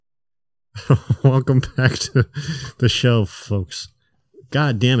Welcome back to the show, folks.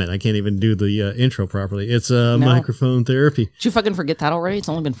 God damn it, I can't even do the intro properly. It's microphone therapy. Did you fucking forget that already? It's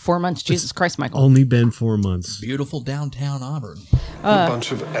only been 4 months. Jesus Christ, Michael. Only been 4 months. Beautiful downtown Auburn. A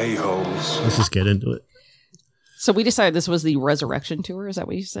bunch of a-holes. Let's just get into it. So we decided this was the Rez-Erection tour. Is that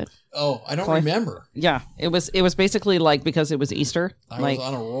what you said? Oh, I don't remember. Yeah, it was basically like because it was Easter. I was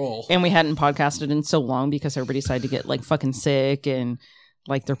on a roll. And we hadn't podcasted in so long because everybody decided to get like fucking sick and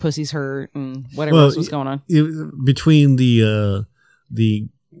like their pussies hurt and whatever else was going on. Between the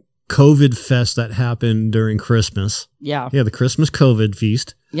COVID fest that happened during Christmas. Yeah. Yeah, the Christmas COVID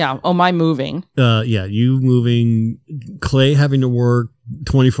feast. Yeah. Oh, my moving. Yeah, you moving, Clay having to work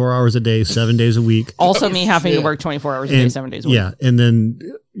 24 hours a day, 7 days a week. Also me having to work 24 hours a day, 7 days a week. Yeah, and then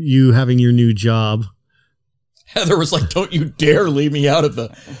you having your new job. Heather was like, don't you dare leave me out of the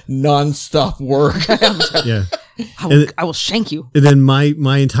nonstop work. Yeah. I will shank you. And then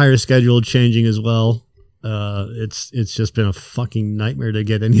my entire schedule changing as well. It's just been a fucking nightmare to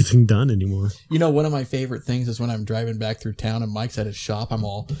get anything done anymore. You know, one of my favorite things is when I'm driving back through town and Mike's at his shop. I'm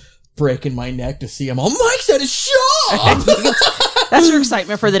all breaking my neck to see him. Oh, Mike's at his shop. That's your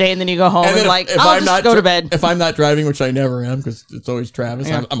excitement for the day, and then you go home and I'll just go to bed. If I'm not driving, which I never am because it's always Travis,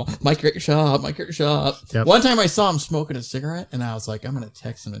 yeah. I'm all, Mike, you're at your shop. Mike, you're at your shop. Yep. One time I saw him smoking a cigarette, and I was like, I'm going to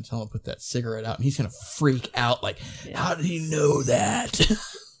text him and tell him to put that cigarette out, and he's going to freak out. Like, how did he know that?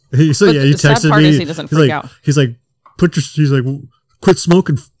 He texted part me. is he doesn't freak out. He's like, quit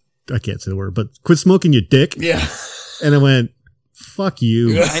smoking. I can't say the word, but quit smoking, you dick. Yeah. And I went, fuck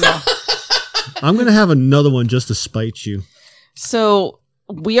you. I know. I'm going to have another one just to spite you. So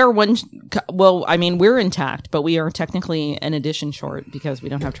we are we're intact, but we are technically an edition short because we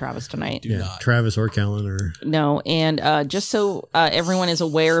don't have Travis tonight. Travis or Callan or... No, and just so everyone is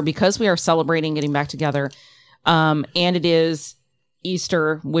aware, because we are celebrating getting back together, and it is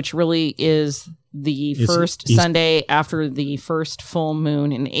Easter, which really is the first Sunday after the first full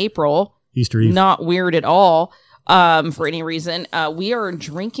moon in April. Easter Eve. Not weird at all. For any reason, we are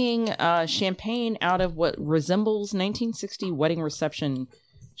drinking champagne out of what resembles 1960 wedding reception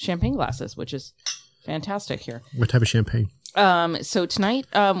champagne glasses, which is fantastic here. What type of champagne? So tonight,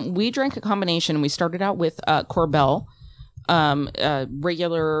 we drank a combination. We started out with Corbel,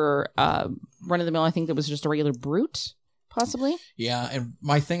 regular run-of-the-mill. I think that was just a regular brut, possibly. Yeah, and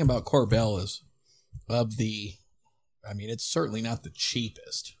my thing about Corbel is it's certainly not the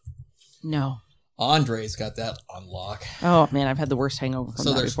cheapest. No. Andre's got that on lock. Oh, man, I've had the worst hangover from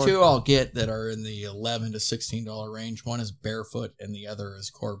that there's before. two I'll get that are in the $11 to $16 range. One is Barefoot and the other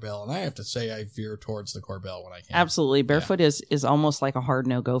is Corbel. And I have to say I veer towards the Corbel when I can. Absolutely. Barefoot is almost like a hard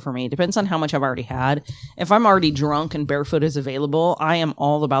no-go for me. It depends on how much I've already had. If I'm already drunk and Barefoot is available, I am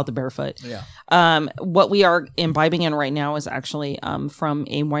all about the Barefoot. Yeah. What we are imbibing in right now is actually from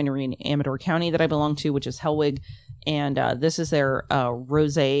a winery in Amador County that I belong to, which is Helwig. And this is their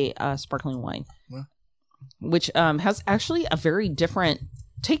rosé sparkling wine. Well, which has actually a very different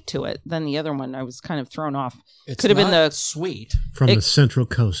take to it than the other one. I was kind of thrown off. Could have been the sweet from the central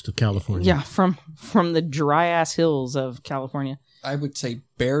coast of California. Yeah, from the dry ass hills of California. I would say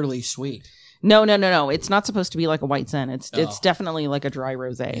barely sweet. No. It's not supposed to be like a white Zen. It's definitely like a dry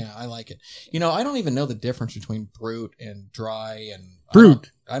rosé. Yeah, I like it. You know, I don't even know the difference between brut and dry and brut.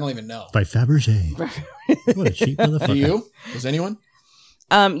 I don't even know. By Fabergé. What a cheap motherfucker. Do you? Does anyone?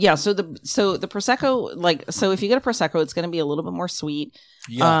 Yeah, so the Prosecco, so if you get a Prosecco, it's going to be a little bit more sweet.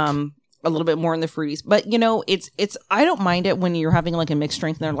 Yuck. A little bit more in the fruities. But, it's I don't mind it when you're having like a mixed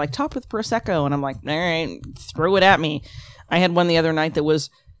drink and they're like, topped with Prosecco. And I'm like, all right, throw it at me. I had one the other night that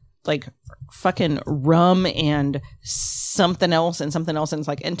was like fucking rum and something else. And it's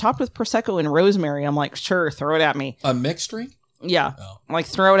like, and topped with Prosecco and rosemary. I'm like, sure, throw it at me. A mixed drink? Yeah. Oh. Like,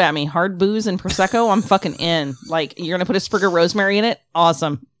 throw it at me. Hard booze and Prosecco, I'm fucking in. Like, you're going to put a sprig of rosemary in it?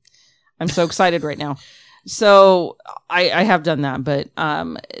 Awesome. I'm so excited right now. So, I have done that. But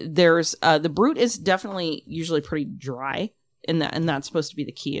there's, the brut is definitely usually pretty dry. And that's supposed to be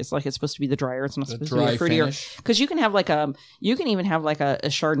the key. It's like, it's supposed to be the drier. It's not supposed to be the fruitier. Because you can have like you can even have like a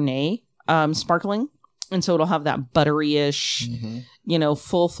Chardonnay sparkling. And so it'll have that buttery-ish,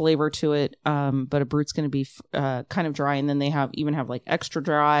 full flavor to it. But a brut's going to be kind of dry. And then they even have like extra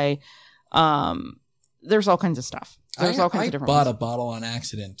dry. There's all kinds of stuff. There's all kinds of different ones. I bought a bottle on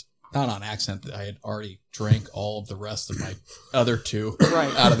accident. Not on accident. I had already drank all of the rest of my other two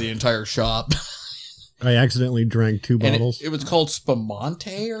out of the entire shop. I accidentally drank 2 bottles. It was called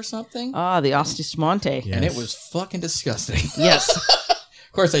Spumante or something. Ah, the Asti Spumante. Yes. And it was fucking disgusting. Yes.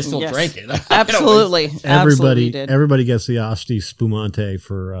 Of course, I still drank it. Absolutely. Everybody gets the Asti Spumante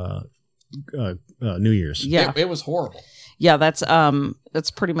for New Year's. Yeah. It was horrible. Yeah,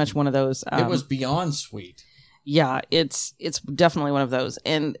 that's pretty much one of those. It was beyond sweet. Yeah, it's definitely one of those.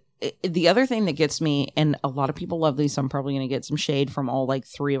 And the other thing that gets me, and a lot of people love these, so I'm probably going to get some shade from all like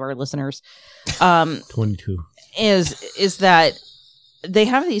 3 of our listeners. 22 is that they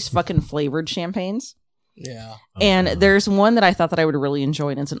have these fucking flavored champagnes. Yeah. And there's one that I thought that I would really enjoy,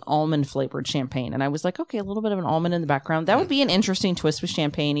 and it's an almond flavored champagne. And I was like, okay, a little bit of an almond in the background. That would be an interesting twist with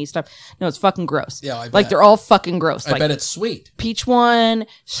champagne-y stuff. No, it's fucking gross. Yeah, I bet. Like, they're all fucking gross. I bet it's sweet. Peach one,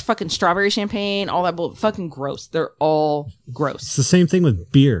 fucking strawberry champagne, all that fucking gross. They're all gross. It's the same thing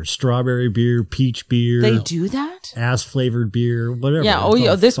with beer. Strawberry beer, peach beer. They do that? Ass flavored beer, whatever. Yeah. It's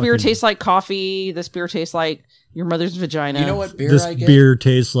all This beer fucking- tastes like coffee. This beer tastes like your mother's vagina. You know what beer This I get? beer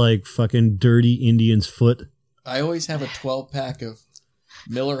tastes like fucking dirty Indian's foot. I always have a 12-pack of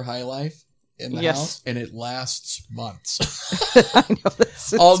Miller High Life in the house, and it lasts months. I know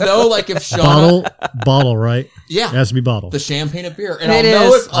this. I'll know, like, if Shauna... Bottle, right? Yeah. It has to be bottle. The champagne of beer. And It I'll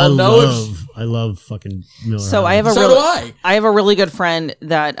know is. if... I'll know if... I love fucking Miller. So High I have a So really, do I. I have a really good friend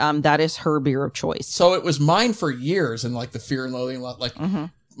that that is her beer of choice. So it was mine for years, and, like, the Fear and Loathing... Like,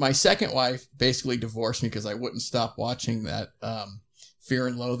 my second wife basically divorced me because I wouldn't stop watching that Fear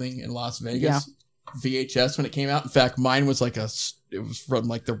and Loathing in Las Vegas VHS when it came out. In fact, mine was like it was from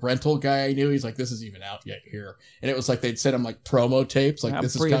like the rental guy I knew. He's like, this is even out yet here. And it was like they'd send him like promo tapes, like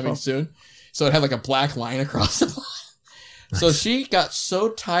this is coming soon. So it had like a black line across the bottom. Nice. So she got so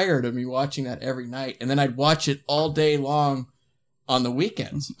tired of me watching that every night. And then I'd watch it all day long on the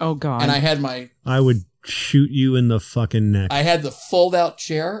weekends. Oh, God. And I would shoot you in the fucking neck. I had the fold out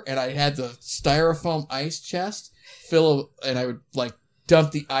chair and I had the styrofoam ice chest and I would like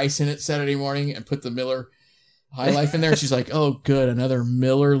dump the ice in it Saturday morning and put the Miller High Life in there. And she's like, oh, good. Another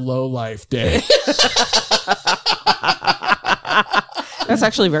Miller Low Life day. That's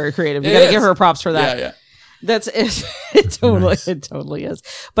actually very creative. You got to give her props for that. Yeah. That's it. It totally is.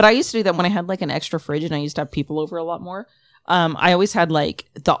 But I used to do that when I had like an extra fridge and I used to have people over a lot more. I always had like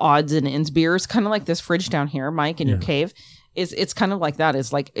the odds and ends beers, kind of like this fridge down here, Mike, in your cave. It's kind of like that.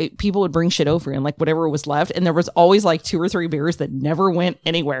 It's like people would bring shit over and like whatever was left. And there was always like 2 or 3 beers that never went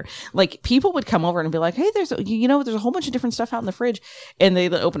anywhere. Like people would come over and be like, hey, there's a whole bunch of different stuff out in the fridge. And they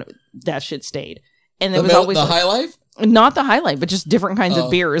open it. That shit stayed. And there was always the like, High Life? Not the High Life, but just different kinds of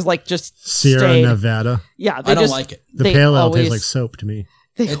beers. Like just Sierra stayed. Nevada. Yeah. I don't like it. The pale ale tastes like soap to me.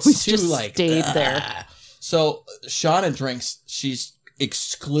 They always just stayed there. So Shauna drinks, she's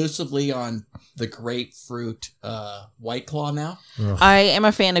exclusively on the grapefruit White Claw now. Ugh. I am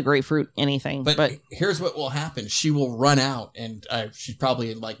a fan of grapefruit anything, but here's what will happen. She will run out and she's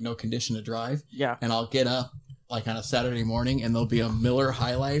probably in like no condition to drive. Yeah. And I'll get up like on a Saturday morning and there'll be a Miller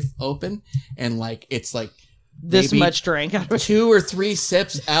High Life open and like it's like this much drink out of it. 2 or 3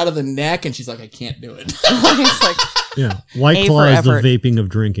 sips out of the neck and she's like, I can't do it. It's like, yeah, White Claw is the vaping of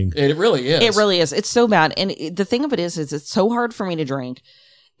drinking. It really is. It really is. It's so bad. And the thing of it is it's so hard for me to drink.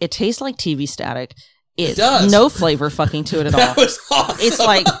 It tastes like TV static. It does. No flavor fucking to it at all. That was awesome. It's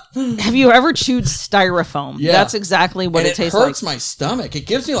like, have you ever chewed styrofoam? Yeah. That's exactly what it tastes like. It hurts my stomach. It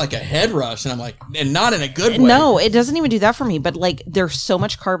gives me like a head rush and I'm like, and not in a good way. No, it doesn't even do that for me. But like there's so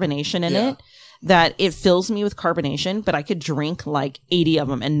much carbonation in it that it fills me with carbonation, but I could drink like 80 of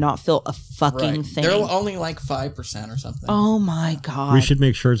them and not feel a fucking thing. They're only like 5% or something. Oh my God. We should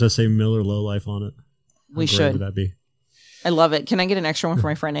make sure to say Miller Low Life on it. We should. How great would that be? I love it. Can I get an extra one for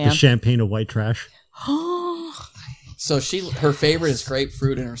my friend Anne? The champagne of white trash. So her favorite is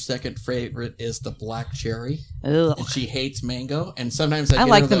grapefruit and her second favorite is the black cherry. Ugh. And she hates mango. And sometimes I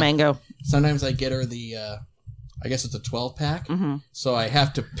like the mango. Sometimes I get her the I guess it's a 12-pack. Mm-hmm. So I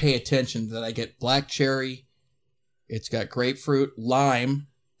have to pay attention that I get black cherry. It's got grapefruit, lime.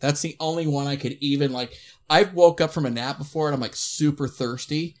 That's the only one I could even like. I've woke up from a nap before and I'm like super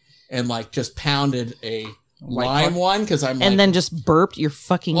thirsty and like just pounded a lime one because I'm and then just burped your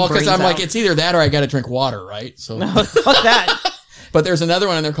fucking because I'm out. like it's either that or I got to drink water, right? So no, fuck that. But there's another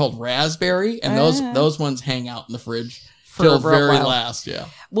one in there called raspberry, and those ones hang out in the fridge till very last. Yeah.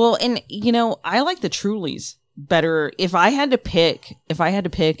 Well, and I like the Trulies better. If I had to pick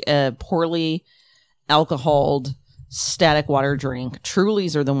a poorly alcoholed static water drink,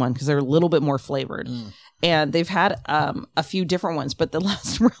 Trulies are the one because they're a little bit more flavored. And they've had a few different ones, but the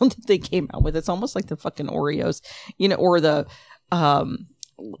last round that they came out with, it's almost like the fucking Oreos, or the,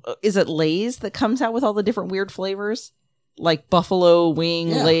 is it Lay's that comes out with all the different weird flavors? Like buffalo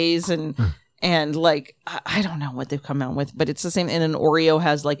wing Lay's and like, I don't know what they've come out with, but it's the same. And an Oreo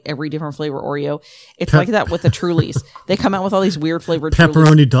has like every different flavor Oreo. It's like that with the Trulies. They come out with all these weird flavored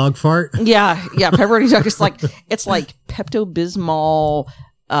pepperoni dog fart. Yeah. Pepperoni dog. It's like Pepto-Bismol,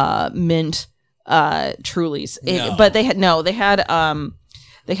 mint, Trulies. No. But they had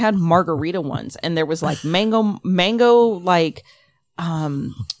margarita ones, and there was like mango like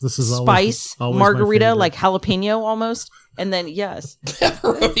This is spice always margarita, like jalapeno almost. And then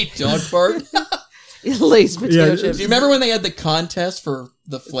Pepperoni dog part. Lay's potato chips. Do you remember when they had the contest for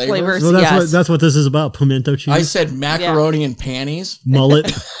the flavors? Well, Yes. that's what this is about. Pimento cheese. I said macaroni and panties.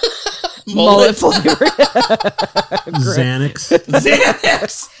 Mullet. Mullet flavor. Xanax.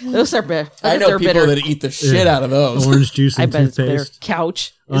 Xanax. Those are bitter. I know people bitter. that eat the shit out of those. Orange juice I and bet it's bitter. toothpaste.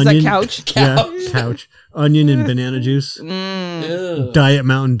 Couch. Onion. Is that couch? Yeah, couch. Onion and banana juice. Ew. Diet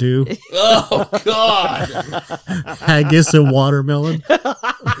Mountain Dew. Oh, God. Haggis and watermelon.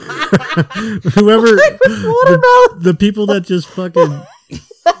 Whoever. The people that just fucking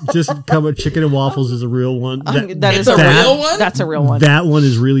just come with chicken and waffles is a real one. That's a real one? That's a real one. That one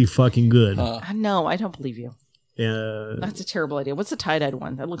is really fucking good. No, I don't believe you. That's a terrible idea. What's the tie-dyed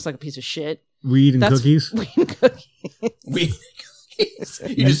one? That looks like a piece of shit. Weed and cookies. Weed and cookies.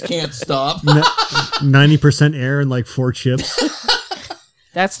 You just can't stop. 90% air and like 4 chips.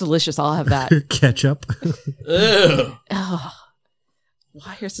 That's delicious. I'll have that. Ketchup. Ew. Oh,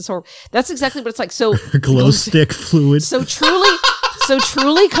 why is this horrible? That's exactly what it's like. So Glow stick fluid. So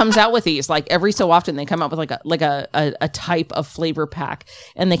Truly comes out with these like every so often. They come out with like a type of flavor pack,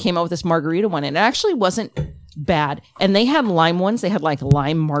 and they came out with this margarita one, and it actually wasn't bad. And they had lime ones. They had like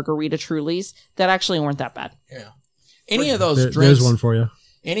lime margarita Trulies that actually weren't that bad. Yeah. Any of those drinks. There's one for you.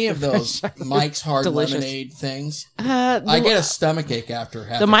 Any of those Mike's Hard Delicious. Lemonade things. I get a stomachache after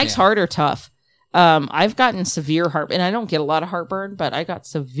half the a Mike's can. Hard are tough. I've gotten severe heartburn, and I don't get a lot of heartburn, but I got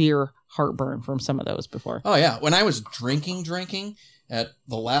severe heartburn from some of those before. Oh, yeah. When I was drinking at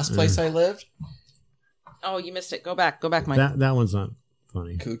the last place I lived. Oh, you missed it. Go back, Mike. That one's not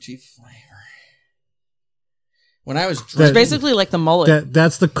funny. Coochie flavor. When I was It's drinking. basically like the mullet.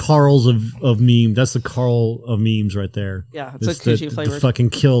 That's the Carl's of meme. That's the Carl of memes right there. Yeah, it's a coochie flavored. The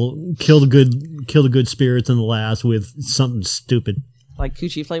fucking kill the good spirits in the last with something stupid. Like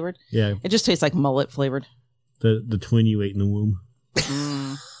coochie flavored? Yeah. It just tastes like mullet flavored. The twin you ate in the womb.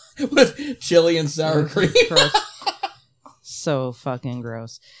 With chili and sour cream. So fucking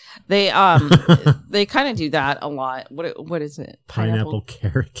gross. They they kind of do that a lot. What is it? Pineapple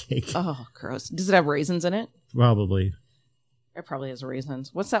carrot cake. Oh, gross. Does it have raisins in it? Probably. It probably has raisins.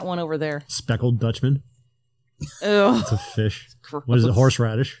 What's that one over there? Speckled Dutchman. Ugh. It's a fish. Gross. What is it?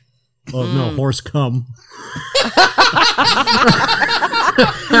 Horseradish. Oh no, horse cum.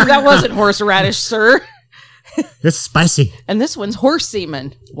 That wasn't horseradish, sir. It's spicy. And this one's horse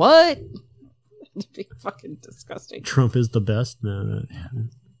semen. What? It'd be fucking disgusting. Trump is the best. No.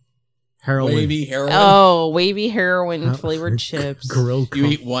 Heroin. Wavy heroin. Oh, wavy heroin flavored chips. Grilled. You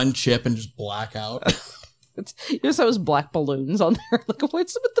eat one chip and just black out. You just have those black balloons on there. Like,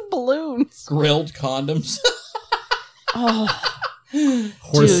 what's with the balloons? Grilled condoms. Oh,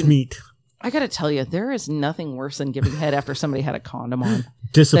 Horse dude. meat. I gotta tell you, there is nothing worse than giving head after somebody had a condom on.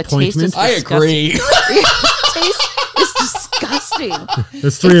 Disappointment. I agree. Taste is disgusting.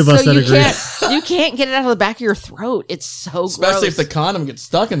 There's 3 of us that agree. You can't get it out of the back of your throat. It's so Especially gross. if the condom gets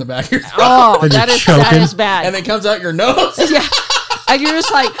stuck in the back of your throat. Oh, And that you're is choking. bad. And then comes out your nose. Yeah. And you're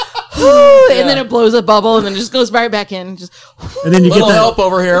just like, whoo, and then it blows a bubble and then it just goes right back in. Just, And then you Little get that. help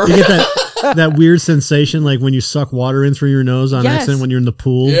over here. You get that weird sensation like when you suck water in through your nose on Yes. accident when you're in the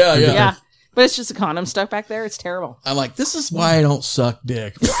pool. Yeah, You yeah. get yeah. that- But it's just a condom stuck back there. It's terrible. I'm like, this is why I don't suck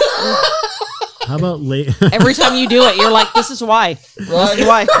dick. How about Every time you do it, you're like, this is why. This is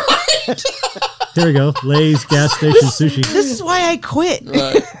why. Here we go. Lay's gas station sushi. This is why I quit.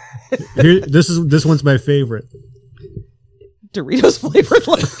 Right. Here, this one's my favorite. Doritos flavored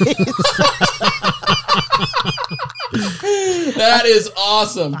Lay's. That is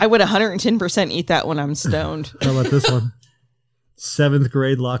awesome. I would 110% eat that when I'm stoned. How about this one? 7th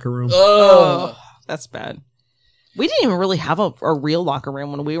grade locker room. Oh. That's bad. We didn't even really have a real locker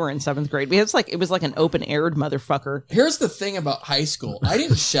room when we were in 7th grade. It was like an open aired motherfucker. Here's the thing about high school. I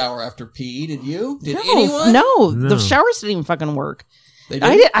didn't shower after PE. Did you? Did anyone? No, No. the showers didn't even fucking work. They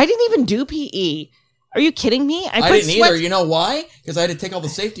didn't? I didn't even do PE. Are you kidding me? I didn't either. You know why? Because I had to take all the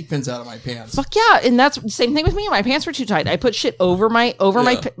safety pins out of my pants. Fuck yeah, and that's the same thing with me. My pants were too tight. I put shit over my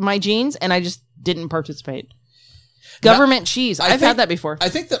jeans, and I just didn't participate. Government cheese. I've had that before. I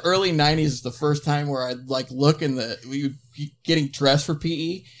think the early 90s is the first time where I'd like look in we would be getting dressed for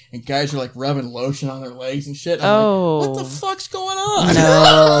PE and guys are like rubbing lotion on their legs and shit. I'm like, what the fuck's going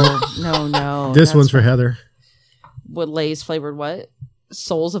on? No. This one's for Heather. What Lay's flavored what?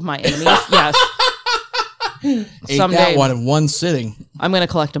 Souls of my enemies? Yes. Ate Someday. that one in one sitting. I'm going to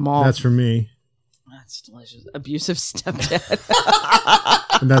collect them all. That's for me. That's delicious. Abusive stepdad.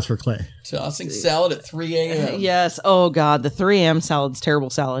 And that's for Clay. Tossing salad at 3 a.m. Yes. Oh, God. The 3 a.m. salad's terrible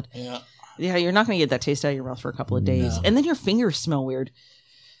salad. Yeah. Yeah, you're not going to get that taste out of your mouth for a couple of days. No. And then your fingers smell weird.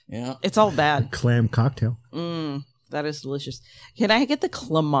 Yeah. It's all bad. Clam cocktail. That is delicious. Can I get the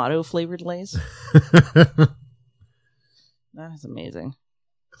Clamato flavored Lay's? That is amazing.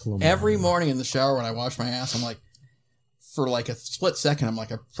 Every morning in the shower when I wash my ass, I'm like, for like a split second, I'm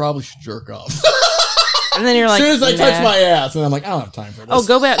like, I probably should jerk off. And then you're like, as soon as I nah. touch my ass, and I'm like, I don't have time for this. Oh,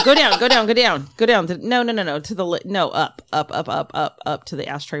 go back, go down. No, to the up to the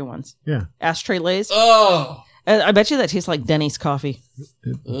ashtray ones. Yeah. Ashtray Lay's. Oh. I bet you that tastes like Denny's coffee.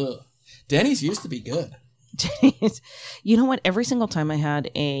 Ugh. Denny's used to be good. You know what? Every single time I had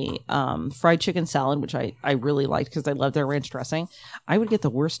a fried chicken salad, which I really liked because I love their ranch dressing, I would get the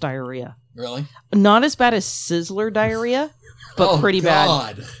worst diarrhea. Really? Not as bad as Sizzler diarrhea, but pretty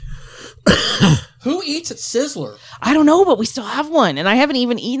bad. Who eats at Sizzler? I don't know, but we still have one, and I haven't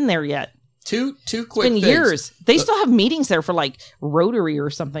even eaten there yet. Two quick It's been things. years. They still have meetings there for like Rotary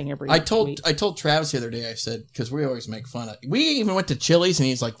or something every week. I told Travis the other day, I said, because we always make fun of it. We even went to Chili's, and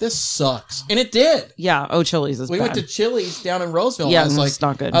he's like, this sucks. And it did. Yeah. Oh, Chili's is We bad. went to Chili's down in Roseville. Yeah, and I was it's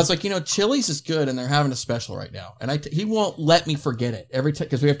not good. I was like, Chili's is good, and they're having a special right now. And he won't let me forget it every time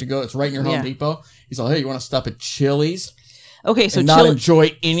because we have to go. It's right near Home Depot. He's like, hey, you want to stop at Chili's? Okay, so and not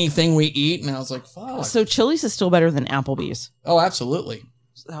enjoy anything we eat? And I was like, fuck. So Chili's is still better than Applebee's. Oh, absolutely.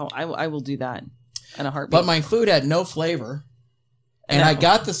 So I will do that in a heartbeat. But my food had no flavor. And I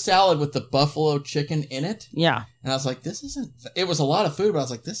got the salad with the buffalo chicken in it. Yeah. And I was like, it was a lot of food, but I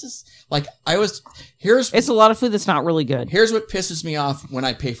was like, this is like, it's a lot of food that's not really good. Here's what pisses me off when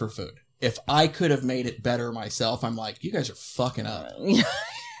I pay for food. If I could have made it better myself, I'm like, you guys are fucking up.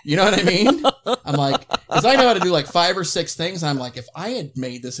 You know what I mean? I'm like, because I know how to do like 5 or 6 things. And I'm like, if I had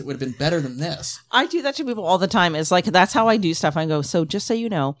made this, it would have been better than this. I do that to people all the time. It's like, that's how I do stuff. I go, so just so you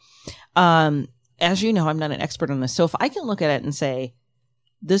know, as you know, I'm not an expert on this. So if I can look at it and say,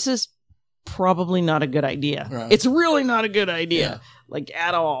 this is probably not a good idea. Right. It's really not a good idea. Like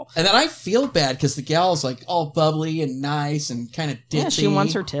at all. And then I feel bad because the gal's like all bubbly and nice and kind of ditzy. Yeah, she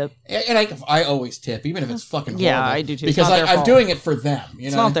wants her tip. And I always tip, even if it's fucking horrible. Yeah, I do too. Because I'm doing it for them.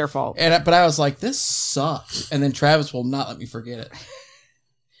 It's not their fault. But I was like, this sucks. And then Travis will not let me forget it.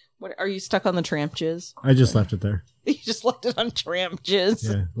 What, are you stuck on the tramp jizz? I just left it there. You just left it on tramp jizz?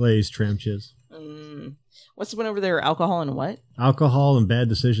 Yeah, Lay's tramp jizz. What's the one over there? Alcohol and what? Alcohol and bad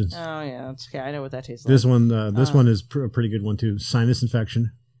decisions. Oh, yeah. That's okay. I know what that tastes This like. one is a pretty good one, too. Sinus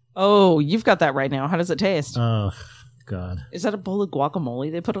infection. Oh, you've got that right now. How does it taste? Oh, God. Is that a bowl of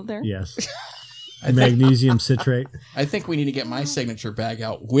guacamole they put up there? Yes. Magnesium citrate. I think we need to get my signature bag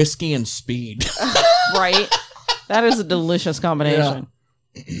out. Whiskey and speed. Right? That is a delicious combination.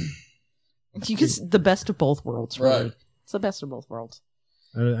 You get the best of both worlds, really. Right. It's the best of both worlds.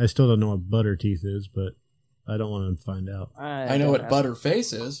 I still don't know what butter teeth is, but I don't want to find out. I know what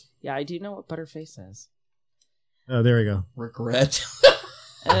butterface is. Yeah, I do know what butterface is. Oh, there we go. Regret.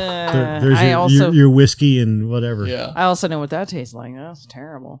 There's your whiskey and whatever. Yeah. I also know what that tastes like. That's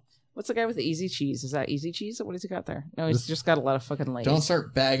terrible. What's the guy with the easy cheese? Is that easy cheese? Or what has he got there? No, he's just got a lot of fucking Lay's. Don't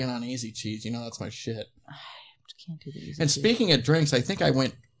start bagging on easy cheese. You know that's my shit. I can't do the easy And cheese. speaking of drinks, I think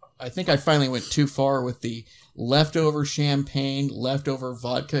I finally went too far with the leftover champagne, leftover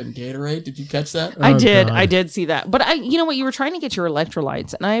vodka, and Gatorade. Did you catch that? I did. God. I did see that. But you know what? You were trying to get your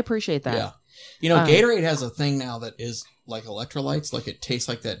electrolytes, and I appreciate that. Yeah. You know, Gatorade has a thing now that is like electrolytes. Like it tastes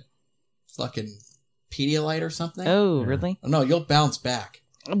like that fucking Pedialyte or something. Oh, really? No, you'll bounce back.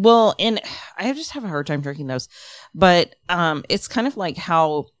 Well, and I just have a hard time drinking those. But it's kind of like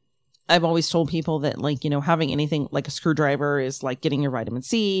how I've always told people that, like, you know, having anything like a screwdriver is like getting your vitamin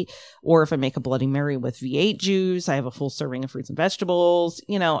C. Or if I make a Bloody Mary with V8 juice, I have a full serving of fruits and vegetables.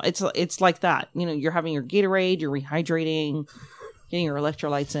 You know, it's like that. You know, you're having your Gatorade, you're rehydrating, getting your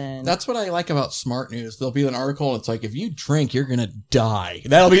electrolytes in. That's what I like about Smart News. There'll be an article, and it's like, if you drink, you're going to die.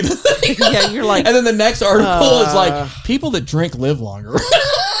 That'll be the thing. Yeah, you're like... And then the next article is like, people that drink live longer.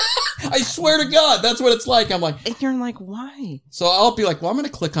 I swear to God, that's what it's like. I'm like... And you're like, why? So I'll be like, well, I'm going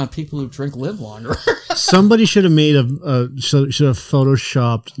to click on people who drink live longer. Somebody should have made should have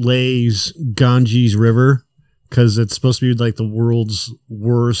photoshopped Lay's Ganges River, because it's supposed to be like the world's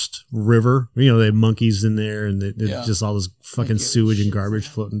worst river. You know, they have monkeys in there, and it's just all this fucking sewage and garbage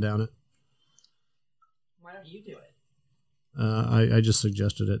floating down it. Why don't you do it? I just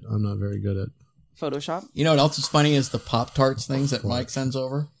suggested it. I'm not very good at Photoshop? You know what else is funny is the Pop-Tarts things that Mike sends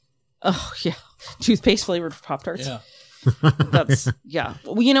over. Oh, yeah. Toothpaste flavored Pop-Tarts. Yeah. That's, yeah.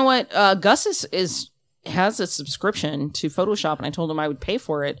 Well, you know what? Gus has a subscription to Photoshop, and I told him I would pay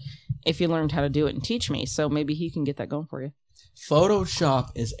for it if you learned how to do it and teach me. So maybe he can get that going for you. Photoshop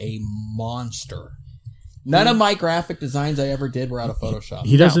is a monster. None of my graphic designs I ever did were out of Photoshop.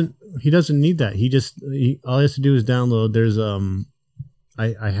 He doesn't need that. All he has to do is download. There's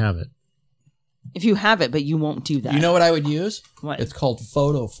I have it. If you have it, but you won't do that. You know what I would use? What? It's called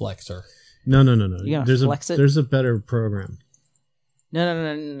Photo Flexor. No. You gotta flex it? There's a better program. No.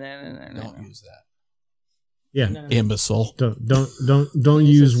 Don't use that. Yeah. No. Imbecile. Don't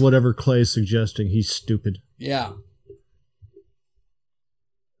use whatever Clay's suggesting. He's stupid. Yeah.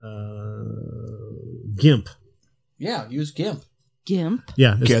 GIMP. Yeah, use GIMP. GIMP?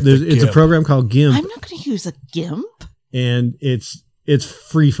 Yeah, it's a program called GIMP. I'm not going to use a GIMP. And it's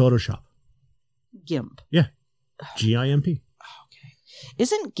free Photoshop. GIMP. Yeah. GIMP. Okay.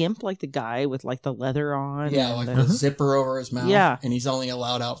 Isn't GIMP like the guy with like the leather on? Yeah, like the zipper over his mouth. Yeah. And he's only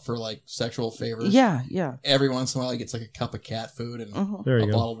allowed out for like sexual favors. Yeah. Every once in a while he gets like a cup of cat food and There you a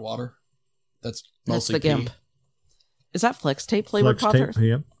go. bottled water. That's mostly the GIMP. pee. Is that flex tape flavored Flex tape. Pop-Tarts?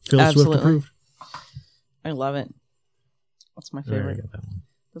 Yep. Phil Absolutely. Swift approved. I love it. What's my There favorite? you got that one.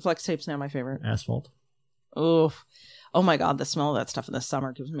 The flex tape's now my favorite. Asphalt. Oof. Oh my God, the smell of that stuff in the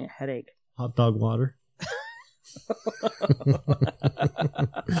summer gives me a headache. Hot dog water.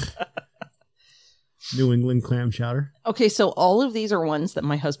 New England clam chowder. Okay, so all of these are ones that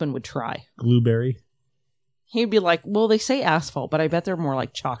my husband would try. Blueberry. He'd be like, well, they say asphalt, but I bet they're more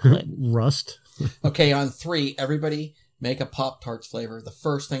like chocolate. Rust. Okay, on 3, everybody make a Pop-Tarts flavor. The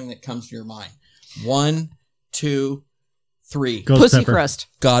first thing that comes to your mind. 1, 2, 3. Ghost Pussy pepper. crust.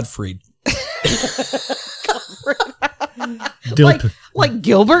 Godfried. Dill, Like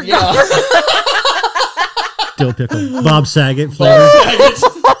Gilbert? Yeah. dill pickle. Bob Saget flavor.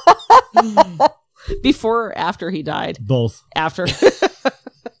 Before or after he died? Both. After.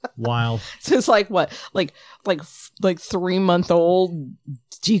 Wild. So it's like what? Like 3-month-old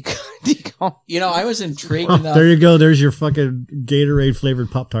decom. You know, I was intrigued enough. There you go. There's your fucking Gatorade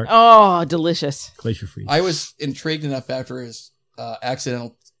flavored Pop-Tart. Oh, delicious. Glacier freeze. I was intrigued enough after his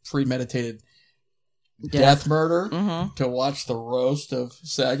accidental premeditated death murder to watch the roast of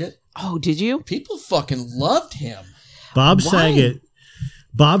Saget. Oh, did you? People fucking loved him. Bob Why? Saget.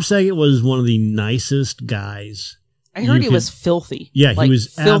 Bob Saget was one of the nicest guys. I heard he was filthy. Yeah, Like, he was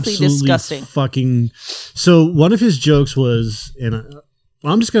filthy, absolutely disgusting. fucking. So one of his jokes was, and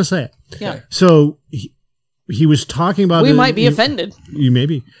I'm just gonna say it. Yeah. Okay. So he was talking about. We might be offended. You may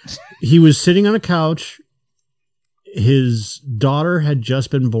be. He was sitting on a couch. His daughter had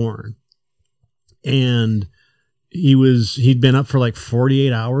just been born, and he'd been up for like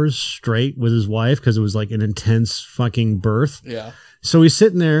 48 hours straight with his wife because it was like an intense fucking birth. Yeah. So he's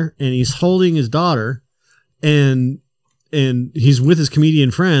sitting there and he's holding his daughter, and he's with his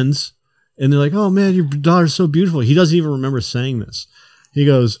comedian friends, and they're like, "Oh man, your daughter's so beautiful." He doesn't even remember saying this. He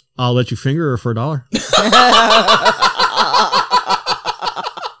goes, "I'll let you finger her for $1."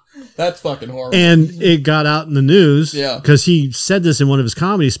 That's fucking horrible. And it got out in the news. Yeah. Because he said this in one of his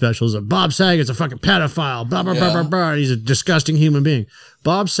comedy specials. Bob Saget's a fucking pedophile. Blah, blah, blah, blah, blah. He's a disgusting human being.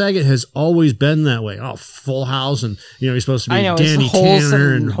 Bob Saget has always been that way. Oh, Full House. And, he's supposed to be Danny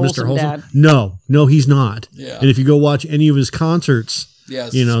Tanner and Mr. Wholesome. Dad. No, he's not. Yeah. And if you go watch any of his concerts,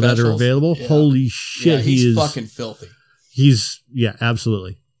 that are specials. available, holy shit. Yeah, he's he is fucking filthy.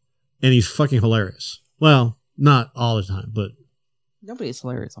 Absolutely. And he's fucking hilarious. Well, not all the time, but Nobody's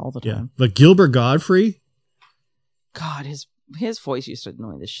hilarious all the yeah. time. But Gilbert Gottfried, God, his voice used to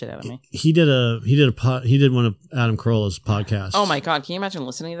annoy the shit out of me. he did one of Adam Carolla's podcasts. Oh my God, can you imagine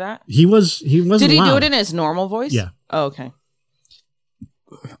listening to that? He wasn't Did he do loud. it in his normal voice? Yeah. Oh, okay.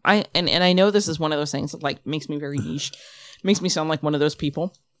 I know this is one of those things that like makes me very niche. Makes me sound like one of those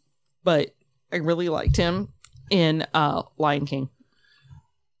people. But I really liked him in Lion King.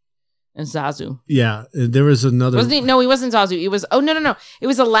 And Zazu. Yeah, there was another. Wasn't he? No, he wasn't Zazu. He was. Oh no. It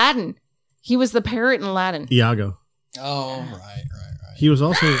was Aladdin. He was the parrot in Aladdin. Iago. Oh, right. He was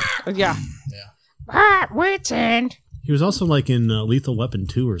also. Yeah. Wit's End. He was also like in Lethal Weapon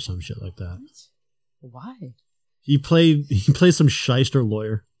 2 or some shit like that. Why? He played some shyster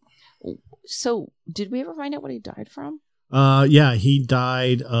lawyer. So, did we ever find out what he died from? Yeah, he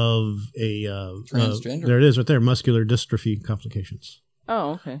died of a Transgender. there it is, right there. Muscular dystrophy complications.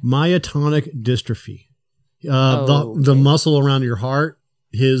 Oh, okay. Myotonic dystrophy. The Okay. muscle around your heart.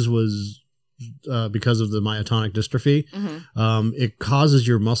 His was because of the myotonic dystrophy. Mm-hmm. It causes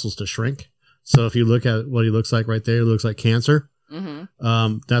your muscles to shrink. So if you look at what he looks like right there, it looks like cancer.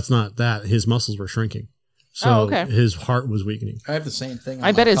 Mm-hmm. That's not that. His muscles were shrinking. So okay. his heart was weakening. I have the same thing on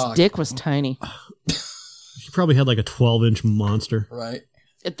I my bet his cock. dick was tiny. He probably had like a 12-inch monster. Right.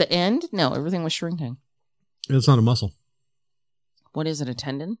 At the end? No, everything was shrinking. It's not a muscle. What is it? A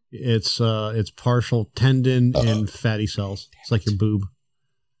tendon? It's partial tendon and fatty cells. It's like your boob.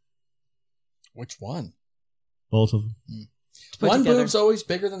 Which one? Both of them. One boob's always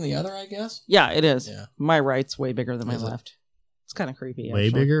bigger than the other, I guess. Yeah, it is. Yeah. My right's way bigger than my left. It's kind of creepy. Way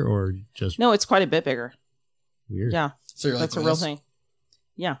actually. bigger or just No, it's quite a bit bigger. weird? Yeah, So you're that's like a real this? thing.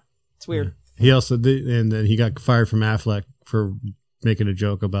 Yeah, it's weird. Yeah. He also did, and then he got fired from Affleck for making a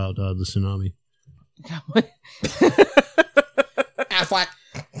joke about the tsunami. Affleck.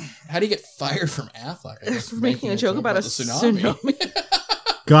 How do you get fired from Affleck? I guess For making a joke about a tsunami.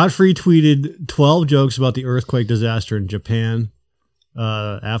 Gottfried tweeted 12 jokes about the earthquake disaster in Japan.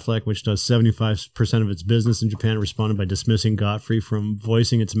 Affleck, which does 75% of its business in Japan, responded by dismissing Gottfried from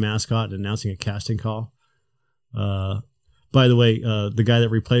voicing its mascot and announcing a casting call. By the way, the guy that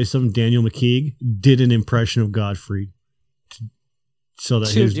replaced him, Daniel McKeague, did an impression of Gottfried so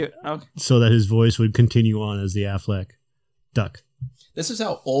that his voice would continue on as the Affleck duck. This is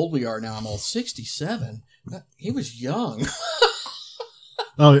how old we are now. I'm old. 67. He was young.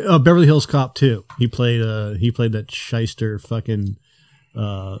 Beverly Hills Cop 2. He played that shyster fucking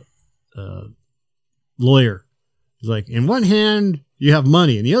lawyer. He's like, in one hand you have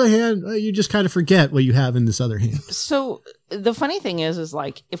money, in the other hand you just kind of forget what you have in this other hand. So the funny thing is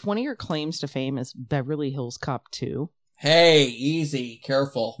like, if one of your claims to fame is Beverly Hills Cop 2. Hey, easy,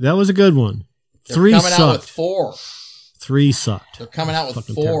 careful. That was a good one. They're 3 coming sucked. out with 4. 3 sucked. They're coming out with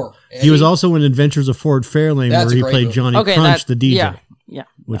Fucking 4. terrible. He was also in Adventures of Ford Fairlane, That's where a he great played movie. Johnny Crunch, the DJ. Yeah.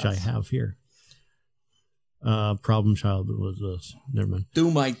 Which I have here. Problem Child was this. Never mind. Do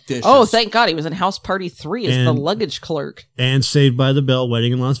my dishes. Oh, thank God he was in House Party 3 as the luggage clerk. And Saved by the Bell,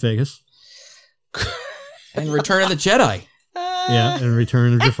 Wedding in Las Vegas. And Return of the Jedi. Yeah, and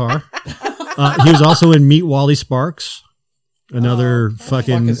Return of Jafar. He was also in Meet Wally Sparks, another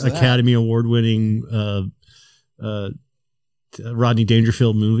fucking Academy Award-winning Rodney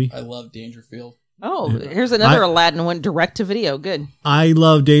Dangerfield movie. I love Dangerfield. Oh, here's another Aladdin one, direct to video. Good. I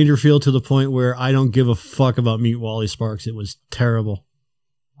love Dangerfield to the point where I don't give a fuck about Meet Wally Sparks. It was terrible.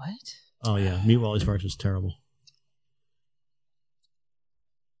 What? Oh, yeah. Meet Wally Sparks was terrible.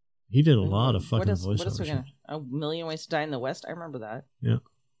 He did a lot of fucking voiceovers. What else we gonna? A Million Ways to Die in the West? I remember that. Yeah.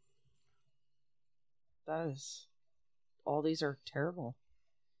 That is... All these are terrible.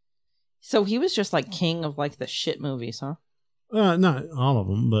 So he was just like king of like the shit movies, huh? Not all of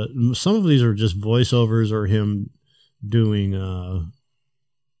them, but some of these are just voiceovers or him doing,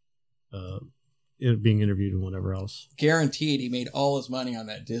 being interviewed and whatever else. Guaranteed he made all his money on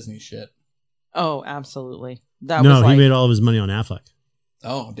that Disney shit. Oh, absolutely. He made all of his money on Affleck.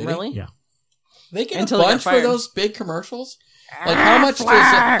 Oh, did really? he? Yeah. They get a bunch for those big commercials? Like how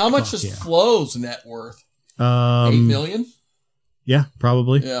much does Flo's net worth? 8 million? Yeah,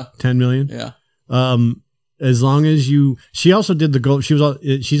 probably. Yeah. 10 million. Yeah. As long as she also did the gold.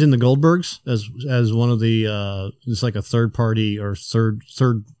 She's in the Goldbergs as one of the. It's like a third party or third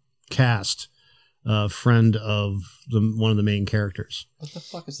cast friend of one of the main characters. What the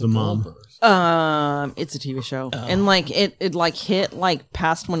fuck is the mom? Goldbergs? It's a TV show, and like it like hit like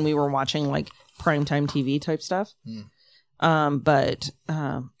past when we were watching like primetime TV type stuff. But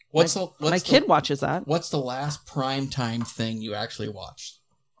my kid watches that. What's the last primetime thing you actually watched?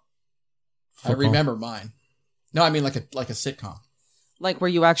 Football. I remember mine. No, I mean like a sitcom. Like where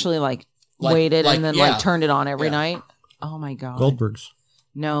you actually like waited and then like turned it on every night. Oh my God. Goldbergs.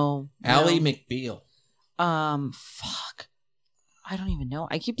 No. Ally McBeal. Fuck. I don't even know.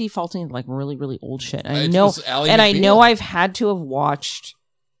 I keep defaulting to like really, really old shit. I McBeal. know I've had to have watched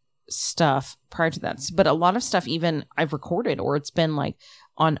stuff prior to that, but a lot of stuff even I've recorded or it's been like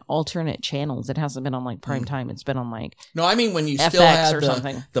on alternate channels. It hasn't been on like prime time. It's been on like no. I mean when you FX still had or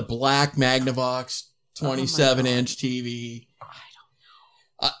something. The black Magnavox 27-inch TV. I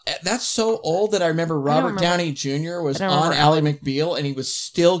don't know. That's so old that I remember Robert Downey Jr. was on Ally McBeal and he was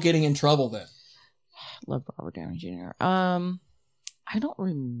still getting in trouble then. Love Robert Downey Jr. I don't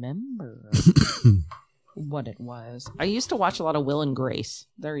remember what it was. I used to watch a lot of Will and Grace.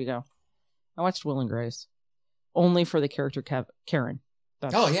 There you go. I watched Will and Grace only for the character Karen.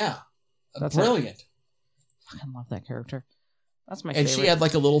 That's brilliant. I fucking love that character. That's my favorite. And she had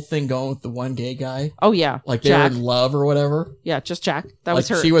like a little thing going with the one gay guy. Oh yeah, like they were in love or whatever. Yeah, just Jack. That was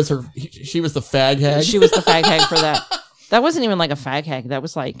her. She was the fag hag. She was the fag hag for that. That wasn't even like a fag hag. That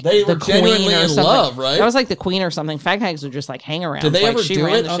was like they were genuinely in love, right? That was like the queen or something. Fag hags would just like hang around. Did they like, ever do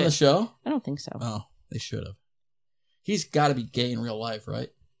it on the show? I don't think so. Oh, they should have. He's got to be gay in real life, right?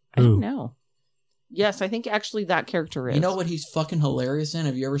 I don't know. Yes, I think actually that character is. You know what he's fucking hilarious in?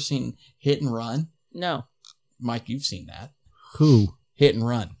 Have you ever seen Hit and Run? No. Mike, you've seen that. Who? Hit and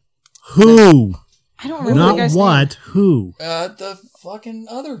Run. Who? I don't remember Not the guy's what? name. Who? The fucking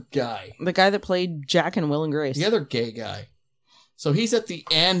other guy. The guy that played Jack and Will and Grace. The other gay guy. So he's at the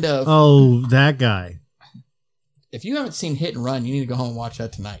end of... Oh, that guy. If you haven't seen Hit and Run, you need to go home and watch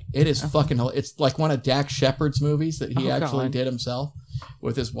that tonight. It is fucking... It's like one of Dax Shepard's movies that he actually did himself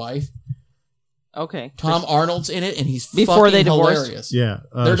with his wife. Okay. Tom Arnold's in it, and he's Before fucking they divorced? hilarious. Yeah.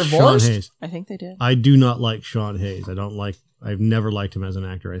 They're divorced? Sean Hayes. I think they did. I do not like Sean Hayes. I've never liked him as an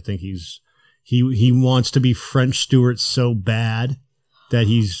actor. I think he wants to be French Stewart so bad that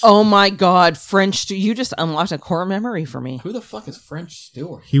he's... Oh my God, French. You just unlocked a core memory for me. Who the fuck is French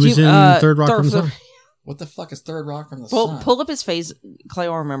Stewart? He was in Third Rock from the Sun. What the fuck is Third Rock from the Sun? Pull up his face. Clay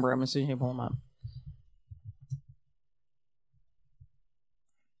will remember him as soon as you pull him up.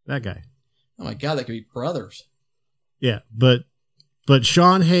 That guy. Oh my God, they could be brothers. Yeah, but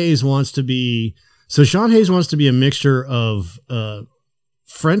Sean Hayes wants to be... So Sean Hayes wants to be a mixture of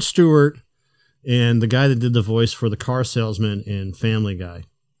French Stewart and the guy that did the voice for the car salesman in Family Guy.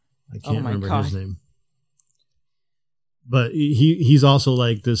 I can't remember his name. But he's also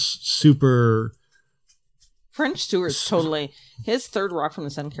like this super... French Stewart's totally... His Third Rock from the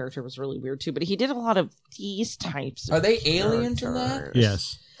Sun character was really weird too, but he did a lot of these types of Are they aliens in that? characters.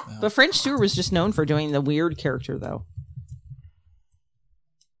 Yes. But French Stewart was just known for doing the weird character, though.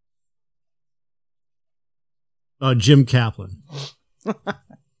 Jim Kaplan.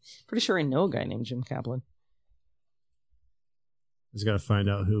 Pretty sure I know a guy named Jim Kaplan. He's got to find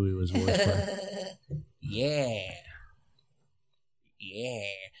out who he was voiced by. Yeah.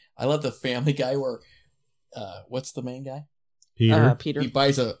 I love the Family Guy where... what's the main guy? Peter. Peter. He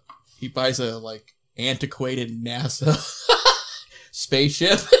buys a like antiquated NASA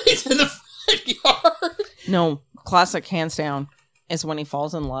spaceship. He's in the front yard. No, classic hands down is when he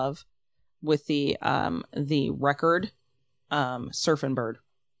falls in love with the record Surfing Bird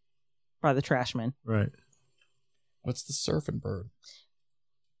by the Trashmen. Right. What's the surfing bird?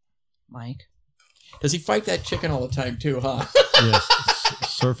 Mike. Does he fight that chicken all the time too, huh? Yes.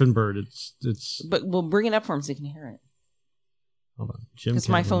 Surfing Bird. It's. But we'll bring it up for him so he can hear it. Hold on. Jim Because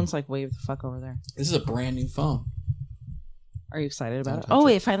my Kaplan. phone's like way the fuck over there. This is a brand new phone. Are you excited about it? Don't touch Oh,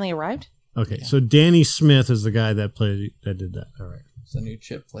 it. it finally arrived? Okay, so Danny Smith is the guy that did that. All right. It's a new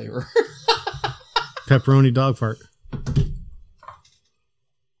chip flavor. Pepperoni dog fart.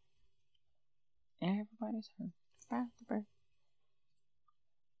 Everybody's heard about the bird.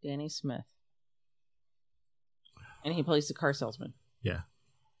 Danny Smith. And he plays the car salesman. Yeah.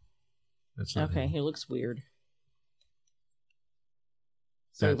 That's not Okay, him. he looks weird.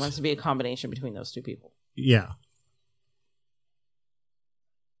 So he wants to be a combination between those two people. Yeah.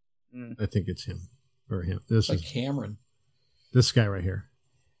 Mm. I think it's him. Or him. This like is Cameron. this guy right here.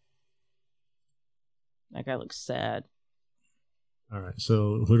 That guy looks sad. All right.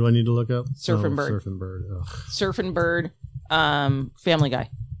 So who do I need to look up? Surfing Bird. Surfing Bird. Ugh. Surfing Bird, Family Guy.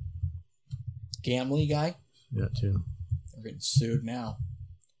 Gamley guy. Yeah, too. They're getting sued now.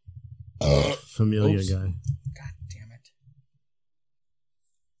 Familia Oops. guy. God damn it.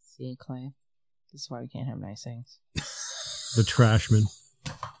 See, Clay? This is why we can't have nice things. The Trashman.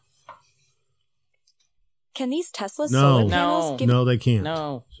 Can these Tesla No. solar No. panels give No, they can't.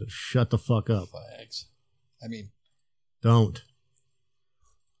 No. So shut the fuck up. Flags. I mean, Don't.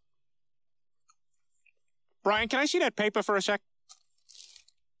 Brian, can I see that paper for a sec?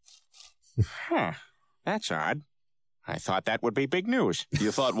 Huh. That's odd. I thought that would be big news.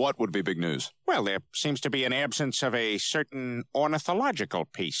 You thought what would be big news? Well, there seems to be an absence of a certain ornithological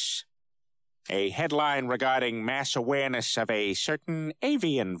piece. A headline regarding mass awareness of a certain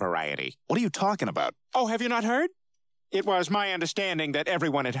avian variety. What are you talking about? Oh, have you not heard? It was my understanding that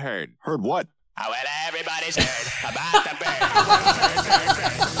everyone had heard. Heard what? Oh, well, everybody's heard about the bird.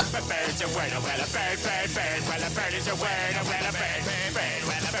 A bird's a word. Oh, well, a bird. Well, a bird is a word. Oh, well, a bird.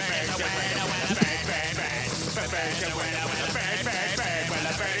 Well, a bird's a word. Oh, well, a bird. A bird's a word. Oh, well, a bird. Well,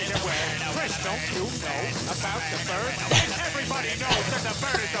 a bird is a word. Chris, don't you know about the bird? Everybody knows that the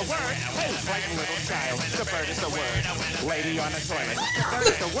bird is the word. Hey, frightened little child, the bird is the word. Lady on the toilet, the bird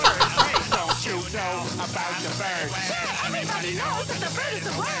is the word. Hey, don't you know about the bird? Everybody knows that the bird is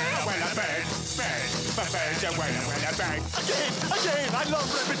the word. Well, a bird. A bird's a word. Well, a bird. Again, I love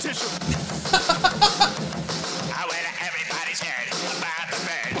repetition. Oh, well, everybody's heard about the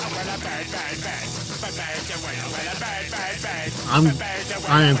bird. Well, a bird. A bird's a word. Well, a bird.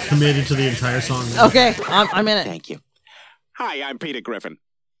 I am committed to the entire song now. Okay, I'm in it. Thank you. Hi, I'm Peter Griffin.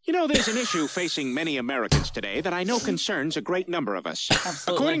 You know, there's an issue facing many Americans today that I know concerns a great number of us.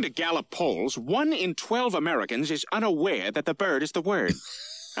 Absolutely. According to Gallup polls, 1 in 12 Americans is unaware that the bird is the word.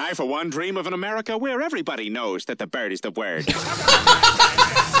 I, for one, dream of an America where everybody knows that the bird is the word.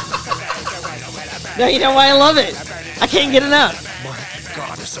 Now you know why I love it. I can't get enough. My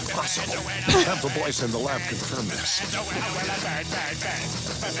God, it's impossible. Have the boys in the lab confirm this.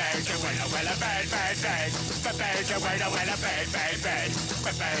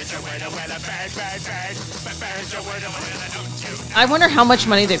 I wonder how much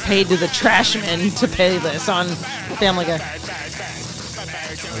money they paid to the trash men to pay this on Family Guy.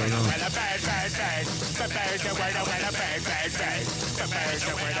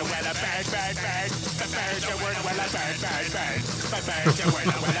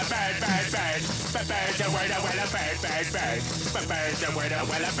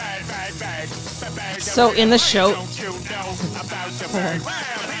 So in the show,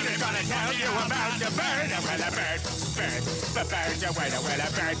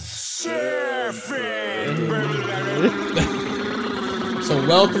 So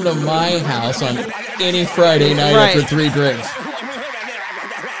welcome to my house on any Friday night Right. after 3 drinks.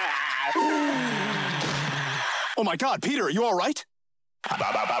 Oh my God, Peter, are you all right?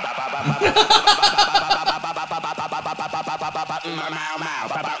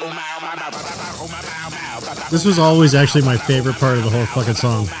 This was always actually my favorite part of the whole fucking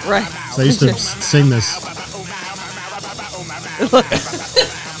song. right? So I used to sing this.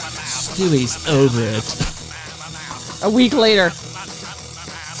 Stewie's over it. A week later.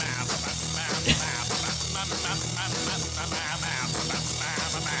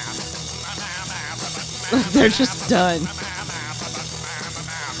 They're just done.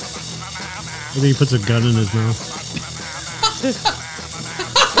 I think he puts a gun in his mouth. It's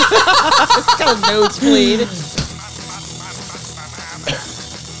got a nosebleed.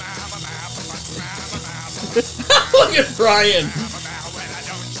 Look at Brian.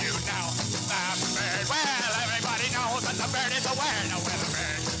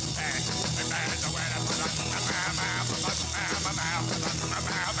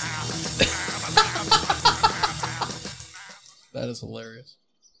 That is hilarious.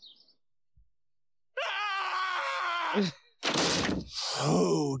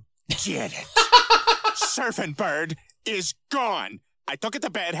 Who did it? Surfing Bird is gone. I took it to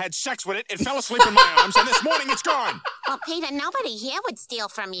bed, had sex with it, it fell asleep in my arms, and this morning it's gone. Well, Peter, nobody here would steal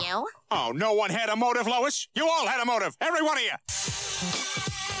from you. Oh, no one had a motive, Lois? You all had a motive. Every one of you.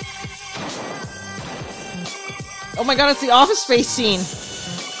 Oh my god, it's the Office Space scene.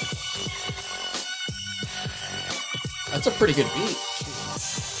 That's a pretty good beat.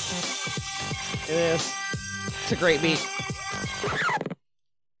 It is. It's a great beat.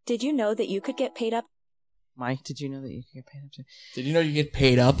 Did you know that you could get paid up? Mike, did you know that you could get paid up to? Did you know you get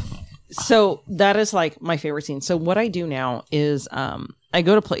paid up? So that is like my favorite scene. So what I do now is I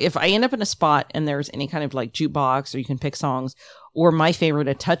go to play. If I end up in a spot and there's any kind of like jukebox or you can pick songs, or my favorite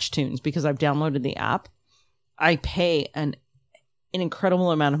at Touch Tunes because I've downloaded the app, I pay an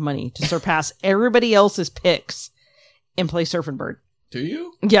incredible amount of money to surpass everybody else's picks and play Surfing Bird. Do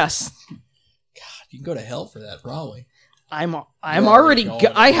you? Yes. God, you can go to hell for that, probably. I'm You're already already going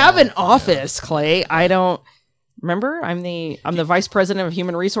I have to an hell. office, Clay. I don't remember. I'm the vice president of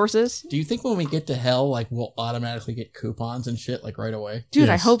human resources. Do you think when we get to hell, like, we'll automatically get coupons and shit, like, right away? Dude,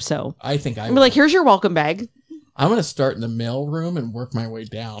 I Yes. hope so. I think I I'll be will. like, here's your welcome bag. I'm going to start in the mail room and work my way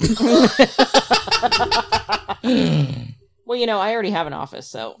down. Well, you know, I already have an office,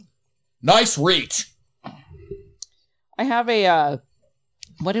 so Nice reach. I have a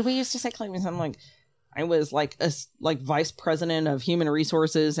what did we used to say, Clay? Something like I was like vice president of human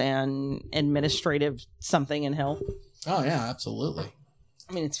resources and administrative something in hell. Oh, yeah, absolutely.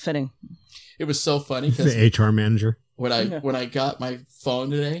 I mean, it's fitting. It was so funny because The HR manager. when I got my phone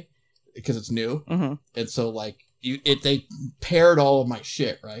today, because it's new, Mm-hmm. and so like they paired all of my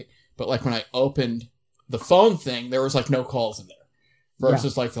shit, right? But like when I opened the phone thing, there was like no calls in there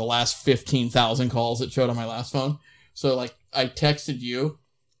versus like the last 15,000 calls it showed on my last phone. So like I texted you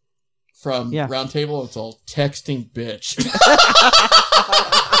from Roundtable. It's all texting bitch.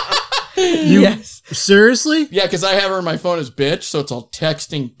 Yes. Seriously? Yeah, because I have her on my phone as bitch, so it's all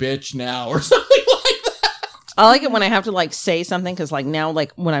texting bitch now or something like that. I like it when I have to like say something because like now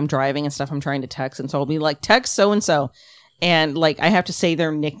like when I'm driving and stuff, I'm trying to text, and so I'll be like text so and so, and like I have to say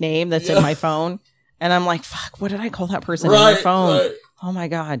their nickname that's in my phone, and I'm like, fuck, what did I call that person in my phone? Right. Oh my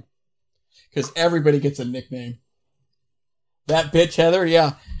god. Because everybody gets a nickname. That bitch Heather,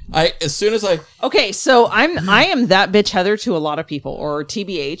 yeah. As soon as I Okay, so I am that bitch Heather to a lot of people, or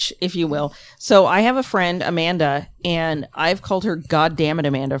TBH, if you will. So I have a friend, Amanda, and I've called her God damn it,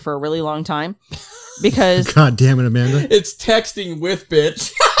 Amanda, for a really long time because God damn it, Amanda. it's texting with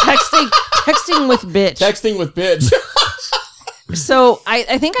bitch. texting with bitch. Texting with bitch. So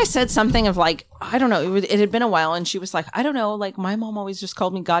I think I said something of like, I don't know, it had been a while, and she was like, I don't know, like my mom always just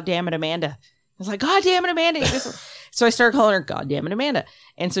called me God damn it, Amanda. was like, God damn it, Amanda. So I started calling her God damn it, Amanda.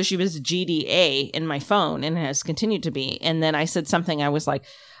 And so she was GDA in my phone and has continued to be. And then I said something. I was like,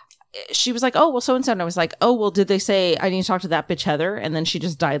 she was like, oh, well, so-and-so. And I was like, oh, well, did they say I need to talk to that bitch Heather? And then she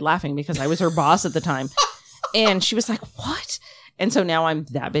just died laughing because I was her boss at the time. And she was like, what? And so now I'm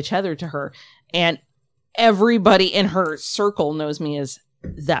that bitch Heather to her. And everybody in her circle knows me as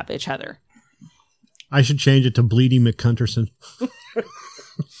that bitch Heather. I should change it to Bleedy McCunterson.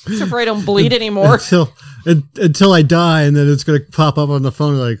 So I don't bleed anymore. Until I die, and then it's going to pop up on the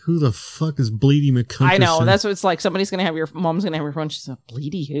phone like, who the fuck is Bleedy McCunterson? I know. That's what it's like. Somebody's going to have your mom's going to have your phone. She's like,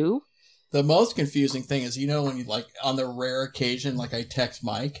 Bleedy who? The most confusing thing is, when you like on the rare occasion, like I text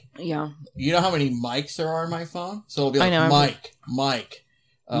Mike. Yeah. You know how many Mikes there are on my phone? So it'll be like Mike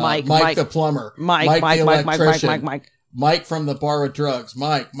the plumber, Mike the electrician, Mike from the bar of drugs,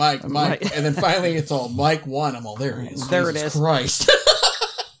 Mike. And then finally it's all Mike 1. I'm all, there it is. There Jesus it is. Christ.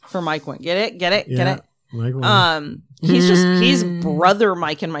 For Mike 1. Get it? Get it? Mike 1. He's brother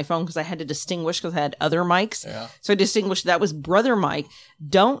Mike in my phone because I had to distinguish because I had other Mikes. Yeah. So I distinguished that was brother Mike.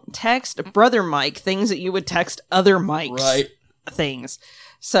 Don't text brother Mike things that you would text other Mikes. Right. Things.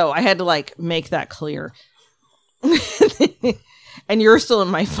 So I had to like make that clear. And you're still in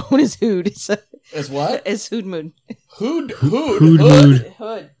my phone as Hood. So, as what? As Hood Mood. Hood.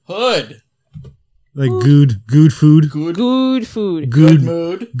 Like good food. Good food. Good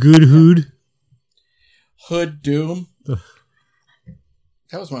mood. Good hood. Hood doom.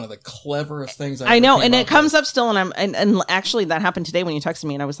 That was one of the cleverest things I know, and it comes up still, and actually that happened today when you texted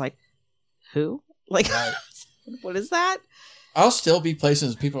me, and I was like, who? Like, right. What is that? I'll still be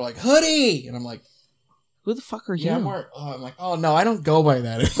places people are like, hoodie! And I'm like, who the fuck are you? Yeah, I'm like, oh no, I don't go by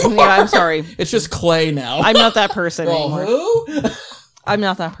that anymore. Yeah, I'm sorry. It's just Clay now. I'm not that person anymore. Who? I'm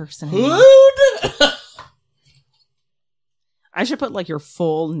not that person anymore. Hood? I should put like your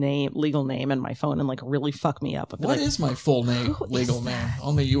full name, legal name in my phone and like really fuck me up. What is my full name, legal name?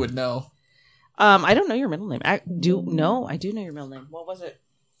 Only you would know. I don't know your middle name. I do know your middle name. What was it?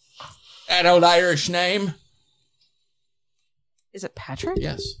 An old Irish name. Is it Patrick?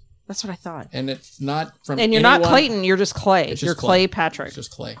 Yes. That's what I thought. And it's not from And you're not Clayton, you're just Clay. You're Clay Patrick. It's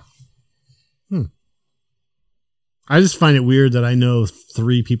just Clay. I just find it weird that I know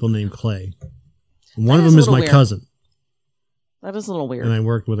 3 people named Clay. One of them is my cousin. That is a little weird. And I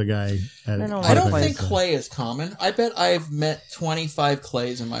worked with a guy at I don't think Clay is common. I bet I've met 25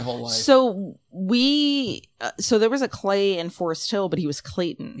 Clays in my whole life. So there was a Clay in Forest Hill, but he was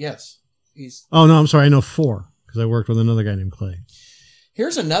Clayton. Yes. Oh, no, I'm sorry. I know 4 because I worked with another guy named Clay.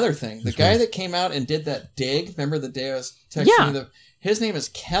 Here's another thing. The guy that came out and did that dig, remember the day I was texting you? His name is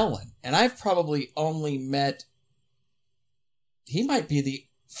Kellen. And I've probably only met, he might be the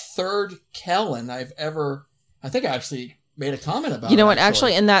 3rd Kellen I've ever, I think I actually made a comment about. You know what?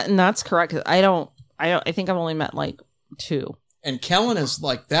 Actually, and that's correct. I think I've only met like 2. And Kellen is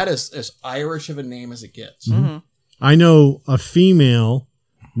like, that is as Irish of a name as it gets. Mm-hmm. I know a female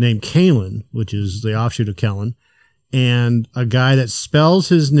named Kaylin, which is the offshoot of Kellen, and a guy that spells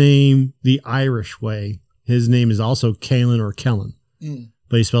his name the Irish way. His name is also Kaylin or Kellen,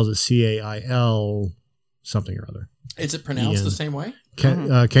 but he spells it Cail something or other. Is it pronounced the same way?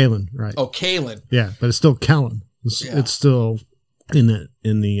 Kaylin, right? Oh, Kaylin. Yeah, but it's still Kellen. It's still in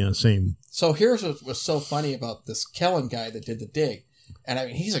the same. So here's what was so funny about this Kellen guy that did the dig, and I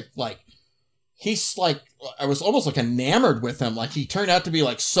mean he's like I was almost like enamored with him. Like he turned out to be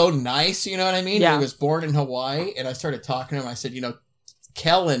like so nice, you know what I mean? Yeah. He was born in Hawaii, and I started talking to him. I said,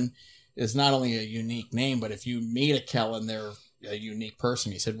 Kellen is not only a unique name, but if you meet a Kellen, they're a unique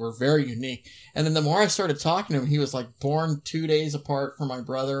person. He said, we're very unique. And then the more I started talking to him, he was like born 2 days apart from my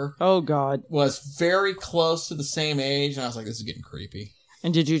brother. Oh God. Was very close to the same age. And I was like, this is getting creepy.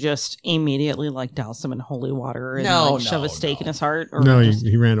 And did you just immediately like douse him in holy water and shove a stake in his heart? Or no,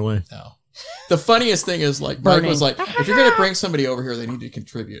 he ran away. No. The funniest thing is like Mike was like, if you're going to bring somebody over here, they need to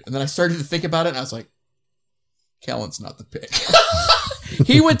contribute. And then I started to think about it and I was like, Kellen's not the pick.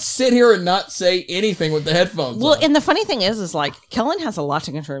 He would sit here and not say anything with the headphones on. And the funny thing is like Kellen has a lot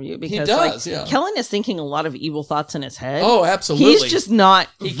to contribute because he does, Kellen is thinking a lot of evil thoughts in his head. Oh, absolutely. He's just not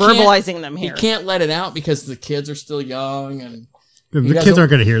verbalizing them here. He can't let it out because the kids are still young and the kids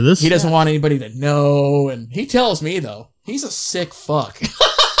aren't going to hear this. He doesn't want anybody to know. And he tells me though, he's a sick fuck.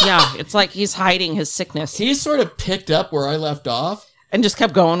 Yeah, it's like he's hiding his sickness. He sort of picked up where I left off. And just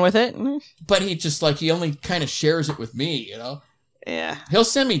kept going with it. But he just like, he only kind of shares it with me, you know? Yeah. He'll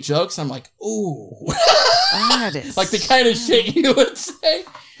send me jokes. I'm like, ooh. That is like the kind of shit you would say.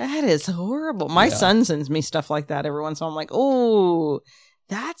 That is horrible. My son sends me stuff like that every once in a while. I'm like, ooh,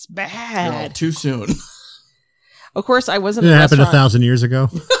 that's bad. No, too soon. Of course, I wasn't. It happened 1,000 years ago.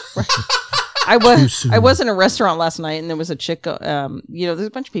 soon. I was in a restaurant last night, and there was a chick. There's a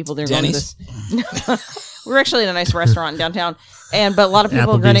bunch of people there going to Denny's? this. We're actually in a nice restaurant in downtown, but a lot of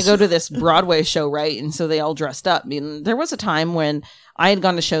people are going to go to this Broadway show, right? And so they all dressed up. I mean, there was a time when I had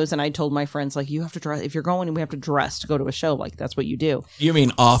gone to shows, and I told my friends, like, you have to dress. If you're going, we have to dress to go to a show. Like, that's what you do. You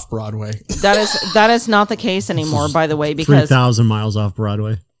mean off Broadway? That is not the case anymore, by the way, because 3,000 miles off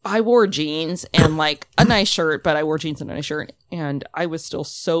Broadway. I wore jeans and like a nice shirt, but I wore jeans and a nice shirt, and I was still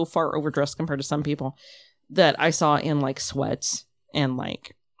so far overdressed compared to some people that I saw in like sweats and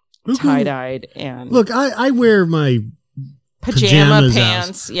like tie-dyed and look. I wear my pajama pajamas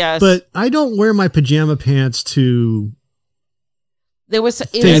pants, yes, but I don't wear my pajama pants to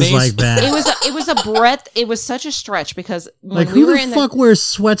things like that. It was a breadth. It was such a stretch because when like we who were the fuck wears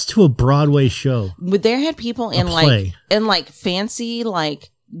sweats to a Broadway show? There had people in play. like fancy like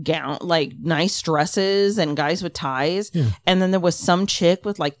gown, like nice dresses, and guys with ties, and then there was some chick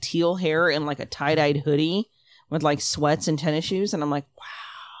with like teal hair and like a tie-dyed hoodie with like sweats and tennis shoes, and I'm like,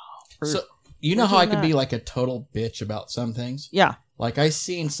 wow. So you know how I could be like a total bitch about some things? Yeah. Like I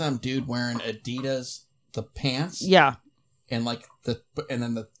seen some dude wearing Adidas the pants. Yeah. And like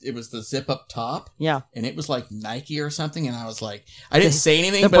it was the zip up top. Yeah. And it was like Nike or something, and I was like, I didn't say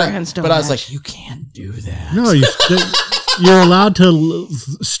anything, but I was like, you can't do that. No, you're allowed to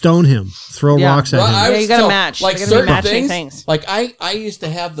stone him, throw rocks at him. Yeah, you gotta match. Like certain things. Like I used to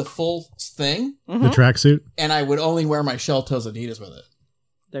have the full thing, the tracksuit, and I would only wear my shell toes Adidas with it.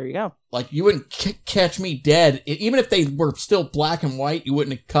 There you go. Like you wouldn't catch me dead, even if they were still black and white. You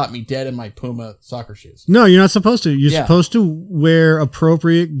wouldn't have caught me dead in my Puma soccer shoes. No, you're not supposed to. You're supposed to wear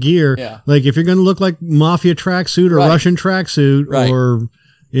appropriate gear. Yeah. Like if you're going to look like mafia tracksuit or Russian tracksuit or,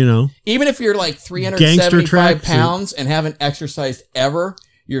 even if you're like 375 pounds and haven't exercised ever,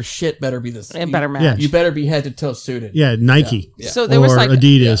 your shit better be this. It better match. You better be head to toe suited. Yeah, Nike. Yeah. So there was like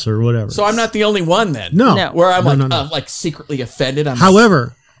Adidas or whatever. So I'm not the only one then. No. Where I'm No. like secretly offended.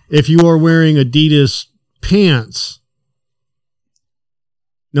 However, if you are wearing Adidas pants,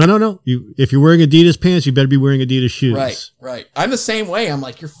 no. If you're wearing Adidas pants, you better be wearing Adidas shoes. Right. I'm the same way. I'm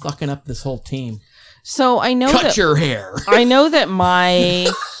like, you're fucking up this whole team. So I know Cut your hair. I know that my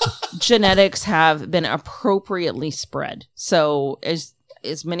genetics have been appropriately spread. So as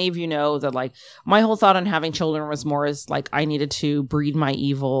many of you know, that like my whole thought on having children was more as like I needed to breed my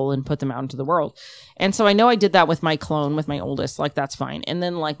evil and put them out into the world. And so I know I did that with my clone, with my oldest, like that's fine. And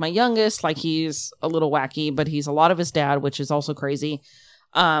then like my youngest, like he's a little wacky, but he's a lot of his dad, which is also crazy.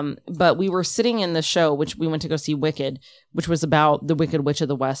 But we were sitting in the show, which we went to go see Wicked, which was about the Wicked Witch of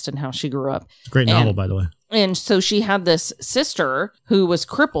the West and how she grew up. It's a great novel, by the way. And so she had this sister who was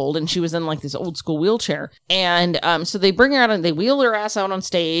crippled, and she was in like this old school wheelchair. And so they bring her out and they wheel her ass out on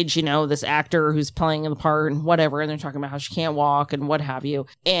stage, this actor who's playing the part and whatever. And they're talking about how she can't walk and what have you.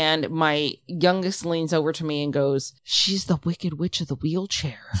 And my youngest leans over to me and goes, "She's the Wicked Witch of the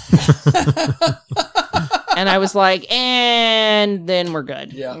wheelchair." And I was like, and then we're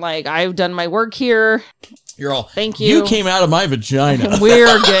good. Yeah. Like, I've done my work here. You're all, thank you. You came out of my vagina.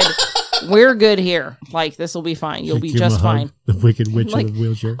 We're good. We're good here. Like, this will be fine. You'll be just fine. The Wicked Witch of the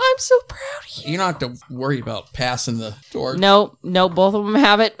wheelchair. I'm so proud of you. You don't have to worry about passing the torch. No, both of them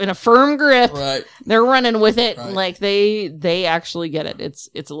have it in a firm grip. Right. They're running with it. Right. Like they actually get it.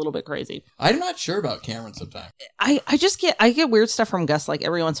 It's a little bit crazy. I'm not sure about Cameron sometimes. I get weird stuff from Gus like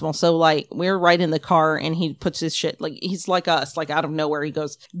every once in a while. So like we're right in the car and he puts his shit like he's like us, like out of nowhere. He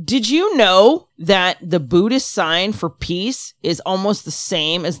goes, "Did you know that the Buddhist sign for peace is almost the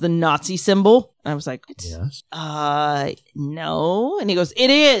same as the Nazi symbol?" And I was like, "Yes." No. And he goes,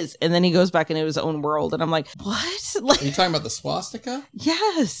 "It is." And then he goes back into his own world. And I'm like, what? Like, Are you talking about the swastika?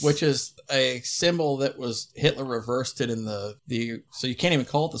 Yes. Which is a symbol that was Hitler reversed it in the so you can't even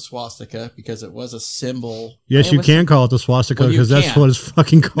call it the swastika because it was a symbol. Yes, you can call it the swastika because that's what it's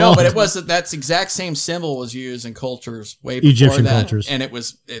fucking called. No, but it was that's exact same symbol was used in cultures way before Egyptian that, cultures, and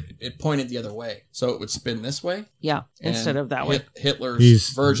it pointed the other way, so it would spin this way. Yeah, instead of that way. Hitler's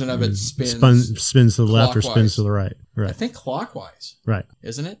version of it spins to the left or spins to the right. Right. I think clockwise. Right.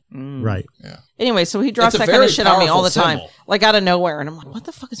 Isn't it? Right. Yeah. Anyway, so he drops that kind of shit on me all the time, like out of nowhere, and I'm like, "What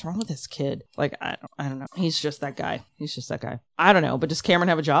the fuck is wrong with this kid?" Like, I don't know. He's just that guy. I don't know. But does Cameron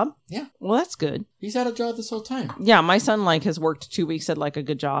have a job? Yeah. Well, that's good. He's had a job this whole time. Yeah, my son like has worked 2 weeks at like a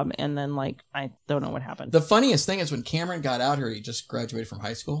good job, and then like I don't know what happened. The funniest thing is when Cameron got out here, he just graduated from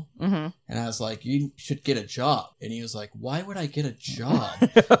high school, and I was like, "You should get a job," and he was like, "Why would I get a job?"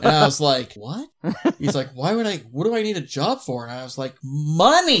 And I was like, "What?" He's like, "What do I need a job for?" And I was like,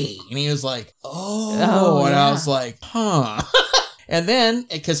 "Money," and he was like, "Oh," and I was like, "Huh." And then,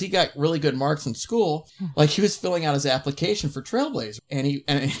 because he got really good marks in school, like he was filling out his application for Trailblazer.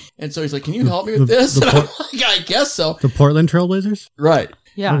 And so he's like, can you help me with this? And I'm like, I guess so. The Portland Trailblazers? Right.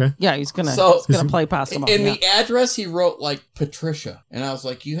 Yeah. Okay. Yeah, he's gonna play past them all. In the address, he wrote like Patricia. And I was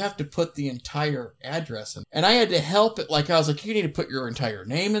like, you have to put the entire address in. And I had to help it. Like, I was like, you need to put your entire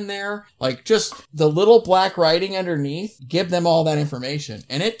name in there. Like, just the little black writing underneath, give them all that information.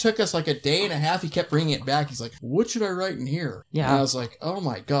 And it took us like a day and a half. He kept bringing it back. He's like, what should I write in here? Yeah. And I was like, oh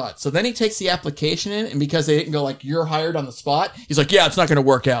my God. So then he takes the application in. And because they didn't go like, you're hired on the spot, he's like, yeah, it's not going to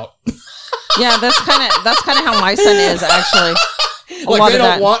work out. Yeah, that's kind of how my son is, actually. Like, they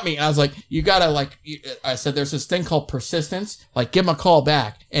don't want me. And I was like, you gotta, like, I said, there's this thing called persistence. Like, give him a call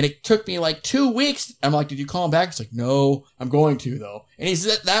back. And it took me like 2 weeks. I'm like, did you call him back? He's like, no, I'm going to, though. And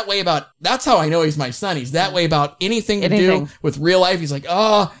he's that way about, that's how I know he's my son. He's that way about anything to do with real life. He's like,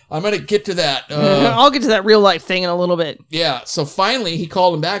 oh, I'm going to get to that. I'll get to that real life thing in a little bit. Yeah. So finally, he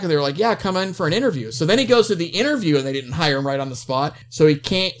called him back and they were like, yeah, come in for an interview. So then he goes to the interview and they didn't hire him right on the spot. So he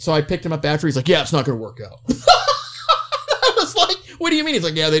can't, so I picked him up after. He's like, yeah, it's not going to work out. I was like, what do you mean? He's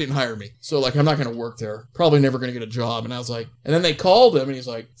like, yeah, they didn't hire me. So, like, I'm not going to work there. Probably never going to get a job. And I was like, and then they called him and he's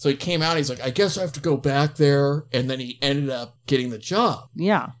like, so he came out. He's like, I guess I have to go back there. And then he ended up getting the job.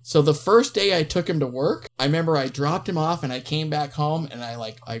 Yeah. So the first day I took him to work, I remember I dropped him off and I came back home and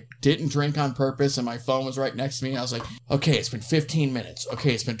I didn't drink on purpose and my phone was right next to me. And I was like, okay, it's been 15 minutes.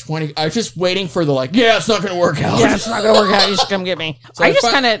 Okay, it's been 20. I was just waiting for the like, yeah, it's not going to work out. Yeah, it's not going to work out. You should come get me. So I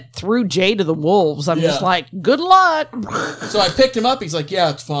just kind of threw Jay to the wolves. I'm just like, good luck. So I picked him up. He's like, yeah,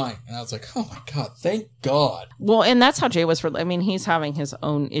 it's fine. And I was like, oh my God, thank God. Well, and that's how Jay was I mean, he's having his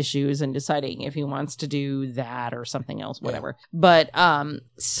own issues and deciding if he wants to do that or something else, whatever. Yeah. But,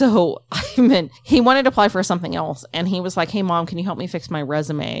 so I mean, he wanted to apply for something else and he was like, hey mom, can you help me fix my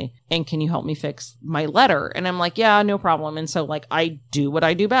resume? And can you help me fix my letter? And I'm like, yeah, no problem. And so like, I do what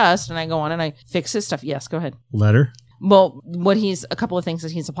I do best and I go on and I fix his stuff. Yes, go ahead. Letter? Well, a couple of things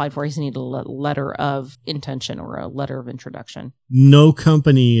that he's applied for, he's needed a letter of intention or a letter of introduction. No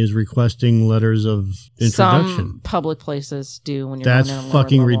company is requesting letters of introduction. Some public places do when you're That's going in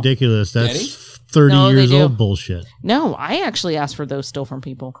fucking ridiculous. That's 30 years old bullshit. No, I actually ask for those still from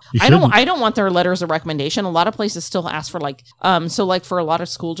people. I don't want their letters of recommendation. A lot of places still ask for like, so like for a lot of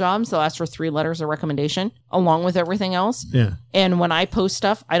school jobs, they'll ask for 3 letters of recommendation along with everything else. Yeah. And when I post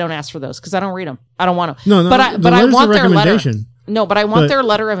stuff, I don't ask for those because I don't read them. I don't want them. No, but I want their letter. No, but I want their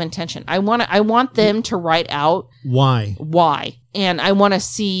letter of intention. I want them to write out why, and I want to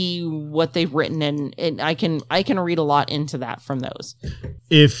see what they've written, and I can read a lot into that from those.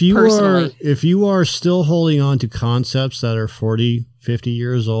 If you are still holding on to concepts that are 40, 50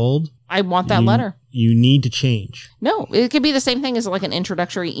 years old, I want that letter. You need to change. No, it could be the same thing as like an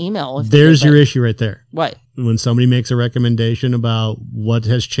introductory email. There's your issue right there. What? When somebody makes a recommendation about what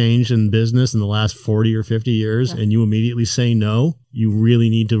has changed in business in the last 40 or 50 years and you immediately say no, you really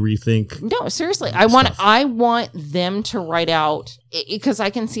need to rethink. No, seriously. I want them to write out, because I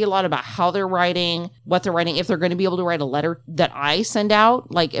can see a lot about how they're writing, what they're writing, if they're going to be able to write a letter that I send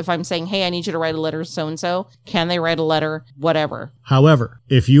out. Like if I'm saying, hey, I need you to write a letter so-and-so, can they write a letter? Whatever. However,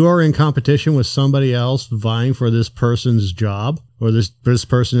 if you are in competition with somebody else vying for this person's job, or this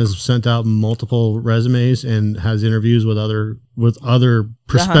person has sent out multiple resumes and has interviews with other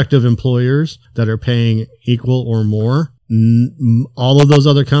prospective employers that are paying equal or more, all of those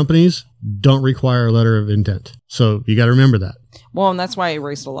other companies don't require a letter of intent. So you got to remember that. Well, and that's why I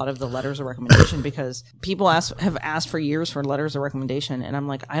erased a lot of the letters of recommendation because people have asked for years for letters of recommendation, and I'm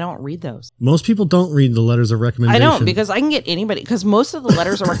like, I don't read those. Most people don't read the letters of recommendation. I don't, because I can get anybody, because most of the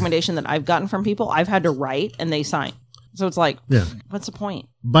letters of recommendation that I've gotten from people, I've had to write and they sign. So it's like, what's the point?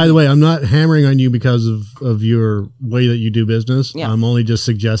 By the way, I'm not hammering on you because of your way that you do business. Yeah. I'm only just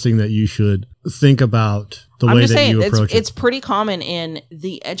suggesting that you should think about the way that you approach it. It's pretty common in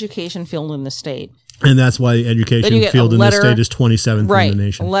the education field in the state. And that's why the education field in the state is 27th in the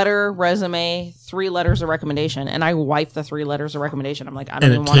nation. Letter, resume, 3 letters of recommendation. And I wipe the 3 letters of recommendation. I'm like, I don't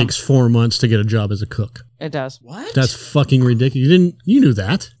even want And it takes 4 months to get a job as a cook. It does. What? That's fucking ridiculous. You knew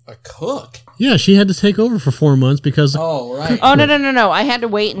that. A cook? Yeah, she had to take over for 4 months because... Oh, right. Oh, no. I had to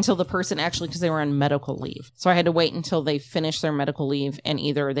wait until the person actually, because they were on medical leave. So I had to wait until they finished their medical leave, and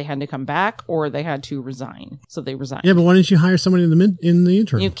either they had to come back or they had to resign. So they resigned. Yeah, but why didn't you hire somebody in the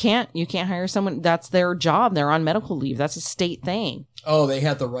interim? You can't hire someone. That's their job. They're on medical leave. That's a state thing. Oh, they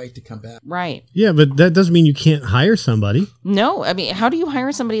had the right to come back. Right. Yeah, but that doesn't mean you can't hire somebody. No, I mean, how do you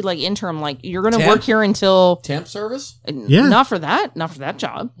hire somebody like interim? Like you're going to work here until temp service? Yeah. Not for that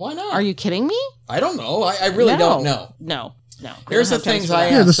job. Why not? Are you kidding me? I don't know. I really don't know. No. No. Here's the things I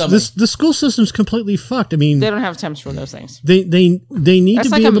Yeah, asked somebody. the school system's completely fucked. I mean, They don't have temps for those things. they need That's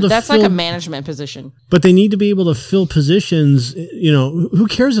to like be able to that's fill, like a management position. but they need to be able to fill positions. You know, who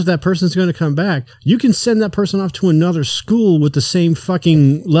cares if that person's going to come back? You can send that person off to another school with the same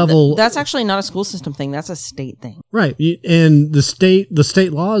fucking level. That's actually not a school system thing. That's a state thing. Right. And the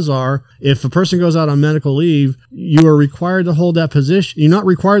state laws are, if a person goes out on medical leave, you are required to hold that position. You're not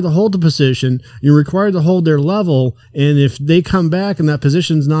required to hold the position. You're required to hold their level. And if they come back and that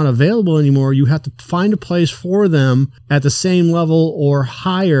position's not available anymore, you have to find a place for them at the same level or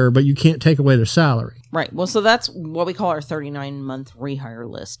higher, but you can't take away their salary. Right. Well, so that's what we call our 39-month rehire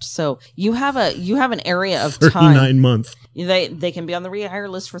list. So you have an area of time. 39 month. They can be on the rehire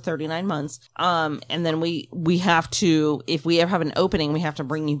list for 39 months. And then we have to, if we have an opening, we have to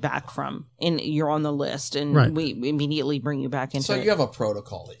bring you back from, and you're on the list, and Right. we immediately bring you back into So it. you have a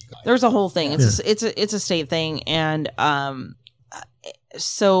protocol that you guys. There's a whole thing. It's a state thing, and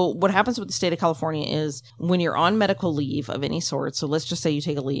so what happens with the state of California is when you're on medical leave of any sort, so let's just say you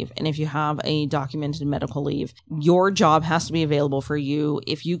take a leave, and if you have a documented medical leave, your job has to be available for you.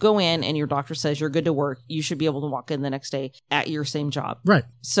 If you go in and your doctor says you're good to work, you should be able to walk in the next day at your same job. Right.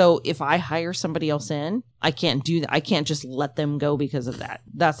 So if I hire somebody else in, I can't do that. I can't just let them go because of that.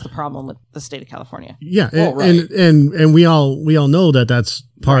 That's the problem with the state of California. Yeah, Well, right. and we all know that that's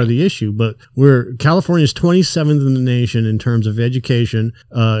part of the issue. But California's 27th in the nation in terms of education.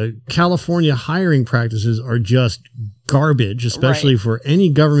 California hiring practices are just garbage, especially for any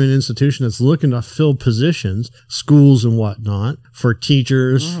government institution that's looking to fill positions, schools and whatnot, for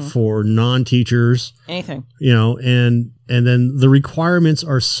teachers, for non-teachers, Anything. you know, and then the requirements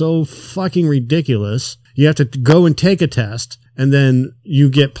are so fucking ridiculous. You have to go and take a test, and then you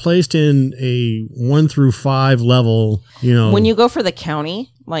get placed in a 1 through 5 level, you know. When you go for the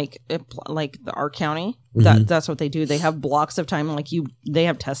county, our county, that's what they do. They have blocks of time, they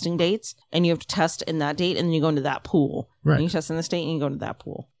have testing dates, and you have to test in that date, and then you go into that pool. Right. And you test in this date, and you go into that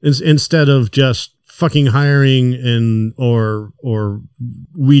pool. Instead of just fucking hiring or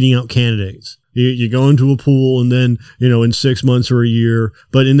weeding out candidates. You go into a pool, and then, you know, in 6 months or a year,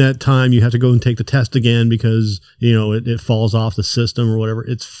 but in that time you have to go and take the test again because, you know, it falls off the system or whatever.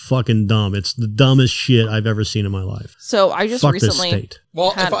 It's fucking dumb. It's the dumbest shit I've ever seen in my life. So I just Fuck recently this state.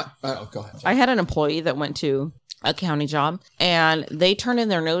 Well, go ahead. I had an employee that went to a county job, and they turned in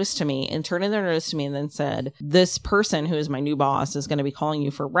their notice to me and then said, this person who is my new boss is going to be calling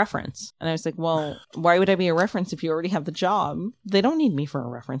you for reference. And I was like, well, why would I be a reference if you already have the job? They don't need me for a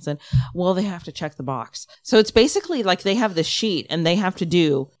reference. And well, they have to check the box. So it's basically like they have this sheet and they have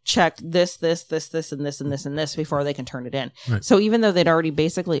to check this, and this, and this, and this before they can turn it in. Right. So even though they'd already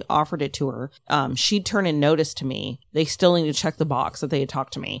basically offered it to her, she'd turn in notice to me. They still need to check the box that they had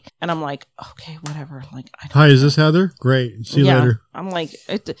talked to me. And I'm like, okay, whatever. Like, Hi, is this Heather? Great. See you later. I'm like,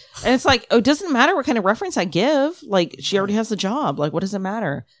 and it's like, oh, it doesn't matter what kind of reference I give. Like, she already has the job. Like, what does it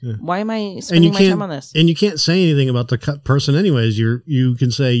matter? Yeah. Why am I spending my time on this? And you can't say anything about the person anyways. You can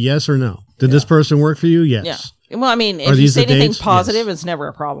say yes or no. Did this person work for you? Yes. Yeah. Well, I mean, if you say anything positive, it's never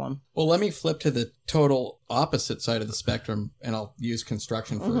a problem. Well, let me flip to the total opposite side of the spectrum, and I'll use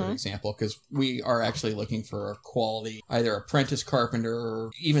construction for an example, because we are actually looking for a quality, either apprentice carpenter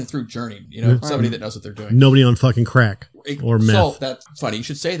or even through Journey, you know, somebody that knows what they're doing. Nobody on fucking crack or meth. So that's funny. You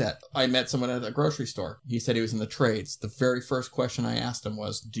should say that. I met someone at a grocery store. He said he was in the trades. The very first question I asked him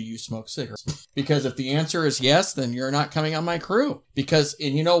was, do you smoke cigarettes? Because if the answer is yes, then you're not coming on my crew.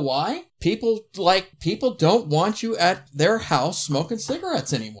 And you know why? People don't want you at their house smoking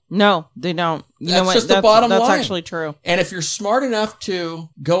cigarettes anymore. No, they don't. That's just the bottom line. That's actually true. And if you're smart enough to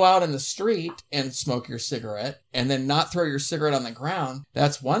go out in the street and smoke your cigarette and then not throw your cigarette on the ground,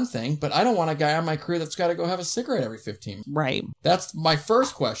 that's one thing. But I don't want a guy on my crew that's got to go have a cigarette every 15 minutes. Right. That's my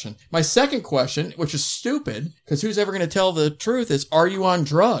first question. My second question, which is stupid, because who's ever going to tell the truth, is, are you on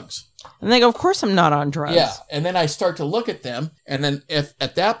drugs? And they go, of course I'm not on drugs. Yeah. And then I start to look at them. And then if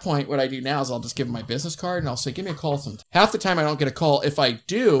at that point, what I do now is I'll just give them my business card and I'll say, give me a call sometime. Half the time I don't get a call. If I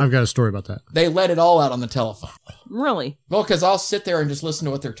do, I've got a story about that. They let it all out on the telephone. Really? Well, because I'll sit there and just listen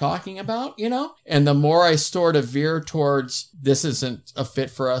to what they're talking about, you know? And the more I sort of veer towards this isn't a fit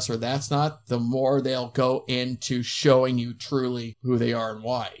for us or that's not, the more they'll go into showing you truly who they are and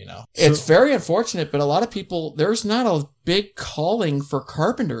why, you know? It's very unfortunate, but a lot of people, there's not a big calling for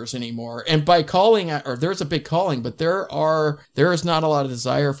carpenters anymore. And by calling, or there's a big calling, but there is not a lot of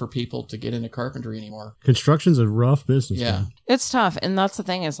desire for people to get into carpentry anymore. Construction's a rough business. Yeah. Man. It's tough. And that's the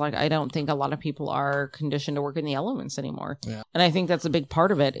thing is, like, I don't think a lot of people are conditioned to work in the elements anymore. Yeah. And I think that's a big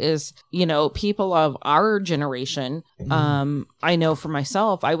part of it is, people of our generation. I know for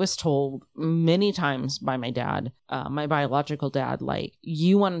myself, I was told many times by my dad, my biological dad, like,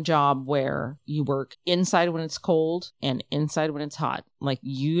 you want a job where you work inside when it's cold and inside when it's hot. Like,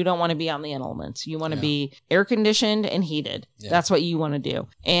 you don't want to be on the elements. You want to be air conditioned and heated. Yeah. That's what you want to do.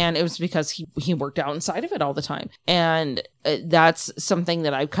 And it was because he worked out inside of it all the time. And that's something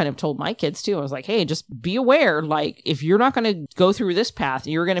that I've kind of told my kids too. I was like, hey, just be aware. Like, if you're not going to go through this path,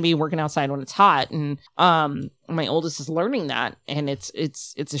 you're going to be working outside when it's hot. And my oldest is learning that, and it's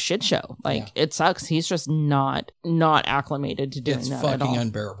a shit show. Like, it sucks. He's just not acclimated to doing that at all. It's fucking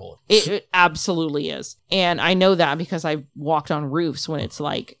unbearable. It absolutely is. And I know that because I walked on roofs when it's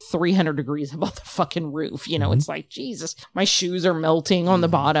like 300 degrees above the fucking roof. It's like, Jesus, my shoes are melting on the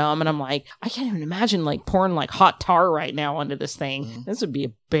bottom. And I'm like, I can't even imagine like pouring like hot tar right now onto this thing. This would be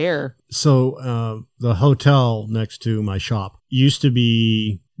a bear. So the hotel next to my shop used to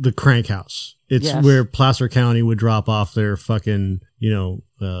be the crank house. It's where Placer County would drop off their fucking,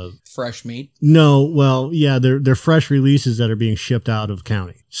 fresh meat. No, well, yeah, they're fresh releases that are being shipped out of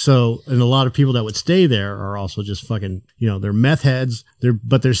county. So, and a lot of people that would stay there are also just fucking, they're meth heads.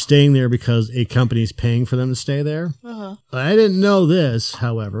 But they're staying there because a company's paying for them to stay there. Uh-huh. I didn't know this,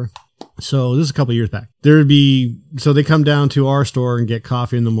 however. So this is a couple of years back. So they come down to our store and get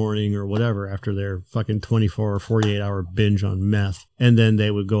coffee in the morning or whatever after their fucking 24 or 48 hour binge on meth. And then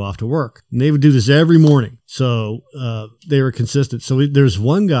they would go off to work. And they would do this every morning. So they were consistent. So there's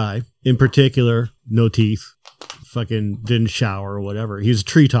one guy in particular, no teeth, fucking didn't shower or whatever. He's a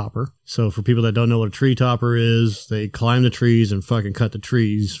tree topper. So for people that don't know what a tree topper is, they climb the trees and fucking cut the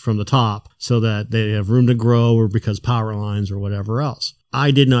trees from the top so that they have room to grow or because power lines or whatever else.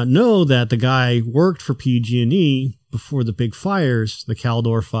 I did not know that the guy worked for PG&E before the big fires, the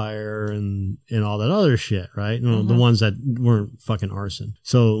Caldor fire and all that other shit, right? The ones that weren't fucking arson.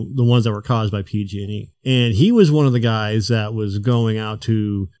 So the ones that were caused by PG&E. And he was one of the guys that was going out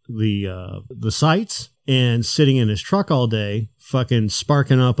to the sites and sitting in his truck all day, fucking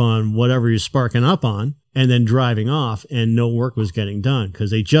sparking up on whatever he's sparking up on, and then driving off, and no work was getting done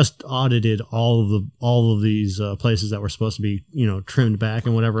because they just audited all of these places that were supposed to be, trimmed back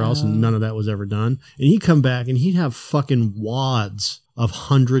and whatever else, and none of that was ever done. And he'd come back and he'd have fucking wads of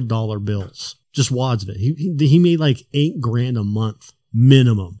 $100 bills, just wads of it. He made like $8,000 a month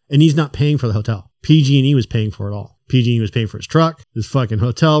minimum, and he's not paying for the hotel. PG&E was paying for it all. PG&E was paying for his truck, his fucking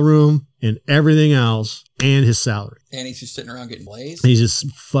hotel room, and everything else, and his salary. And he's just sitting around getting blazed? He's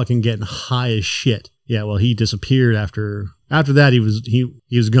just fucking getting high as shit. Yeah, well, he disappeared after that.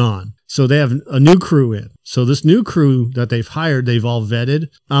 He was gone. So they have a new crew in. So this new crew that they've hired, they've all vetted.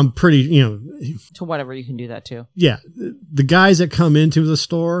 I'm pretty, to whatever you can do that too. Yeah, the guys that come into the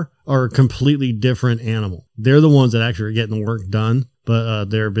store are a completely different animal. They're the ones that actually are getting the work done. But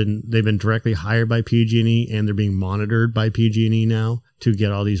they've been directly hired by PG&E, and they're being monitored by PG&E now to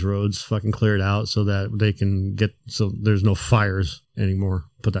get all these roads fucking cleared out so that they can so there's no fires anymore.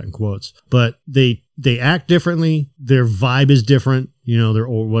 Put that in quotes. But they act differently. Their vibe is different. Their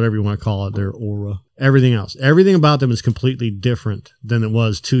whatever you want to call it, their aura. Everything else. Everything about them is completely different than it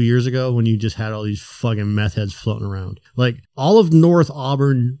was 2 years ago when you just had all these fucking meth heads floating around. Like, all of North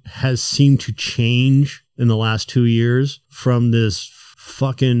Auburn has seemed to change in the last 2 years from this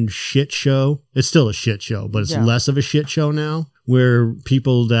fucking shit show. It's still a shit show, but it's less of a shit show now, where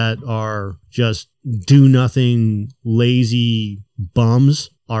people that are just do nothing, lazy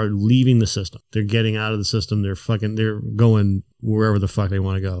bums are leaving the system. They're getting out of the system. They're going wherever the fuck they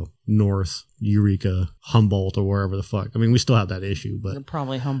want to go. North, Eureka, Humboldt, or wherever the fuck. I mean, we still have that issue, but they're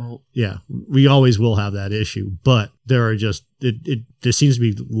probably Humboldt. Yeah, we always will have that issue, but there are just there seems to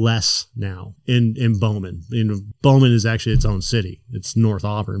be less now in Bowman. Bowman is actually its own city. It's North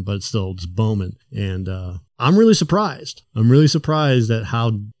Auburn, but it's Bowman, and I'm really surprised. I'm really surprised at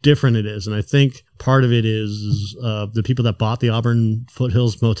how different it is, and I think part of it is the people that bought the Auburn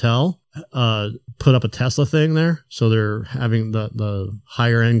Foothills Motel put up a Tesla thing there, so they're having the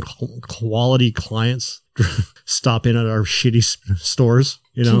higher end quality clients stop in at our shitty stores.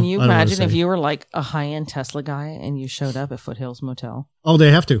 Can you imagine if you were like a high end Tesla guy and you showed up at Foothills Motel? Oh,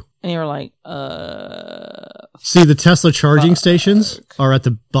 they have to. And you were like, See, the Tesla charging stations are at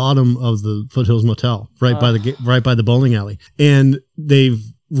the bottom of the Foothills Motel, right by the bowling alley, and they've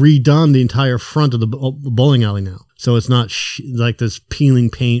redone the entire front of the bowling alley now, so it's not like this peeling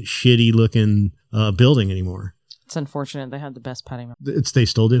paint, shitty looking building anymore. It's unfortunate. They had the best patio. They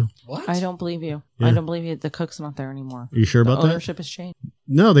still do. What? I don't believe you. Yeah. I don't believe you. The cook's not there anymore. Are you sure about that? Ownership has changed.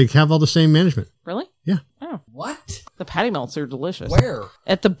 No, they have all the same management. Really? Yeah. Oh. What? The patty melts are delicious. Where?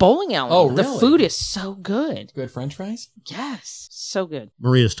 At the bowling alley. Oh, The really? food is so good. Good French fries? Yes. So good.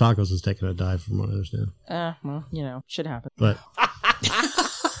 Maria's Tacos is taking a dive from what I understand. Well, should happen. But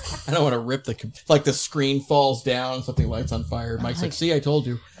I don't want to rip the screen falls down, something lights on fire. Mike's like, see, I told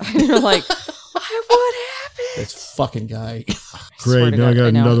you. You're like, what happened? This fucking guy. great. Now I got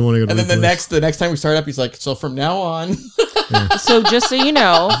another one. And then the next time we start up, he's like, so from now on. So just so you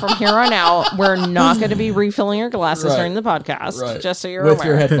know, from here on out, we're not going to be refilling your glasses during the podcast. Right. Just so you're With aware.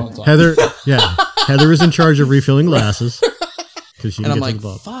 your headphones on. Heather is in charge of refilling glasses. She and I'm get like, to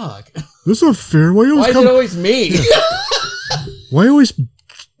the bottom. fuck. That's not fair. Why is it always me? Why always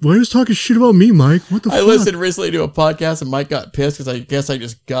talking shit about me, Mike? What the fuck? I listened recently to a podcast and Mike got pissed because I guess I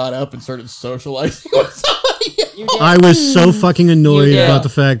just got up and started socializing with somebody. I was so fucking annoyed about the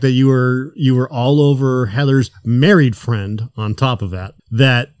fact that you were all over Heather's married friend on top of that.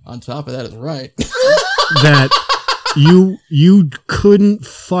 On top of that is right. That you couldn't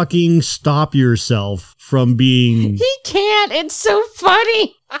fucking stop yourself from being He can't. It's so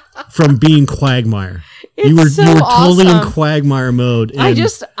funny. from being Quagmire. You were totally in Quagmire mode.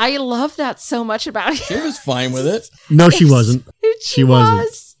 I love that so much about him. She was fine with it. No, she wasn't. She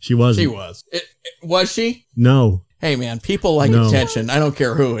was. She wasn't. She was. Was she? No. Hey, man, people like attention. I don't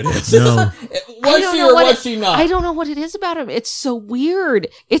care who it is. No. Was she or was she not? I don't know what it is about him. It's so weird.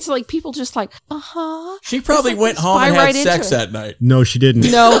 It's like people just like, She probably went home and had sex that night. No, she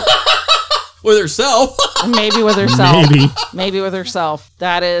didn't. No. With herself. Maybe with herself. Maybe with herself.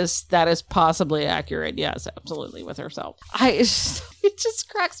 That is possibly accurate. Yes, absolutely with herself. It just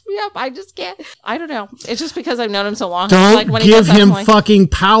cracks me up. I just can't. I don't know. It's just because I've known him so long. Don't like when give him fucking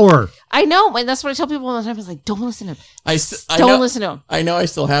power. I know, and that's what I tell people all the time. It's like, don't listen to him. Don't listen to him. I know I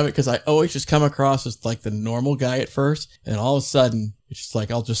still have it because I always just come across as like the normal guy at first, and all of a sudden it's just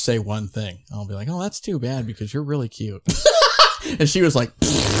like I'll just say one thing. I'll be like, "Oh, that's too bad because you're really cute," and she was like,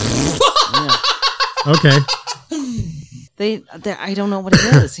 "Okay." I don't know what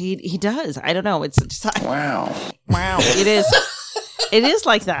it is. He does. I don't know. It's just wow. It is. It is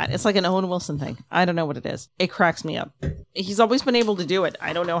like that. It's like an Owen Wilson thing. I don't know what it is. It cracks me up. He's always been able to do it.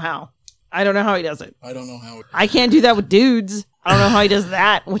 I don't know how. I don't know how he does it. I don't know how. I can't do that with dudes. I don't know how he does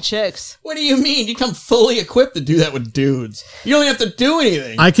that with chicks. What do you mean? You come fully equipped to do that with dudes. You don't even have to do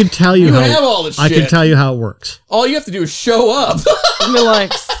anything. I can tell you how. Have all the shit. I can tell you how it works. All you have to do is show up. And be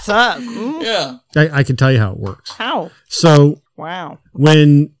like, sup? Yeah. I can tell you how it works. How? So wow.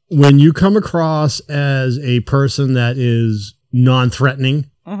 When you come across as a person that is non-threatening,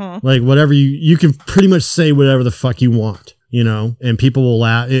 like whatever you can pretty much say whatever the fuck you want, and people will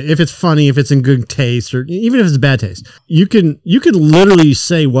laugh if it's funny, if it's in good taste, or even if it's bad taste. You can literally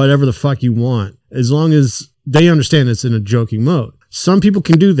say whatever the fuck you want as long as they understand it's in a joking mode. Some people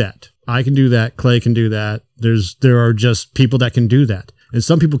can do that. I can do that. Clay can do that. There are just people that can do that, and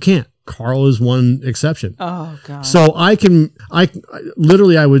some people can't. Carl is one exception. Oh God! So I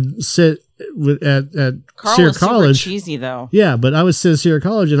would sit at Carl Sierra is College. Super cheesy though. Yeah, but I would sit at Sierra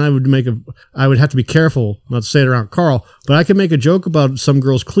College and I would have to be careful not to say it around Carl, but I could make a joke about some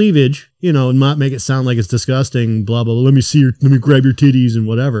girl's cleavage, and not make it sound like it's disgusting, blah, blah, blah. Let me grab your titties and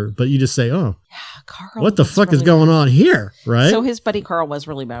whatever. But you just say, oh, Carl, what the fuck is going on here? Right. So his buddy Carl was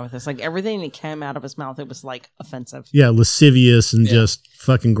really bad with this. Like everything that came out of his mouth, it was like offensive. Yeah. Lascivious and just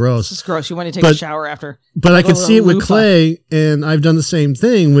fucking gross. This is gross. You want to take a shower after. But I can see it with Clay, and I've done the same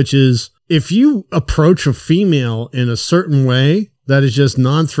thing, which is if you approach a female in a certain way that is just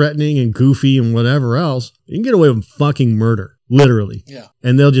non-threatening and goofy and whatever else, you can get away with fucking murder. Literally. Yeah.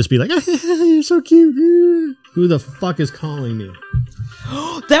 And they'll just be like, you're so cute. Who the fuck is calling me?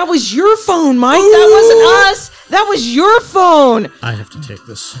 That was your phone, Mike. Ooh. That wasn't us. That was your phone. I have to take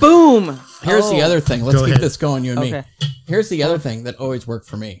this. Boom. Here's the other thing. Let's keep this going, you and me. Okay. Here's the other thing that always worked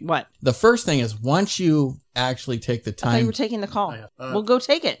for me. What? The first thing is once you actually take the time. I thought you were taking the call. We'll go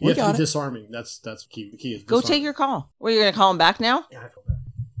take it. You have to be disarming. That's key. The key is go take your call. Well, you're going to call him back now? Yeah, I feel bad.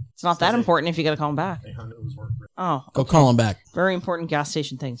 It's not that important if you got to call him back. Oh, go call him back. Very important gas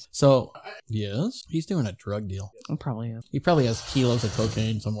station things. So, yes, he's doing a drug deal. He probably is. He probably has kilos of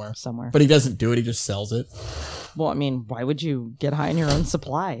cocaine somewhere. But he doesn't do it. He just sells it. Well, I mean, why would you get high in your own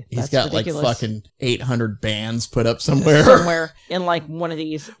supply? He's got ridiculous. Like fucking 800 bands put up somewhere. Somewhere in like one of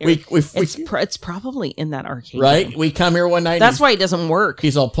these. It's probably in that arcade. Right? Game. We come here one night. That's why it doesn't work.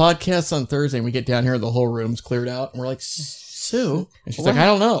 He's all podcasts on Thursday, and we get down here, the whole room's cleared out, and we're like, Sue? And she's like, I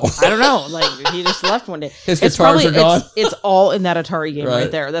don't know. I don't know. Like, he just left one day. His guitars are gone. It's all in that Atari game right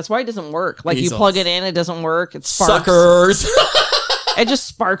there. That's why it doesn't work. Like, you plug it in, it doesn't work. It's sparks. Suckers. it just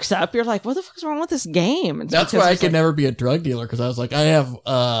sparks up. You're like, what the fuck's wrong with this game? It's That's because why I he's could like, never be a drug dealer, because I was like, I have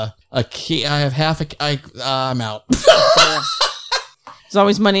a key. I have half a. I'm out. There's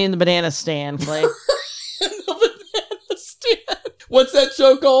always money in the banana stand, Clay. What's that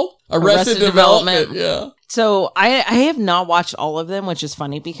show called? Arrested Development. Yeah. So I have not watched all of them, which is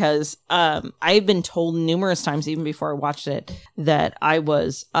funny because I've been told numerous times, even before I watched it, that I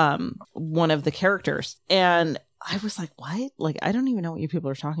was one of the characters. And I was like, what? Like, I don't even know what you people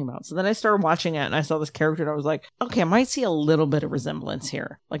are talking about. So then I started watching it and I saw this character and I was like, okay, I might see a little bit of resemblance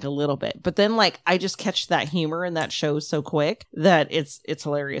here. Like a little bit. But then like, I just catch that humor in that show so quick that it's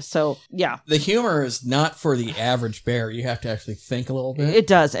hilarious. So yeah. The humor is not for the average bear. You have to actually think a little bit. It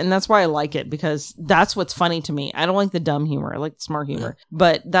does. And that's why I like it, because that's what's funny to me. I don't like the dumb humor. I like the smart humor. Yeah.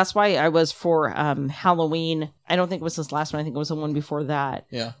 But that's why I was for Halloween. I don't think it was this last one. I think it was the one before that.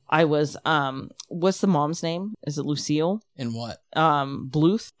 Yeah. I was, what's the mom's name? Is it Lucille? In what?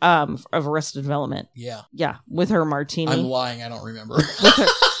 Bluth, of Arrested Development. Yeah. Yeah. With her martini. I'm lying. I don't remember. With her,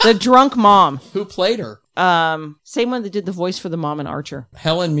 the drunk mom. Who played her? Same one that did the voice for the mom in Archer.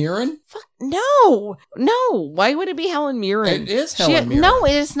 Helen Mirren? Fuck, no. Why would it be Helen Mirren? It is Helen Mirren. No,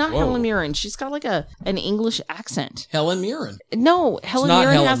 it is not. Whoa. Helen Mirren. She's got like an English accent. Helen Mirren. No, Helen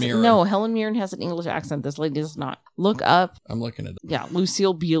Mirren Mirren. Helen Mirren has an English accent. This lady does not. Look up. I'm looking at it. Yeah,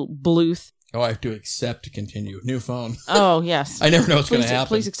 Lucille Bluth. Oh, I have to accept to continue. New phone. Oh, yes. I never know what's going to happen.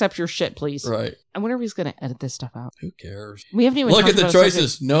 Please accept your shit, please. Right. I wonder if he's going to edit this stuff out. Who cares? We haven't even look at the about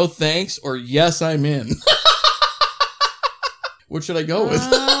choices. No thanks or yes, I'm in. What should I go with?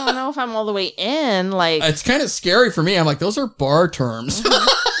 I don't know if I'm all the way in. Like, it's kind of scary for me. I'm like, those are bar terms.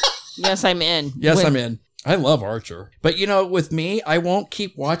 Yes, I'm in. Yes, I'm in. I love Archer. But, you know, with me, I won't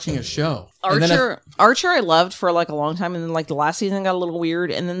keep watching a show. Archer I loved for like a long time. And then like the last season got a little weird.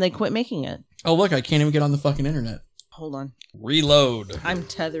 And then they quit making it. Oh, look, I can't even get on the fucking internet. Hold on. Reload. I'm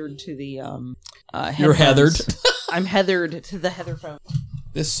tethered to the headphones. You're heathered? I'm heathered to the heather phone.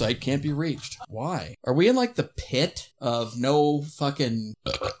 This site can't be reached. Why? Are we in like the pit of no fucking...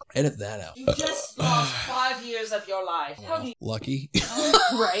 Edit that out. You just lost 5 years of your life. Lucky.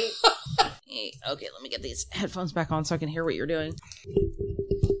 Right? Okay, let me get these headphones back on so I can hear what you're doing.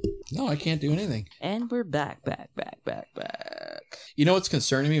 No, I can't do anything. And we're back. You know what's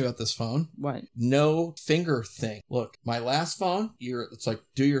concerning me about this phone? What? No finger thing. Look, my last phone, it's like,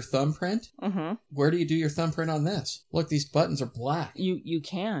 do your thumbprint. Mm-hmm. Where do you do your thumbprint on this? Look, these buttons are black. You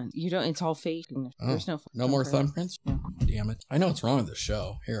can. You don't. It's all fake. There's no more thumbprints? Yeah. Damn it. I know what's wrong with this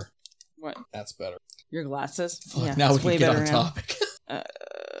show. Here. What? That's better. Your glasses? Fuck, yeah, now we can get on topic.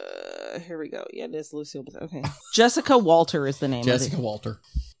 Here we go. Yeah, it is Lucille. Okay. Jessica Walter is the name. Jessica Walter.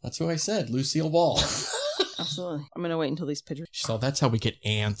 That's who I said. Lucille Ball. Absolutely. I'm going to wait until these pictures. So that's how we get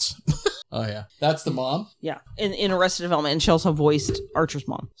ants. Oh, yeah. That's the mom? Yeah. In Arrested Development. And she also voiced Archer's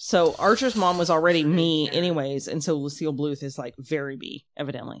mom. So Archer's mom was already me anyways. And so Lucille Bluth is like very me,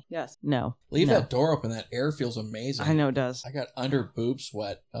 evidently. Yes. No. Leave that door open. That air feels amazing. I know it does. I got under boob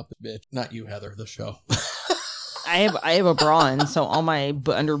sweat up a bit. Not you, Heather, the show. I have a bra in, so all my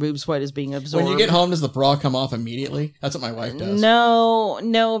under boob sweat is being absorbed. When you get home, does the bra come off immediately? That's what my wife does.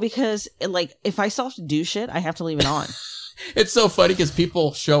 No, because like if I still have to do shit, I have to leave it on. It's so funny because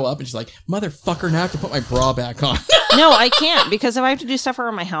people show up and she's like, motherfucker, now I have to put my bra back on. No, I can't, because if I have to do stuff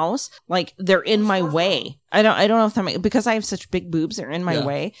around my house, like they're in my way. I don't know if that because I have such big boobs, they're in my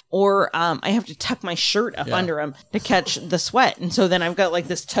way. Or I have to tuck my shirt up under them to catch the sweat. And so then I've got like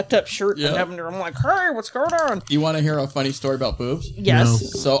this tucked up shirt under. I'm like, hey, what's going on? You want to hear a funny story about boobs? Yes. No.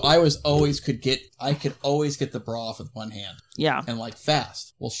 So I could always get the bra off with one hand. Yeah. And like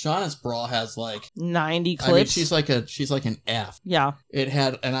fast. Well, Shauna's bra has like 90 clips. I mean, she's like an F. Yeah. It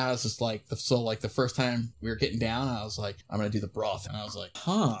had, and I was just like, the first time we were getting down, I was like, I'm going to do the bra thing. And I was like,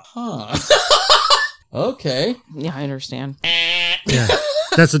 huh. Okay. Yeah, I understand. Yeah.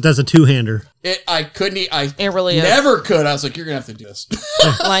 That's a two-hander. It really is. Never could. I was like, you're going to have to do this.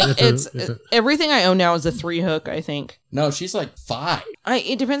 Like, everything I own now is a 3-hook, I think. No, she's like 5.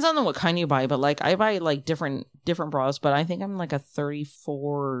 It depends on what kind you buy, but like I buy like different bras, but I think I'm like a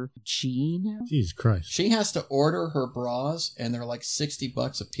 34G now. Jesus Christ. She has to order her bras and they're like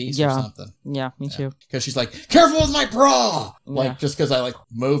 $60 a piece or something. Yeah, me too. Because she's like, careful with my bra! Like, just because I like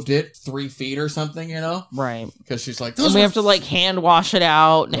moved it 3 feet or something, you know? Right. Because she's like, we have to like hand wash it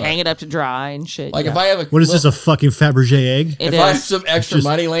out and hang it up to dry and shit. Like if I have what is this, a fucking Fabergé egg? If I have some extra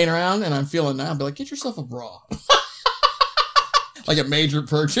money laying around and I'm feeling that, I'll be like, get yourself a bra. like a major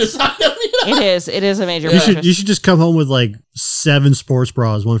purchase item. It is a major You purchase. should just come home with like 7 sports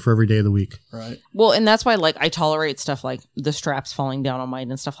bras, one for every day of the week. Right. Well, and that's why like I tolerate stuff like the straps falling down on mine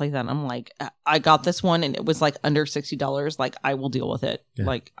and stuff like that. I'm like, I got this one and it was like under $60. Like I will deal with it. Yeah.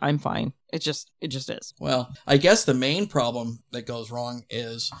 Like I'm fine. It just is. Well, I guess the main problem that goes wrong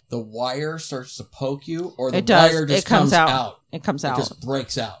is the wire starts to poke you, or the It does. wire just It comes out. out. It comes It out. just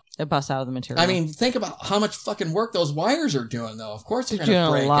breaks out. It busts out of the material. I mean, think about how much fucking work those wires are doing, though. Of course they're They're going to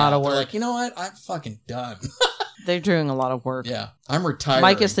doing a break lot out. of They're work. like, you know what? I'm fucking done. they're doing a lot of work. Yeah. I'm retiring.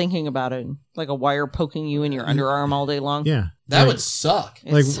 Mike is thinking about it. Like a wire poking you in your underarm all day long. Yeah. That would suck.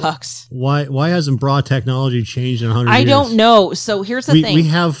 It sucks. Why hasn't bra technology changed in 100 years? I don't know. So here's the thing. We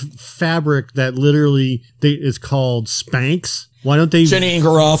have fabric that literally is called Spanx. Why don't they Janine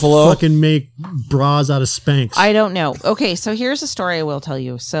Garofalo fucking make bras out of Spanx? I don't know. Okay, so here's a story I will tell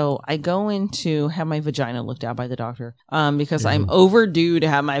you. So I go in to have my vagina looked at by the doctor because I'm overdue to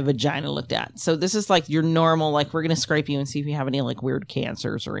have my vagina looked at. So this is like your normal, like we're going to scrape you and see if you have any like weird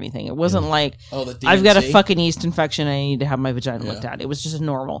cancers or anything. It wasn't like I've got a fucking yeast infection and I need to have my vagina looked at. It was just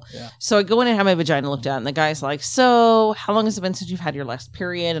normal. Yeah. So I go in and have my vagina looked at and the guy's like, so how long has it been since you've had your last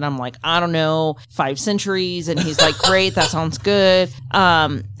period? And I'm like, I don't know, 5 centuries. And he's like, great, that sounds good.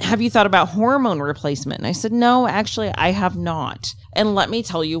 Have you thought about hormone replacement? And I said, no, actually, I have not. And let me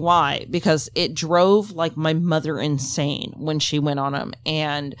tell you why, because it drove like my mother insane when she went on them.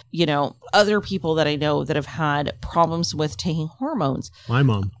 And, you know, other people that I know that have had problems with taking hormones. My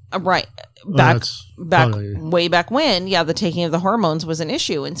mom. Right. Way back when, the taking of the hormones was an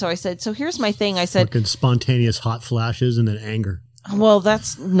issue. And so I said, so here's my thing. I said, fucking spontaneous hot flashes and then anger. Well,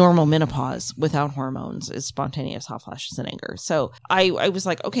 that's normal menopause without hormones is spontaneous hot flashes and anger. So I was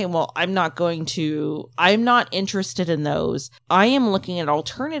like, okay, well, I'm not interested in those. I am looking at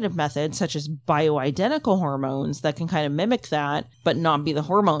alternative methods such as bioidentical hormones that can kind of mimic that, but not be the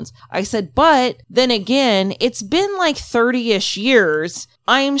hormones. I said, but then again, it's been like 30-ish years.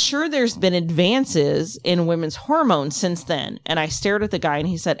 I am sure there's been advances in women's hormones since then. And I stared at the guy and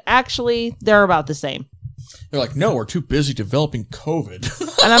he said, actually, they're about the same. They're like, no, we're too busy developing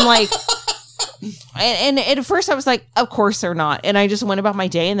COVID. And I'm like, and at first I was like, of course they're not. And I just went about my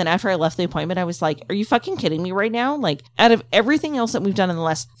day. And then after I left the appointment, I was like, are you fucking kidding me right now? Like, out of everything else that we've done in the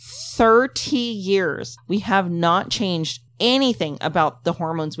last 30 years, we have not changed anything about the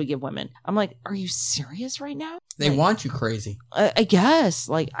hormones we give women. I'm like, are you serious right now? They want you crazy. I guess.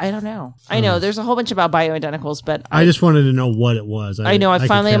 Like, I don't know. I know there's a whole bunch about bioidenticals, but I just wanted to know what it was. I know. I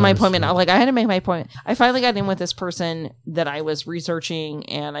finally had my appointment. I had to make my appointment. I finally got in with this person that I was researching,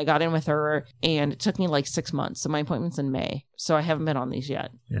 and I got in with her, and it took me like 6 months. So my appointment's in May. So I haven't been on these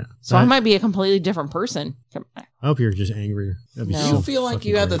yet. Yeah. So I might be a completely different person. I hope you're just angrier. Do you feel like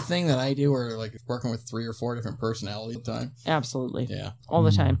you have the thing that I do, where like working with 3 or 4 different personalities at the time? Absolutely. Yeah. All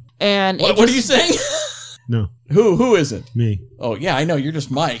the time. And what are you saying? No. Who is it? Me. Oh yeah, I know. You're just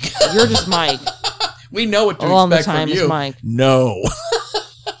Mike. You're just Mike. We know what to All the expect time from you. is Mike. No.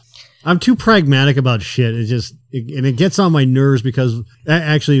 I'm too pragmatic about shit. And it gets on my nerves because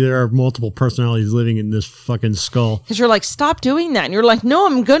actually there are multiple personalities living in this fucking skull. Because you're like, stop doing that. And you're like, no,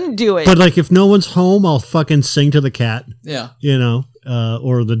 I'm going to do it. But like if no one's home, I'll fucking sing to the cat. Yeah. You know,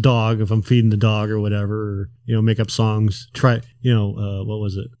 or the dog if I'm feeding the dog or whatever, or, you know, make up songs. What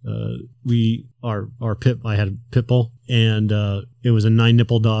was it? I had a pit bull and it was a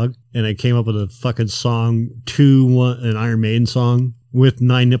 9-nipple dog. And I came up with a fucking song an Iron Maiden song with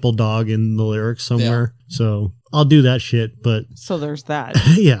 9-nipple dog in the lyrics somewhere. Yeah. So I'll do that shit, but so there's that.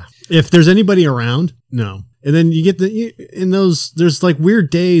 Yeah. If there's anybody around, no. And then you get there's like weird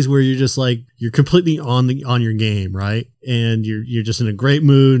days where you're just like, you're completely on your game, right? And you're just in a great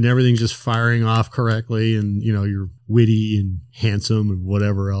mood and everything's just firing off correctly. And, you know, you're witty and handsome and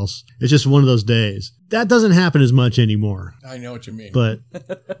whatever else. It's just one of those days. That doesn't happen as much anymore. I know what you mean. But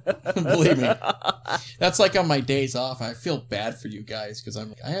believe me, that's like on my days off. I feel bad for you guys because I'm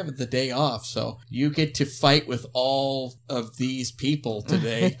like, I have the day off, so you get to fight with all of these people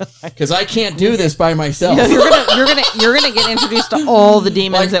today because I can't do this by myself. Yeah, you're gonna get introduced to all the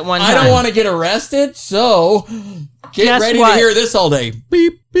demons at one time. I don't want to get arrested, so get ready to hear this all day.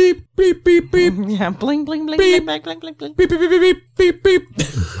 Beep beep beep beep beep. Yeah, bling bling bling beep, bling bling bling bling. Beep beep beep beep beep beep.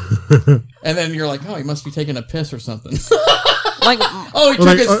 And then you're like, oh, he must be taking a piss or something. Like, oh, he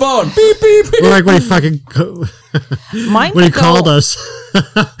took his phone. Beep beep beep. Or like when he fucking when he called us.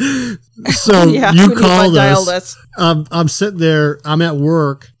 So yeah, you called us. I'm sitting there. I'm at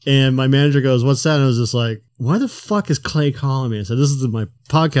work, and my manager goes, "What's that?" And I was just like, "Why the fuck is Clay calling me?" I said, "This is my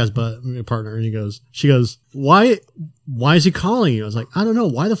podcast partner." And she goes, "Why is he calling you?" I was like, "I don't know.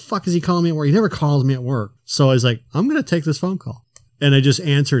 Why the fuck is he calling me at work? He never calls me at work." So I was like, "I'm gonna take this phone call." and I just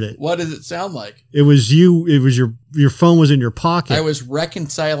answered it. What does it sound like? It was you. It was your phone was in your pocket. I was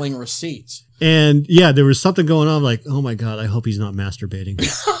reconciling receipts. And yeah, there was something going on. Like, oh my God, I hope he's not masturbating.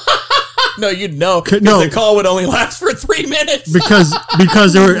 No, you'd know. No. The call would only last for 3 minutes.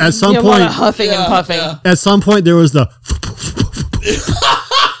 because there were at some You point want huffing and puffing. Yeah. at some point there was the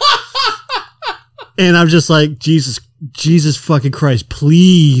and I'm just like, Jesus fucking Christ,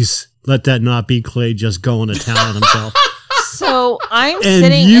 please let that not be Clay just going to town on himself. So I'm And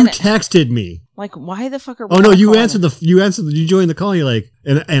sitting you in texted me. like, why the fuck are we Oh no, not you calling answered him? you joined the call. You're like,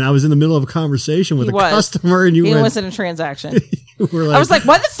 and I was in the middle of a conversation with He a was. customer, and you He went, was in a transaction. you were I was like,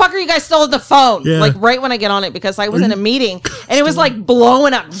 why the fuck are you guys still on the phone? Yeah. Like right when I get on it, because I was in a meeting and it was like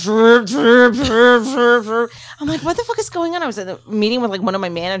blowing up. I'm like, what the fuck is going on? I was in a meeting with like one of my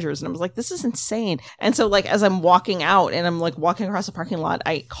managers and I was like, this is insane. And so like as I'm walking out and I'm like walking across the parking lot,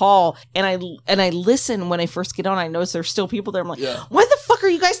 I call and I listen when I first get on. I notice there's still people there. I'm like, why the fuck are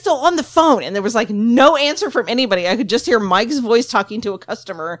you guys still on the phone? And there was like no answer from anybody. I could just hear Mike's voice talking to a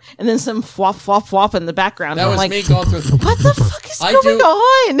customer and then some flop, flop, flop in the background. That I'm was like, me going through. what the fuck is I going do-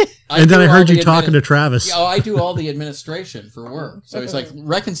 on? and then do I all heard the you talking to Travis. Yeah, I do all the administration for work. So he's like,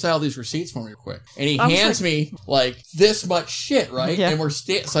 reconcile these receipts for me real quick. And he hands me like this much shit, right? Yeah. And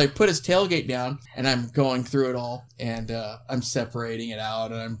so I put his tailgate down and I'm going through it all and I'm separating it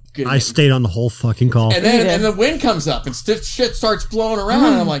out and I'm getting I stayed on the whole fucking call. and then and the wind comes up and shit starts blowing around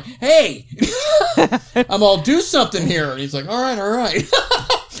and I'm like, hey, I'm all do something here. And he's like, all right.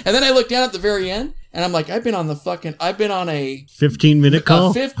 And then I look down at the very end and I'm like, I've been on a 15-minute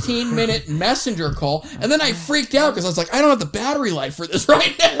call. A 15-minute messenger call. And then I freaked out because I was like, I don't have the battery life for this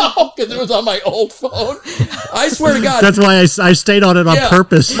right now because it was on my old phone. I swear to God. That's why I stayed on it on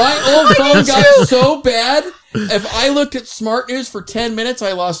purpose. My old phone got so bad. If I looked at Smart News for 10 minutes,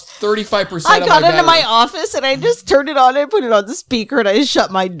 I lost 35% I of got my into my battery. office and I just turned it on and put it on the speaker and I shut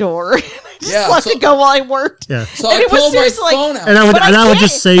my door. I just let so- it go while I worked. Yeah. So And I it was pulled my seriously phone out. And I would But I would can't-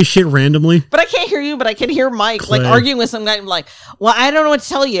 just say shit randomly. But I can't hear you, but I can hear Mike like Clay. arguing with some guy. I'm like, well, I don't know what to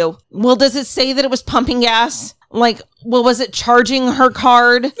tell you. Well, does it say that it was pumping gas? Like, well, was it charging her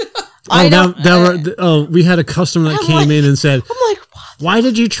card? I don't. We had a customer that came in and said, I'm like, what? why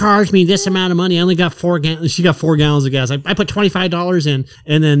did you charge me this amount of money? I only got 4 gallons. She got 4 gallons of gas. I put $25 in,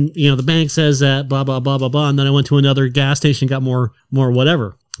 and then the bank says that blah blah blah blah blah. And then I went to another gas station, got more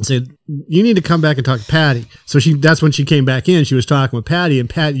whatever. I said, you need to come back and talk to Patty. So that's when she came back in. She was talking with Patty, and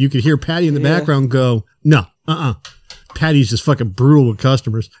Patty, you could hear Patty in the background go, no, Patty's just fucking brutal with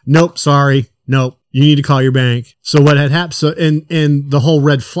customers. Nope, sorry, nope. You need to call your bank. So what had happened? So and the whole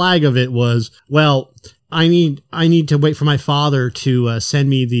red flag of it was, well, I need to wait for my father to send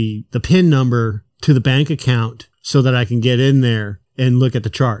me the PIN number to the bank account so that I can get in there and look at the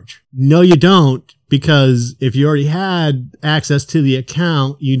charge. No, you don't, because if you already had access to the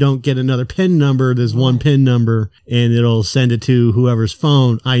account, you don't get another PIN number. There's one PIN number and it'll send it to whoever's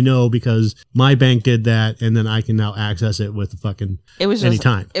phone. I know because my bank did that, and then I can now access it with the fucking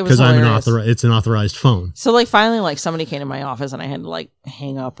anytime. It was hilarious. It's an authorized phone. So like finally like somebody came to my office and I had to like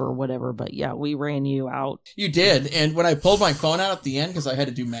hang up or whatever. But yeah, we ran you out. You did. And when I pulled my phone out at the end because I had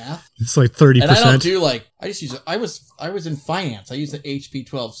to do math. It's like 30%. And I don't do I just use it. I was in finance. I use the HP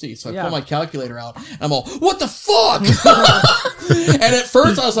 12C. So I pull my calculator out and I'm all, what the fuck? And at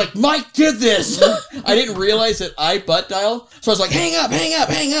first I was like, Mike did this. I didn't realize that I butt dialed. So I was like, hang up.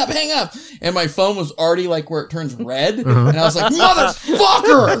 And my phone was already like where it turns red. And I was like,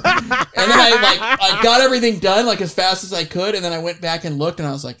 motherfucker. And then I got everything done like as fast as I could. And then I went back and looked and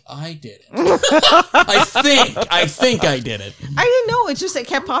I was like, I did it. I think I did it. I didn't know. It just, it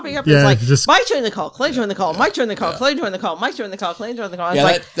kept popping up. Yeah, It's like, just- Mike joined the call, Clay joined the call, Mike joined the call, Clay joined the call, Mike joined the call, Clay joined the call. I was Yeah,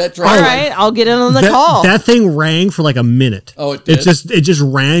 like, that all drives right, I'll get in on the call. That thing rang for like a minute. Oh, it did? It just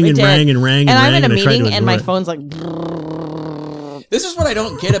rang and It did. rang and rang and I'm rang. in a I tried to meeting and my ignore it. phone's like, This is what I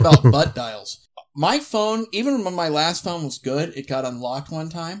don't get about butt dials. My phone, even when my last phone was good, it got unlocked one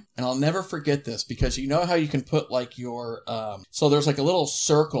time. And I'll never forget this because you know how you can put like your, so there's like a little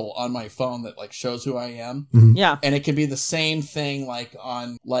circle on my phone that like shows who I am. yeah. And it can be the same thing like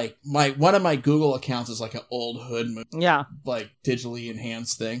on like one of my Google accounts is like an old hood Yeah. like digitally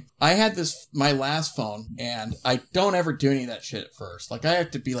enhanced thing. I had my last phone and I don't ever do any of that shit at first. Like I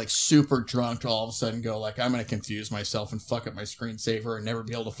have to be like super drunk to all of a sudden go like, I'm going to confuse myself and fuck up my screensaver and never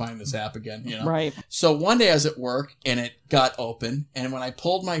be able to find this app again, you know? Right. So one day I was at work and it got open, and when I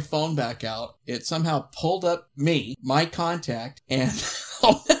pulled my phone back out, it somehow pulled up my contact, and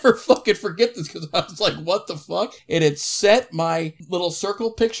I'll never fucking forget this because I was like, what the fuck? It had set my little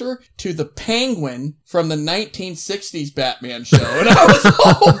circle picture to the penguin from the 1960s Batman show. And I was,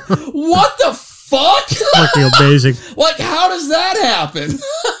 what the fuck? fuck? Fucking amazing. Like, how does that happen?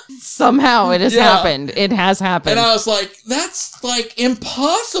 Somehow it has happened. It has happened. And I was like, that's like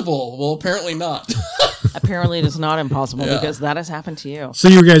impossible. Well, apparently not. Apparently it is not impossible because that has happened to you. So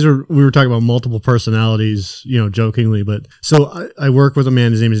we were talking about multiple personalities, jokingly, but so I work with a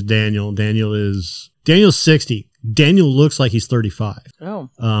man. His name is Daniel. Daniel's 60. Daniel looks like he's 35. Oh.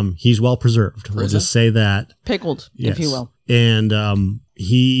 He's well preserved. We'll just say that. Pickled, yes. if you will. And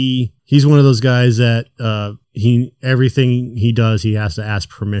he's one of those guys that everything he does, he has to ask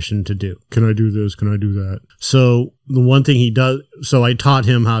permission to do. Can I do this? Can I do that? So the one thing he does, so I taught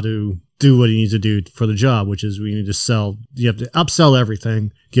him how to do what he needs to do for the job, which is you have to upsell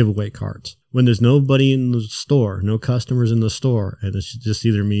everything, give away cards. When there's nobody in the store, no customers in the store, and it's just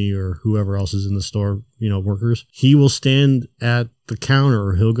either me or whoever else is in the store, workers, he will stand at the counter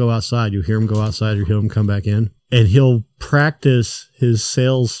or he'll go outside. You hear him go outside, you hear him come back in, and he'll practice his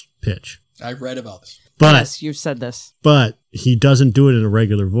sales pitch. I read about this. But, yes, you've said this. But he doesn't do it in a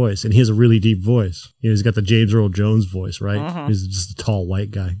regular voice, and he has a really deep voice. He's got the James Earl Jones voice, right? Uh-huh. He's just a tall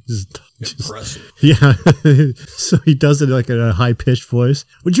white guy. Impressive. Yeah. So he does it like in a high-pitched voice.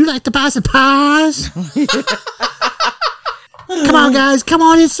 Would you like to buy some pies? Come on, guys. Come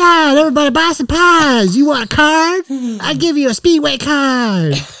on inside. Everybody buy some pies. You want a card? I'll give you a Speedway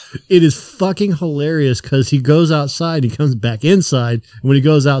card. It is fucking hilarious because he goes outside, he comes back inside, and when he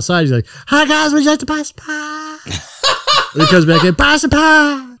goes outside, he's like, hi guys, would you like to buy some pie? And he comes back in, buy some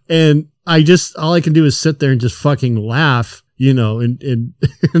pie. And all I can do is sit there and just fucking laugh, and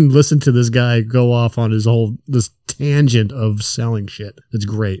listen to this guy go off on this tangent of selling shit. It's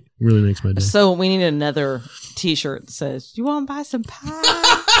great. It really makes my day. So we need another t-shirt that says, you want to buy some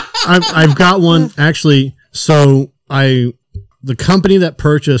pie? I've got one actually. So the company that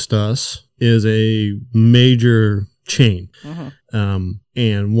purchased us is a major chain. Mm-hmm.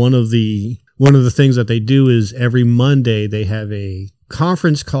 And one of the things that they do is every Monday they have a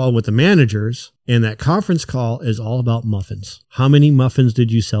conference call with the managers, and that conference call is all about muffins. How many muffins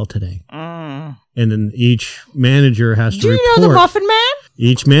did you sell today? And then each manager has to report. Do you know the Muffin Man?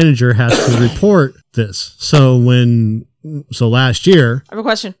 Each manager has to report this. So last year, I have a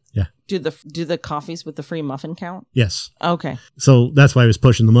question. Yeah. Do the coffees with the free muffin count? Yes. Okay. So that's why I was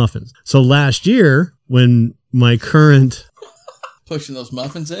pushing the muffins. So last year, when my current pushing those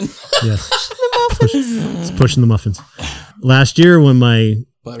muffins in. Yes. The muffins. It's pushing the muffins. Last year, when my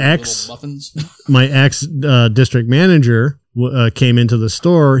ex district manager came into the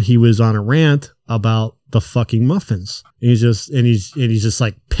store, he was on a rant about the fucking muffins. And he's just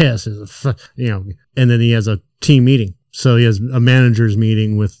like pissed, and then he has a team meeting. So he has a manager's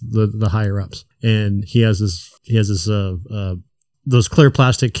meeting with the higher ups, and he has those clear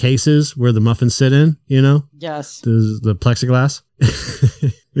plastic cases where the muffins sit in, Yes. The plexiglass.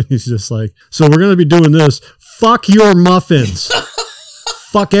 He's just like, so we're going to be doing this. Fuck your muffins.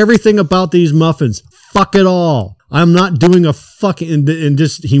 Fuck everything about these muffins. Fuck it all. I'm not doing a fucking, and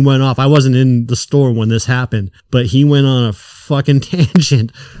just, he went off. I wasn't in the store when this happened, but he went on a fucking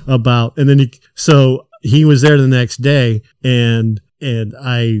tangent about, and then he was there the next day, and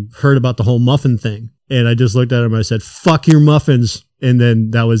I heard about the whole muffin thing, and I just looked at him and I said, fuck your muffins. And then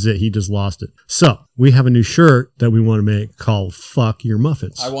that was it. He just lost it. So we have a new shirt that we want to make called Fuck Your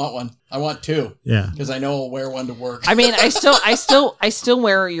Muffins. I want one. I want two. Yeah. Because I know I'll wear one to work. I mean, I still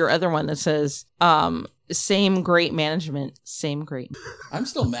wear your other one that says, same great management, same great. I'm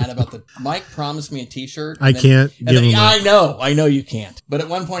still mad about Mike promised me a t-shirt. I can't give him I know you can't. But at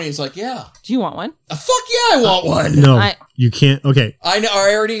one point he's like, yeah. Do you want one? Fuck yeah, I want one. No, you can't. Okay. I know.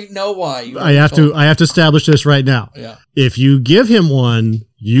 I already know why. I have to establish this right now. Yeah. If you give him one,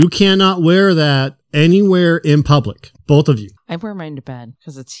 you cannot wear that anywhere in public. Both of you. I wear mine to bed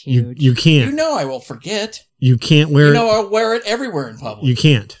because it's huge. You can't. You know I will forget. You can't wear it. I'll wear it everywhere in public. You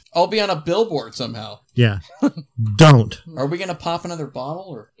can't. I'll be on a billboard somehow. Yeah. Don't. Are we going to pop another bottle?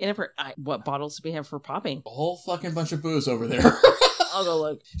 Or what bottles do we have for popping? A whole fucking bunch of booze over there. I'll go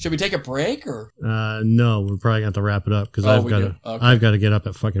look. Should we take a break or? No, we're probably going to have to wrap it up because I've got to get up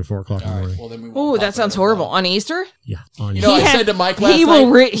at fucking 4 o'clock in the morning. Well, then we won't. Oh, that sounds horrible. On Easter? Yeah. On Easter. I said to Mike last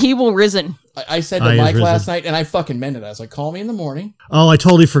night. He will risen. I said to Mike last night, and I fucking meant it. I was like, call me in the morning. Oh, I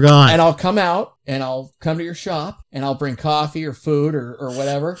totally forgot. And I'll come out, and I'll come to your shop, and I'll bring coffee or food or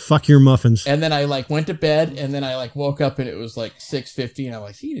whatever. Fuck your muffins. And then I went to bed, and then I woke up, and it was 6:50, and I'm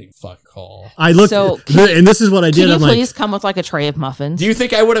like, he didn't fucking call. I looked, and this is what I did. Can you please come with a tray of muffins? Do you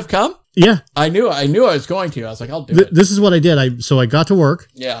think I would have come? Yeah. I knew I was going to. I was like, I'll do it. This is what I did. So I got to work.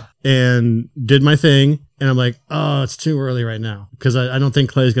 Yeah. And did my thing. And I'm like, oh, it's too early right now because I don't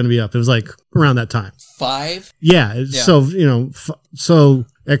think Clay's going to be up. It was like around that time. 5? Yeah. So, so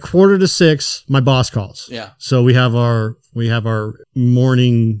at 5:45, my boss calls. Yeah. So we have our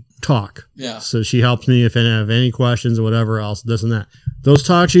morning talk. Yeah. So she helps me if I have any questions or whatever else, this and that. Those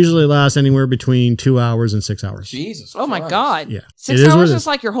talks usually last anywhere between 2 hours and 6 hours. Jesus. Oh my God. Yeah. 6 hours is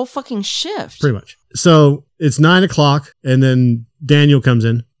like your whole fucking shift. Pretty much. So it's 9:00 and then Daniel comes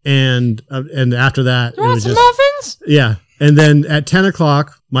in and after that, You want some muffins? Yeah. And then at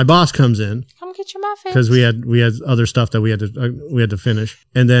 10:00, my boss comes in. Come get your muffins. Because we had other stuff that we had to finish.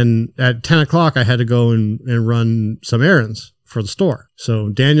 And then at 10:00, I had to go and run some errands for the store. So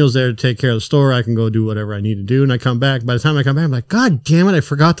Daniel's there to take care of the store. I can go do whatever I need to do. And I come back. By the time I come back, I'm like, God damn it, I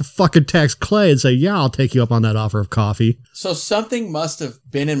forgot to fucking text Clay and say, yeah, I'll take you up on that offer of coffee. So something must have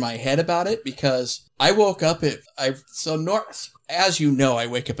been in my head about it because I woke up as you know, I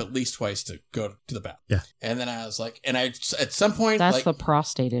wake up at least twice to go to the bathroom. Yeah. And then I was like, at some point, that's the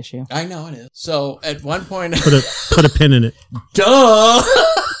prostate issue. I know it is. So at one point, put a pin in it. Duh.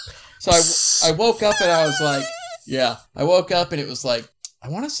 So I woke up and I was like, yeah, I woke up and it was like, I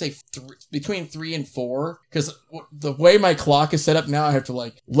want to say between 3 and 4, because the way my clock is set up now, I have to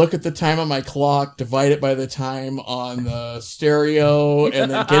like look at the time on my clock, divide it by the time on the stereo, and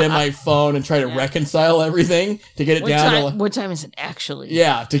then get in my phone and try to reconcile everything to get it down to like, what time is it actually?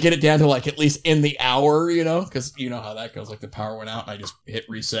 Yeah, to get it down to like at least in the hour, because you know how that goes. Like the power went out and I just hit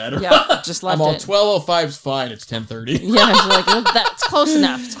reset. Yeah, just left I'm all it. 12:05 is fine. It's 10:30. Yeah, it's like that's close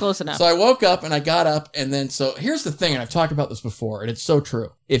enough. It's close enough. So I woke up and I got up and then so here's the thing, and I've talked about this before, and it's so true.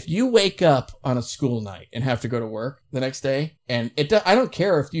 If you wake up on a school night and have to go to work the next day, and I don't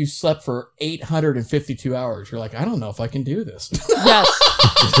care if you slept for 852 hours, you're like, I don't know if I can do this. Yes.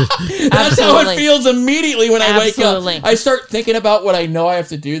 That's how it feels immediately when I wake up. Absolutely. I start thinking about what I know I have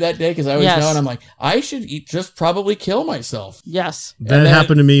to do that day because I always know, and I'm like, I should just probably kill myself. Yes. That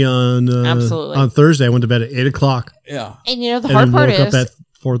happened to me on Absolutely. on Thursday. I went to bed at 8:00. Yeah. And the hard part is, up at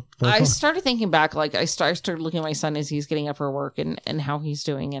 4 I started thinking back, like I started looking at my son as he's getting up for work and how he's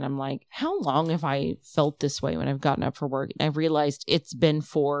doing. And I'm like, how long have I felt this way when I've gotten up for work? And I realized it's been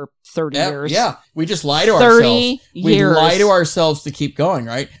for 30 years. Yeah. We just lie to 30 ourselves. years. We lie to ourselves to keep going,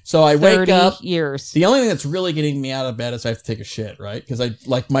 right? So I wake up. 30 years. The only thing that's really getting me out of bed is I have to take a shit, right? Because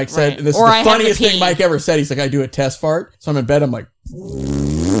like Mike said, Right. and this Or is I the have to funniest thing pee. Mike ever said. He's like, I do a test fart. So I'm in bed. I'm like,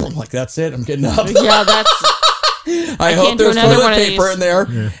 that's it. I'm getting up. Yeah, that's... I hope can't do there's another toilet one of paper these. in there.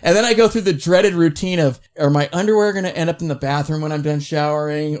 Yeah. And then I go through the dreaded routine of, are my underwear going to end up in the bathroom when I'm done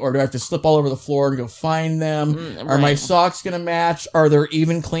showering? Or do I have to slip all over the floor and go find them? Are my socks going to match? Are there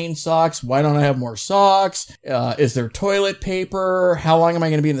even clean socks? Why don't I have more socks? Is there toilet paper? How long am I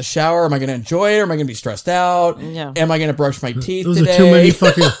going to be in the shower? Am I going to enjoy it? Or am I going to be stressed out? Yeah. Am I going to brush my teeth Those today? are too many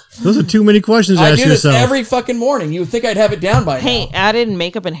those are too many questions to I ask do this yourself. every fucking morning. You would think I'd have it down by Hey, now. add in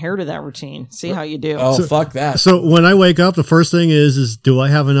makeup and hair to that routine. See how you do. Oh, fuck that. So when I wake up, the first thing is do I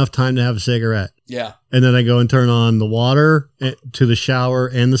have enough time to have a cigarette? Yeah. And then I go and turn on the water to the shower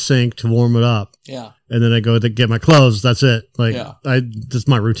and the sink to warm it up. Yeah. And then I go to get my clothes. That's it. Like that's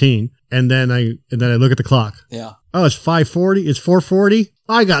my routine. And then I look at the clock. Yeah. Oh, it's 5:40. It's 4:40.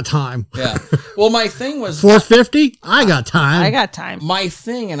 I got time. Yeah. Well, my thing was 4:50. I got time. I got time. My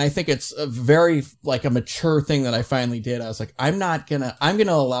thing, and I think it's a very like a mature thing that I finally did. I was like, I'm gonna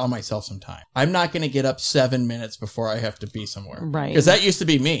allow myself some time. I'm not gonna get up 7 minutes before I have to be somewhere. Right. Because that used to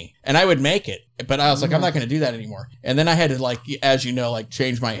be me, and I would make it, but I was like, I'm not gonna do that anymore. And then I had to, like, as you know, like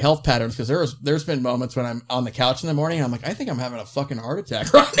change my health patterns because there's been moments when I'm on the couch in the morning and I'm like, I think I'm having a fucking heart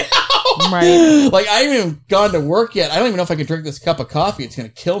attack right now. Right. Like, I haven't even gone to work yet. I don't even know if I can drink this cup of coffee. It's going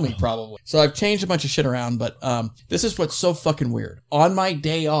to kill me probably. So I've changed a bunch of shit around, but this is what's so fucking weird. On my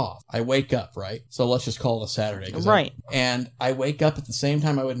day off, I wake up, right? So let's just call it a Saturday. Right. And I wake up at the same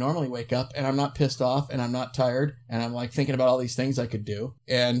time I would normally wake up, and I'm not pissed off, and I'm not tired, and I'm like thinking about all these things I could do,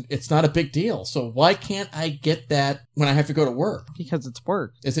 and it's not a big deal. So why can't I get that when I have to go to work? Because it's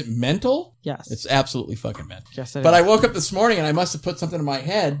work. Is it mental? Yes. It's absolutely fucking mental. Yes, it But is. I woke up this morning and I must have put something in my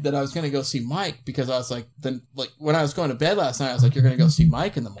head that I was going to go see Mike because I was like, when I was going to bed last night, I was like, you're going to go see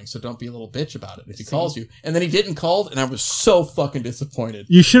Mike in the morning, so don't be a little bitch about it if he calls you. And then he didn't call, and I was so fucking disappointed.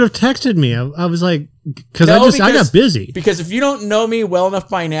 You should have texted me. I was like, because I got busy. Because if you don't know me well enough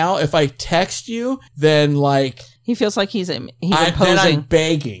by now, if I text you, then like he feels like he's imposing. then I'm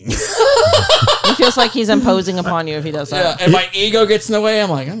begging. He feels like he's imposing upon you if he does that. Yeah, and my ego gets in the way. I'm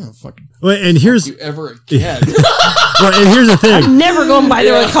like, I'm gonna fucking Well, and here's you ever again. well, and here's the thing. I'm never going by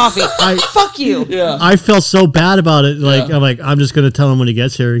there with coffee. Fuck you. Yeah. I felt so bad about it. I'm just going to tell him when he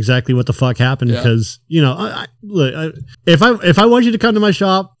gets here exactly what the fuck happened because look, if I want you to come to my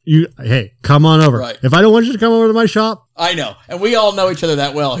shop, hey, come on over. Right. If I don't want you to come over to my shop, I know, and we all know each other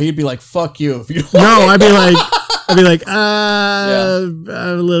that well. He'd be like, "Fuck you," if you. No, I'd be like, I'm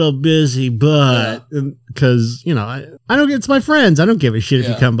a little busy, but because I don't. It's my friends. I don't give a shit if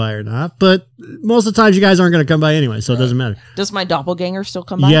you come by or not. But most of the times, you guys aren't going to come by anyway, so it doesn't matter. Does my doppelganger still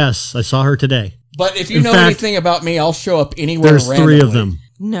come by? Yes, I saw her today. But if you know anything about me, I'll show up anywhere. There's randomly. 3 of them.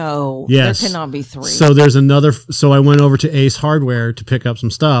 No, yes. There cannot be 3. So there's another. So I went over to Ace Hardware to pick up some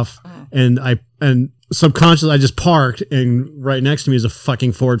stuff, and subconsciously I just parked, and right next to me is a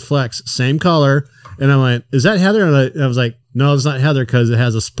fucking Ford Flex, same color, and I'm like, "Is that Heather?" And I was like, "No, it's not Heather because it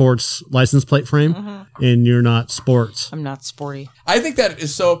has a sports license plate frame, and you're not sports." I'm not sporty. I think that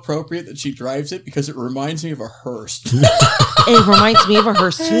is so appropriate that she drives it because it reminds me of a hearse. It reminds me of a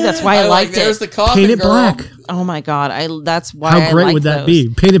hearse too. That's why I liked There's it. the coffin Paint it girl. black. Oh my god! That's why. How great would that be?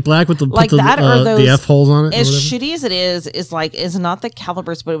 Paint it black with the Like that, or those the F holes on it. As shitty as it is not the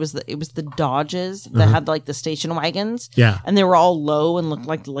calibers, but it was the Dodges that had like the station wagons. Yeah, and they were all low and looked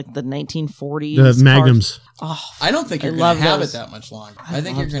like the 1940s. The Magnums. Oh, I don't think you're going to have it that much longer. I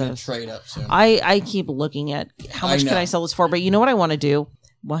think you're going to trade up soon. I keep looking at how much can I sell this for, but you know what I want to do?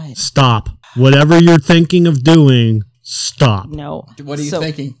 What? Stop. Whatever you're thinking of doing, stop. No. What are you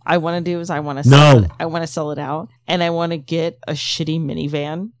thinking? I want to do is I want to sell it out, and I want to get a shitty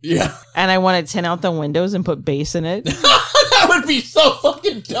minivan. Yeah. And I want to tint out the windows and put bass in it. That would be so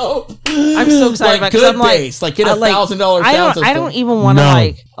fucking dope. I'm so excited about it because I'm bass. Like get $1,000 sound system. I don't even want to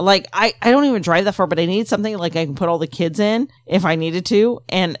I don't even drive that far, but I need something like I can put all the kids in if I needed to.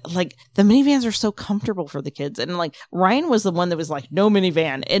 And like the minivans are so comfortable for the kids. And like Ryan was the one that was like, no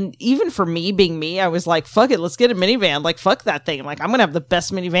minivan. And even for me being me, I was like, fuck it, let's get a minivan. Like fuck that thing. Like I'm gonna have the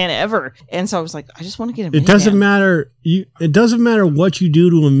best minivan ever. And so I was like, I just want to get a minivan. It doesn't matter. It doesn't matter what you do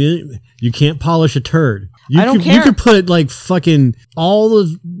to a minivan. You can't polish a turd. I don't care. You could put like fucking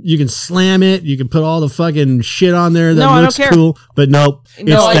you can slam it. You can put all the fucking shit on there that looks cool. But nope.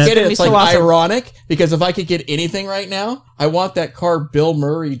 No, I get it. It's like ironic because if I could get anything right now, I want that car Bill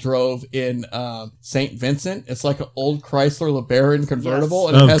Murray drove in St. Vincent. It's like an old Chrysler LeBaron convertible,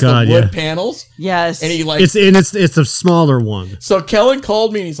 and it has the wood panels. Yes, and he like it's a smaller one. So Kellen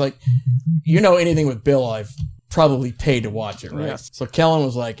called me and he's like, "You know anything with Bill? I've probably paid to watch it, right?" Yes. So Kellen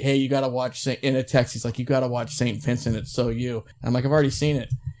was like, "Hey, you got to watch in a text. He's like, you got to watch St. Vincent. It's so you." And I'm like, "I've already seen it."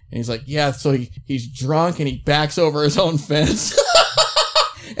 And he's like, "Yeah." So he's drunk and he backs over his own fence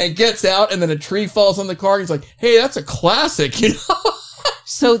and gets out, and then a tree falls on the car. And he's like, "Hey, that's a classic," you know.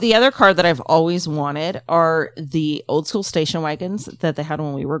 So the other car that I've always wanted are the old school station wagons that they had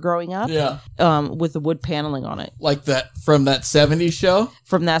when we were growing up. Yeah. With the wood paneling on it. Like that from that 70s show?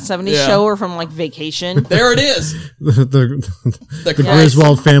 From that 70s show or from like Vacation. There it is. the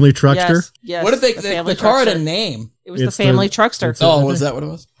Griswold family truckster. Yes. What did the car had a name? It was the family truckster. Oh, was that what it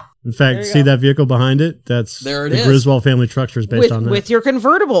was? In fact, see that vehicle behind it? That's there it the is. Griswold family truckster is based on that. With your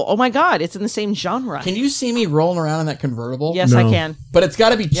convertible. Oh my God, it's in the same genre. Can you see me rolling around in that convertible? Yes, I can. But it's got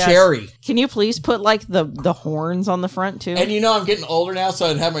to be cherry. Can you please put like the horns on the front too? And you know I'm getting older now, so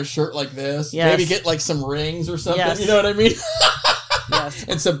I'd have my shirt like this. Yes. Maybe get like some rings or something. Yes. You know what I mean? Yes.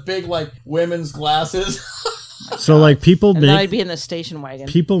 And some big like women's glasses. So like people and make. then I'd be in the station wagon.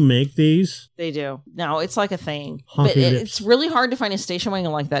 People make these. They do. No, it's like a thing. Honky But dips. it's really hard to find a station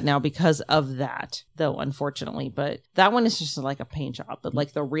wagon like that now because of that, though, unfortunately. But that one is just like a paint job. But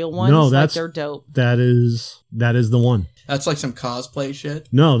like the real ones, like they're dope. That is the one. That's like some cosplay shit.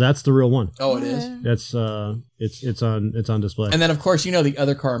 No, that's the real one. Oh, it is. That's it's on display. And then of course you know the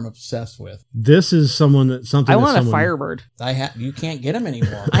other car I'm obsessed with. This is something. I want a Firebird. You can't get them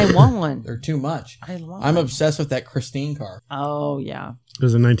anymore. I want one. They're too much. I'm obsessed with that Christine car. Oh yeah. It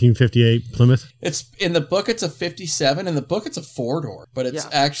was a 1958 Plymouth. It's in the book. It's a 57. In the book, it's a 4-door, but it's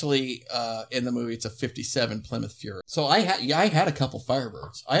actually in the movie, it's a 57 Plymouth Fury. So I had a couple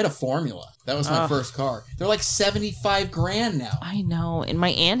Firebirds. I had a Formula. That was my first car. They're like $75,000 now. I know, and my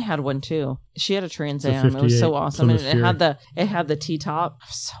aunt had one too. She had a Trans Am. It was so awesome. And it had the T-top.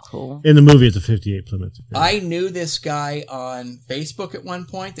 So cool. In the movie, it's a 58 Plymouth. I knew this guy on Facebook at one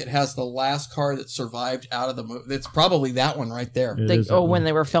point that has the last car that survived out of the movie. It's probably that one right there. When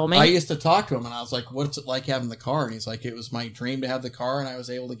they were filming? I used to talk to him and I was like, what's it like having the car? And he's like, it was my dream to have the car and I was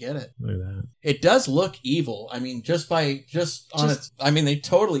able to get it. Look at that. It does look evil. I mean, they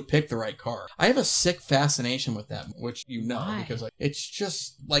totally picked the right car. I have a sick fascination with that, which because it's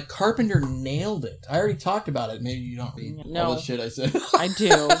just like Carpenter nailed it. I already talked about it. Maybe you don't read all the shit I said. I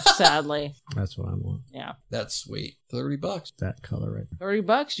do, sadly. That's what I want. Yeah. That's sweet. $30. That color right there.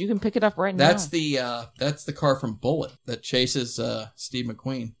 $30. You can pick it up right now. That's the car from Bullet that chases Steve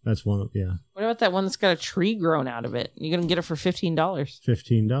McQueen. That's one of, yeah. What about that one that's got a tree grown out of it? You're going to get it for $15.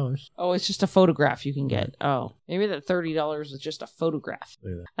 $15. Oh, it's just a photograph you can get. Oh, maybe that $30 is just a photograph.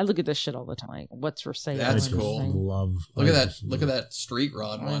 I look at this shit all the time. Like, what's for sale? That's cool. Look at that street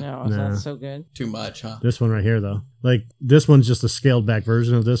rod one. I know. That's so good. Too much, huh? This one right here, though. Like, this one's just a scaled back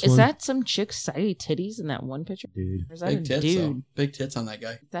version of this one. Is that some chick's saggy titties in that one picture? Dude. Or is that Big a tits, dude? though. Big tits on that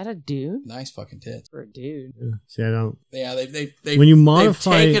guy. Is that a dude? Nice fucking tits. For a dude. Yeah. See, I don't. Yeah, they when you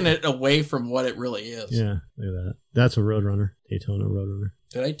modify, they've taken it away from what it really is. Yeah, look at that. That's a Roadrunner. Daytona Roadrunner.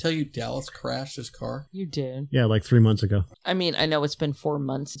 Did I tell you Dallas crashed his car? You did. Yeah, like 3 months ago. I mean, I know it's been 4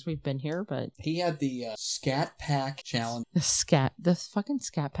 months since we've been here, but he had the Scat Pack challenge. The fucking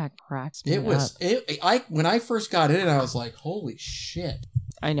Scat Pack cracks me up. When I first got in, I was like, holy shit.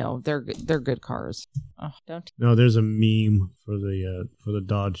 I know they're good cars. Oh, don't. No, there's a meme for the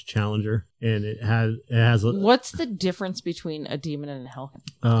Dodge Challenger, and it has. What's the difference between a Demon and a Hellcat?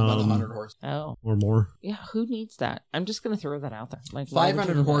 About 100 horse. Oh, or more. Yeah, who needs that? I'm just gonna throw that out there. Like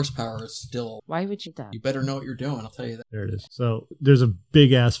 500 horsepower is still. Why would you do that? You better know what you're doing. I'll tell you that. There it is. So there's a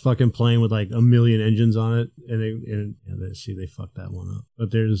big ass fucking plane with like a million engines on it, and they fucked that one up. But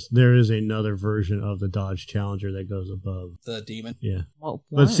there is another version of the Dodge Challenger that goes above the Demon. Yeah. Well,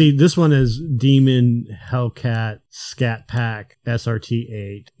 but see, this one is Demon, Hellcat, Scat Pack,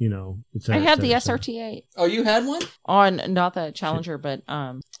 SRT8. You know, I had the SRT8. Oh, you had one? On not the Challenger, but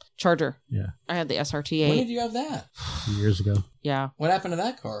Charger. Yeah. I had the SRT8. When did you have that? Years ago. Yeah. What happened to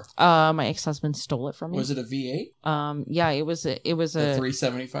that car? My ex-husband stole it from me. Was it a V8? Yeah, it was a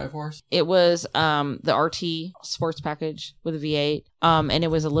 375 horse? It was the RT sports package with a V8. And it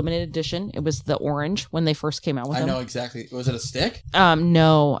was a limited edition. It was the orange when they first came out with them. I know exactly. Was it a stick?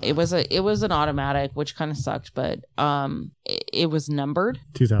 No, it was an automatic, which kind of sucked, but it was numbered.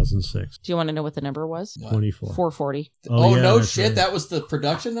 2006. Do you want to know what the number was? 24. 440. Oh yeah, no shit! Right. That was the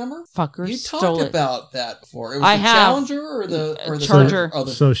production number. Fuckers you stole talked it. about that before. It was the Challenger or the Charger.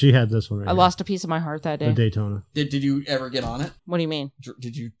 So she had this one. Right I lost a piece of my heart that day. The Daytona. Did you ever get on it? What do you mean?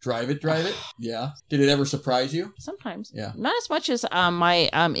 Did you drive it? Yeah. Did it ever surprise you? Sometimes. Yeah. Not as much as my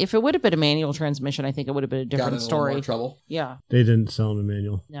if it would have been a manual transmission, I think it would have been a different story. More trouble. Yeah. They didn't sell them a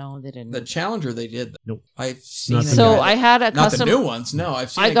manual. No, they didn't. The Challenger they did. Nope. I've seen. So I had a custom. Not the new ones. No,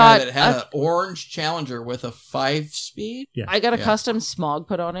 I've seen a guy that had an orange Challenger with a 5-speed. Yeah. I got a custom smog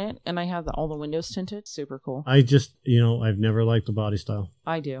put on it, and I have all the windows tinted. Super cool. I just, I've never liked the body style.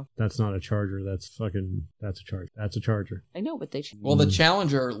 I do. That's not a Charger. That's a Charger. That's a Charger. I know, but they. Well, the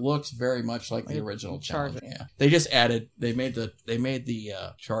Challenger looks very much like the original Charger. Yeah. They just added. They made the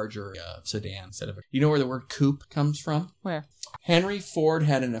Charger sedan instead of. You know where the word coupe comes from? Where? Henry Ford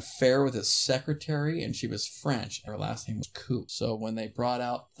had an affair with his secretary, and she was French. Her last name was Coupe. So when they brought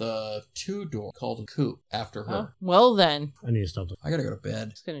out the 2-door, called a Coupe after her. Oh, well then. I need to stop. I gotta go to bed.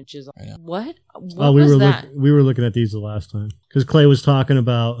 It's gonna jizz. I know. What? We was that? We were looking at these the last time because Clay was talking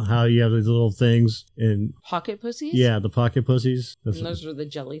about how you have these little things and pocket pussies. Yeah, the pocket pussies. And those are the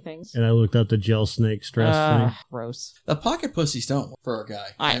jelly things. And I looked up the gel snake stress thing. Gross. The pocket pussies don't work for a guy.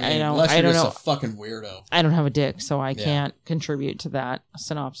 I know. Unless I don't you're know. just a fucking weirdo. I don't have a dick, so I can't contribute to that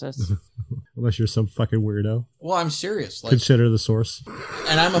synopsis. Unless you're some fucking weirdo. Well, I'm serious. Consider the source.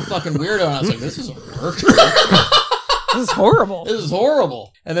 And I'm a fucking weirdo, and I was like, this isn't work. This is horrible. This is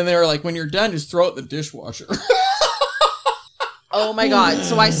horrible. And then they were like, when you're done, just throw it in the dishwasher. Oh my god.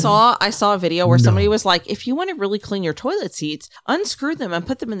 So I saw a video where somebody was like, if you want to really clean your toilet seats, unscrew them and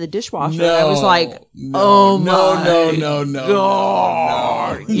put them in the dishwasher. And I was like, no, God.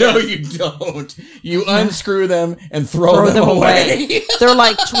 No, you don't. You unscrew them and throw them away. They're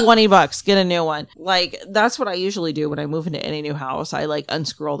like $20. Get a new one. Like, that's what I usually do when I move into any new house. I like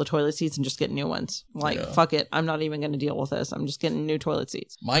unscrew all the toilet seats and just get new ones. Like, fuck it. I'm not even going to deal with this. I'm just getting new toilet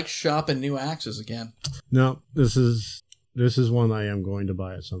seats. Mike's shopping new axes again. No, this is This is one I am going to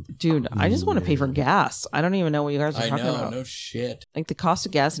buy at some point. Dude, I just want to pay for gas. I don't even know what you guys are talking about. No shit. Like the cost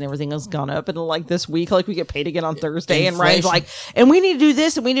of gas and everything has gone up. And like this week, like we get paid again on Thursday. Inflation. And Ryan's like, and we need to do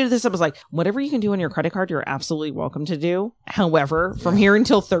this and we need to do this. I was like, whatever you can do on your credit card, you're absolutely welcome to do. However, from here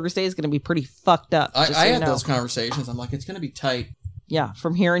until Thursday is going to be pretty fucked up. I had those conversations. I'm like, it's going to be tight. Yeah,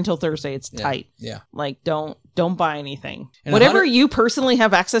 from here until Thursday, it's tight. Yeah. Like, don't buy anything. And whatever you personally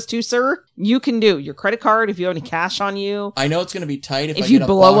have access to, sir, you can do. Your credit card, if you have any cash on you. I know it's going to be tight if I you get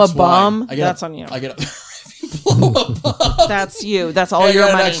blow a bum. that's on you. I get if you blow a bum. That's you. That's all your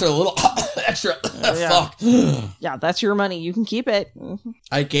money. Extra little extra. Fuck. Yeah, that's your money. You can keep it.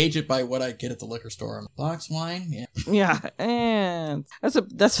 I gauge it by what I get at the liquor store. Box wine, yeah. Yeah, and that's what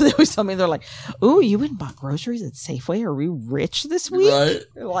they always tell me. They're like, "Ooh, you went and bought groceries at Safeway? Are we rich this week?" Right.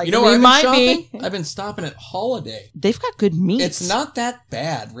 Like, you know where I've been shopping? I've been stopping at Holiday. They've got good meat. It's not that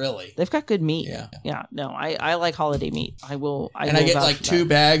bad, really. They've got good meat. Yeah. No, I like Holiday meat. I get like 2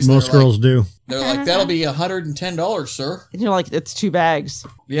 bags. Most girls do. They're like, that'll be $110, sir. And you're like, it's 2 bags.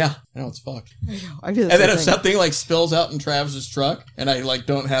 Yeah, I know, it's fucked. I do. And then if something like spills out in Travis's truck, and I like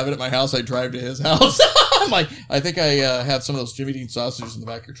don't have it at my house, I drive to his house. I'm like, I think I have some of those Jimmy Dean sausages in the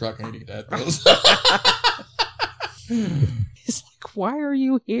back of your truck. I need to get those. He's like, why are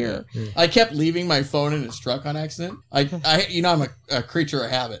you here? Yeah. I kept leaving my phone in his truck on accident. I you know, I'm a creature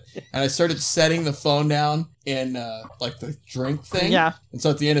of habit, and I started setting the phone down in like the drink thing. Yeah. And so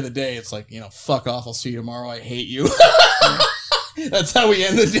at the end of the day, it's like, fuck off. I'll see you tomorrow. I hate you. That's how we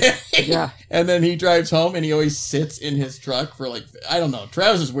end the day. Yeah. And then he drives home and he always sits in his truck for like, I don't know.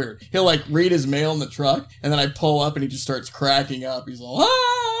 Travis is weird. He'll like read his mail in the truck, and then I pull up and he just starts cracking up. He's like,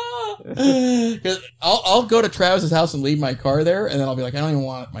 ah! Because I'll go to Travis's house and leave my car there, and then I'll be like, I don't even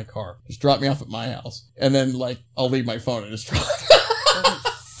want my car. Just drop me off at my house. And then like, I'll leave my phone in his truck.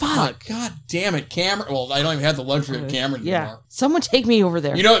 Fuck. God damn it, Cameron. Well, I don't even have the luxury of Cameron anymore. Someone take me over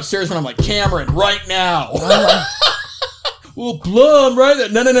there. You know, upstairs when I'm like, Cameron, right now. We'll blow him right there.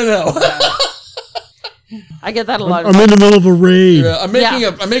 No. I get that a lot. I'm in the middle of a raid. Yeah,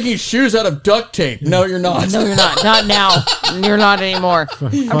 I'm making shoes out of duct tape. No, you're not. No, you're not. Not now. You're not anymore.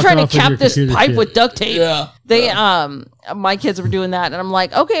 I'm trying to cap this pipe with duct tape. Yeah. They my kids were doing that, and I'm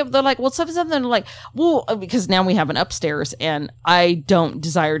like, okay. They're like, well, something. They're like, well, because now we have an upstairs, and I don't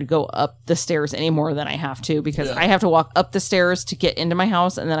desire to go up the stairs any more than I have to, because I have to walk up the stairs to get into my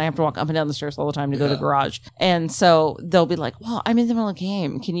house, and then I have to walk up and down the stairs all the time to go to the garage. And so they'll be like, well, I'm in the middle of a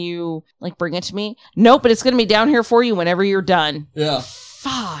game. Can you like bring it to me? Nope, but it's going to be down here for you whenever you're done. Yeah.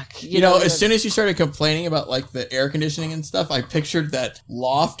 Fuck. You know, as soon as you started complaining about like the air conditioning and stuff, I pictured that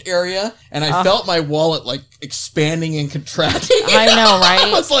loft area, and I felt my wallet like expanding and contracting. I know, right?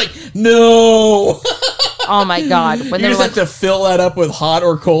 I was like, no. Oh my God. When you just have to fill that up with hot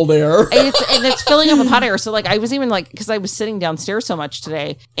or cold air. It's filling up with hot air. So like I was even like, because I was sitting downstairs so much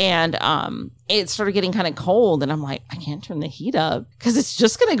today, and it started getting kind of cold, and I'm like, I can't turn the heat up because it's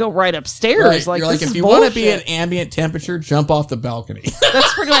just going to go right upstairs. Right. Like, you're like, if you want to be at ambient temperature, jump off the balcony.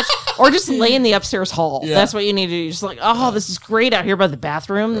 That's pretty much, or just lay in the upstairs hall. Yeah. That's what you need to do. Just like, oh, this is great out here by the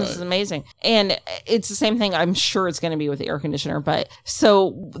bathroom. This is amazing. And it's the same thing. I'm sure it's going to be with the air conditioner. But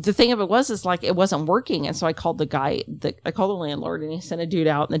so the thing of it is like, it wasn't working. And so I called I called the landlord, and he sent a dude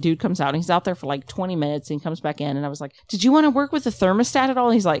out, and the dude comes out, and he's out there for like 20 minutes, and he comes back in, and I was like, did you want to work with the thermostat at all?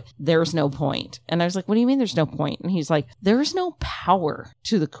 And he's like, there's no point. And I was like, what do you mean there's no point? And he's like, there's no power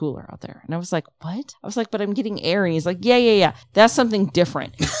to the cooler out there. And I was like, what? I was like, but I'm getting air. And he's like, yeah. That's something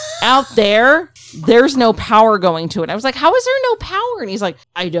different. Out there's no power going to it. I was like, how is there no power? And he's like,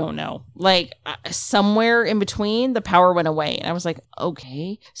 I don't know. Like somewhere in between, the power went away. And I was like,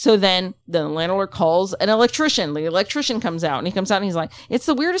 okay. So then the landlord calls an electrician. The electrician comes out, and he comes out, and he's like, it's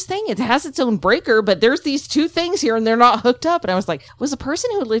the weirdest thing. It has its own breaker, but there's these 2 things here, and they're not hooked up. And I was like, was the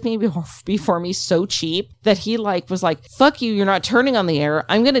person who lived me before me so cheap that he like was like, fuck you, you're not turning on the air.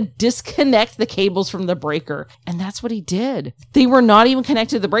 I'm going to disconnect the cables from the breaker. And that's what he did. They were not even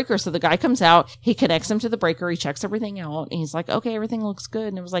connected to the breaker. So the guy comes out, he connects them to the breaker, he checks everything out, and he's like, okay, everything looks good.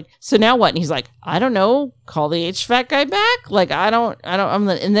 And I was like, so now what? And he's like, I don't know, call the HVAC guy back. Like,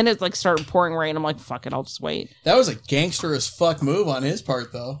 and then it like started pouring rain. I'm like, fuck it, I'll just wait. That was a gangster as fuck move on his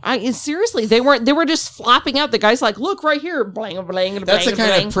part, though. Seriously, they were just flopping out. The guy's like, look right here, blang, blang, blang. That's the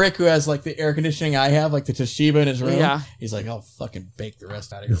kind of prick who has like the the air conditioning I have, like the Toshiba in his room. Yeah. He's like, I'll fucking bake the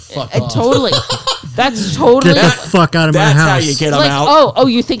rest out of here. Fuck off. Totally. That's totally. Get the fuck out of my house. That's how you get them like, out. oh,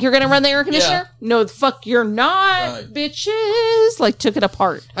 you think you're gonna run the air conditioner? Yeah. No, the fuck, you're not, Right. bitches. Like, took it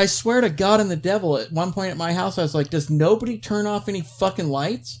apart. I swear to God and the devil, at one point at my house, I was like, does nobody turn off any fucking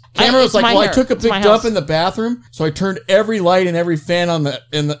lights? Camera was like, well, I took a big dump in the bathroom, so I turned every light and every fan on the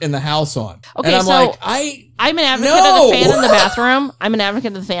in the house on. Okay, and I'm so like, I'm an advocate of the fan in the bathroom. I'm an advocate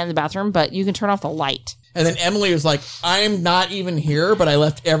of the fan in the bathroom, but you can turn off the light. And then Emily was like, I'm not even here, but I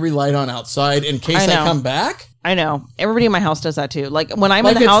left every light on outside in case I come back. I know. Everybody in my house does that too. Like when I'm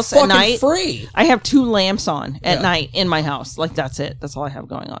like in the house at night, free. I have 2 lamps on at night in my house. Like that's it. That's all I have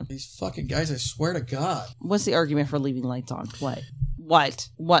going on. These fucking guys, I swear to God. What's the argument for leaving lights on?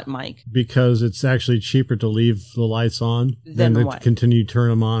 What, Mike? Because it's actually cheaper to leave the lights on than to continue to turn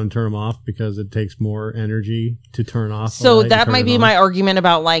them on and turn them off because it takes more energy to turn off. So that might be my argument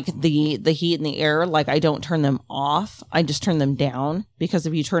about like the heat in the air. Like I don't turn them off. I just turn them down because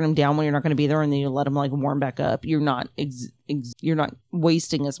if you turn them down when you're not going to be there and then you let them like warm back up, you're not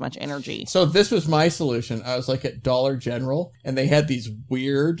wasting as much energy. So this was my solution. I was like at Dollar General and they had these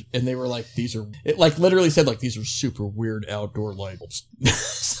weird, and they were like, it like literally said like, these are super weird outdoor lights.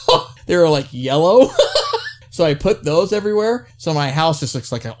 So they were like yellow. So I put those everywhere. So my house just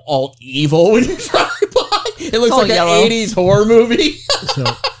looks like all evil when you drive by. It looks like yellow. An 80s horror movie.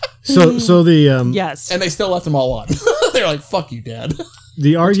 So the yes. And they still left them all on. They're like, fuck you, Dad.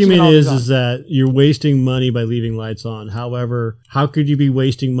 The argument is that you're wasting money by leaving lights on. However, how could you be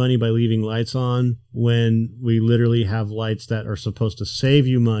wasting money by leaving lights on when we literally have lights that are supposed to save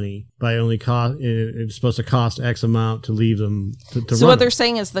you money by only cost? It's supposed to cost X amount to leave them to So run what they're them.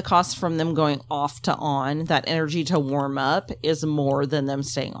 saying is the cost from them going off to on, that energy to warm up, is more than them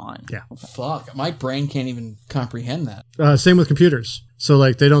staying on. Yeah. Fuck, my brain can't even comprehend that. Same with computers. So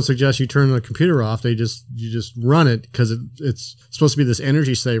like they don't suggest you turn the computer off. You just run it because it's supposed to be this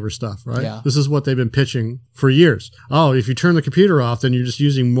energy saver stuff, right? Yeah. This is what they've been pitching for years. Oh, if you turn the computer off, then you're just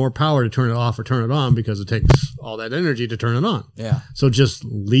using more power to turn it off or turn it on because it takes all that energy to turn it on. Yeah. So just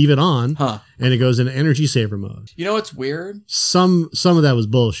leave it on, and it goes into energy saver mode. You know what's weird? Some of that was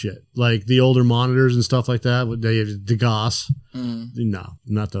bullshit. Like the older monitors and stuff like that. They have DeGauss. No,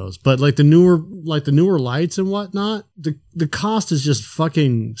 not those. But like the newer lights and whatnot, the cost is just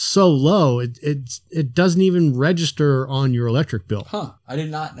fucking so low. It doesn't even register on your electric bill. I did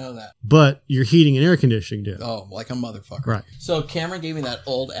not know that. But your heating and air conditioning do. Oh, like a motherfucker. Right. So Cameron gave me that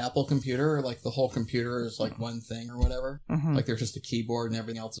old Apple computer. Like the whole computer is like one thing or whatever. Like there's just a keyboard and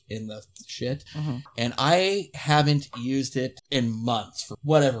everything else in the shit. And I haven't used it in months for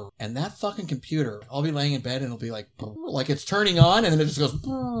whatever. And that fucking computer, I'll be laying in bed and it'll be like it's turning on and then it just goes.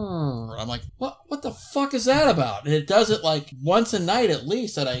 I'm like, what the fuck is that about? And it does it like once a night at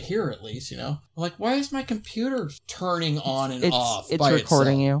least that I hear at least, you know? I'm like, why is my computer turning on and off? It's by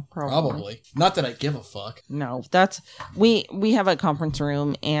recording itself? you. Probably. Not that I give a fuck. No, that's we have a conference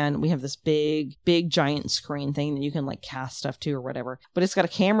room and we have this big giant screen thing that you can like cast stuff to or whatever, but it's got a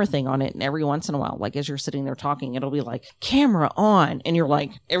camera thing on it, and every once in a while, like as you're sitting there talking, it'll be like camera on, and you're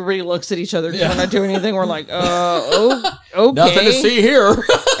like, everybody looks at each other because we're not doing anything. We're like, okay, nothing to see here.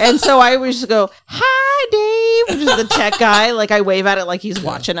 And so I would just go, hi Dave, which is the tech guy. Like I wave at it like he's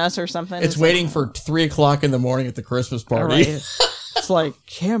watching us or something. It's waiting for 3:00 in the morning at the Christmas party. Right. It's like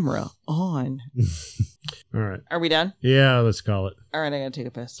camera on. All right. Are we done? Yeah, let's call it. All right, I gotta take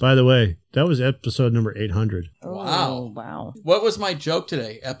a piss. By the way, that was episode number 800. Wow. What was my joke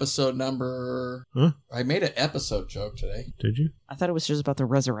today? Episode number... Huh? I made an episode joke today. Did you? I thought it was just about the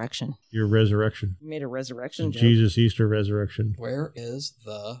resurrection. Your resurrection. You made a resurrection joke. Jesus Easter resurrection. Where is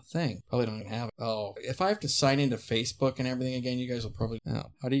the thing? Probably don't even have it. Oh, if I have to sign into Facebook and everything again, you guys will probably... Oh,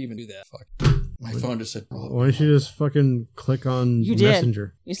 how do you even do that? Fuck. My phone just said... Why don't you just fucking click on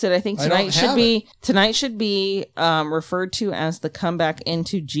Messenger? You said, I think tonight should be referred to as the comeback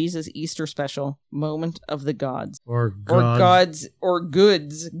into Jesus Easter special, Moment of the Gods. Or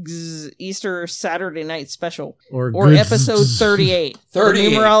Goods Easter Saturday night special. Or episode 38.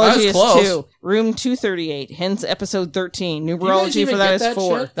 38. Numerology is close. 2. Room 238. Hence episode 13. Numerology for that is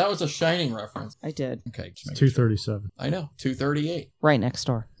 4. Shit? That was a Shining reference. I did. Okay. It's 237. I know. 238. Right next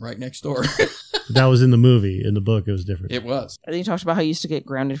door. Right next door. That was in the movie. In the book, it was different. It was. I think you talked about how you used to get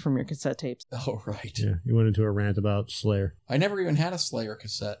grounded from your cassette tapes. Oh, right. Yeah, he went into a rant about Slayer. I never even had a Slayer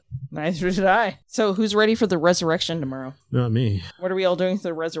cassette. Neither did I. So who's ready for the Rez-Erection tomorrow? Not me. What are we all doing for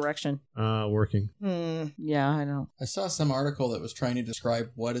the Rez-Erection? Working. Yeah, I know. I saw some article that was trying to describe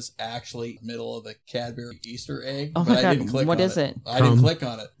what is actually middle of the Cadbury Easter egg. Oh but my God, I didn't click what on is it? I didn't click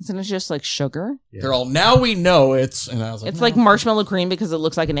on it. Isn't it just like sugar? Yeah. They're all, now we know it's, and I was like, It's no. like marshmallow cream because it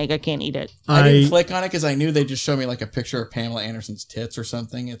looks like an egg. I can't eat it. I didn't click on it because I knew they just showed me like a picture of Pamela Anderson's tits or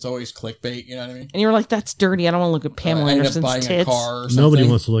something. It's always clickbait, you know what I mean? And you're like, that's dirty. I don't want to look at Pamela I ended up Anderson's buying tits. a car or something. Nobody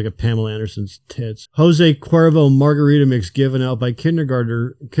wants to look at Pamela Anderson's tits. Jose Cuervo margarita mix given out by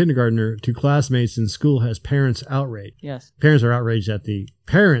kindergartner to classmates in school has parents outraged. Yes. Parents are outraged at the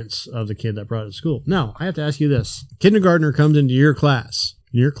parents of the kid that brought it to school. Now, I have to ask you this. Kindergartner comes into your class.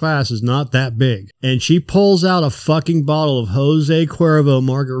 Your class is not that big. And she pulls out a fucking bottle of Jose Cuervo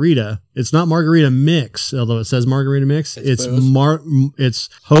margarita. It's not margarita mix, although it says margarita mix. It's Jose it's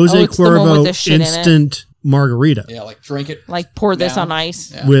the one Cuervo with the shit in it. instant margarita. Yeah, like drink it. Like pour this down. on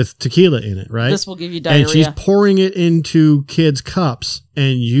ice. Yeah. With tequila in it, right? This will give you diarrhea. And she's pouring it into kids' cups,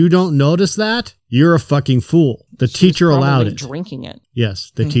 and you don't notice that? You're a fucking fool. The teacher allowed it. Drinking it.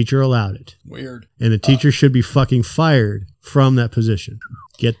 Yes, the teacher allowed it. Weird. And the teacher should be fucking fired from that position.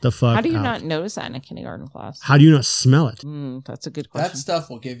 Get the fuck out. How do you not notice that in a kindergarten class? How do you not smell it? That's a good question. That stuff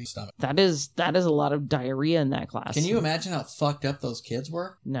will give you stomach. That is a lot of diarrhea in that class. Can you imagine how fucked up those kids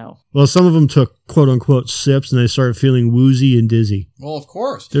were? No. Well, some of them took quote unquote sips and they started feeling woozy and dizzy. Well, of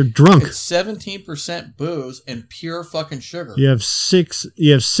course. They're drunk. It's 17% booze and pure fucking sugar. You have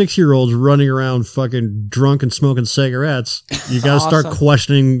 6-year-olds running around fucking drunk and smoking cigarettes. You got to start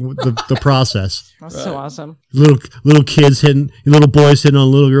questioning the process. That's so awesome. Little kids little boys hitting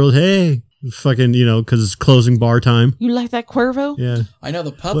on little girls. Hey, fucking, because it's closing bar time. You like that Cuervo? Yeah. I know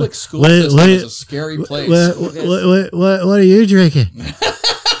the public school system is a scary place. What are you drinking?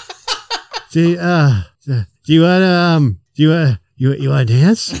 Do you want to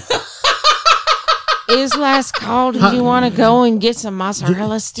dance? Is last call? Do you want to go and get some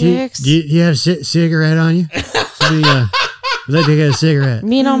mozzarella sticks? Do you have a cigarette on you? I'd like to get a cigarette.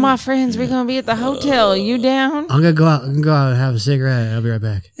 Me and all my friends, we're going to be at the hotel. You down? I'm going to go out and have a cigarette. I'll be right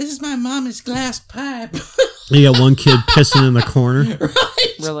back. This is my mama's glass pipe. You got one kid pissing in the corner. Right?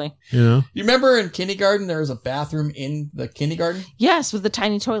 Really? You remember in kindergarten, there was a bathroom in the kindergarten? Yes, with the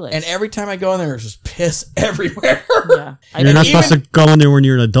tiny toilets. And every time I go in there, there's just piss everywhere. Yeah. You're not supposed to go in there when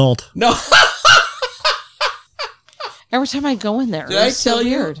you're an adult. No. Every time I go in there, Did I so tell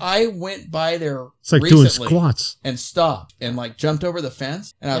you? weird. I went by there It's like recently doing squats. and stopped and like jumped over the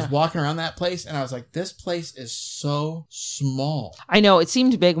fence and I was walking around that place and I was like, this place is so small. I know it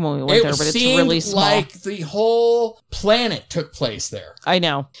seemed big when we went there, but it's really small. Like the whole planet took place there. I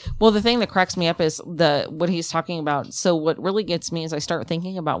know. Well, the thing that cracks me up is what he's talking about. So what really gets me is I start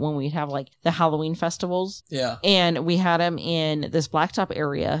thinking about when we have like the Halloween festivals. Yeah. And we had them in this blacktop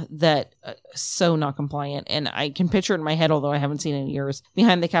area that so not compliant. And I can picture it in my head, although I haven't seen it in years,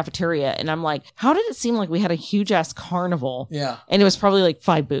 behind the cafeteria. And I'm like, how did it seem like we had a huge ass carnival? Yeah. And it was probably like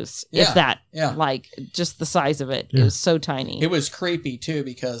 5 booths, if that. Yeah. Like just the size of it. Yeah. It was so tiny. It was creepy too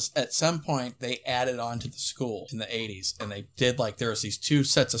because at some point they added on to the school in the 80s and they did like there was these 2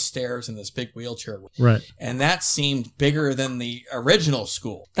 sets of stairs and this big wheelchair. Right. And that seemed bigger than the original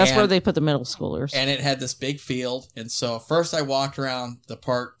school. That's where they put the middle schoolers. And it had this big field. And so first I walked around the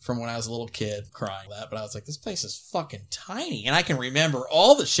part from when I was a little kid crying that, but I was like, this place is fucking tiny. And I can remember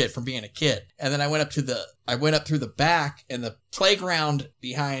all the shit from being a kid. And then I went up through the back and the playground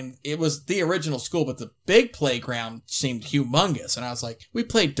behind it was the original school, but the big playground seemed humongous. And I was like, we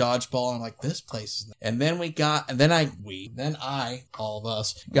played dodgeball. And I'm like, this place is, and then all of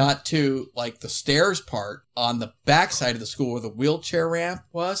us got to like the stairs part on the back side of the school where the wheelchair ramp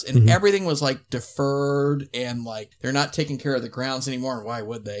was. And everything was like deferred and like, they're not taking care of the grounds anymore. And why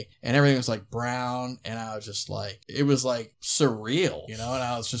would they? And everything was like brown. And I was just like, it was like surreal, and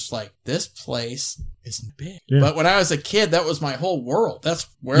I was just like, this place isn't big. Yeah. But when I was a kid, that was my whole world. That's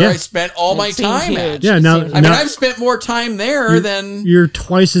where I spent all my time at. Yeah, I've spent more time there than... You're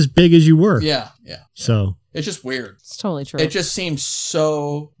twice as big as you were. Yeah. So... It's just weird. It's totally true. It just seems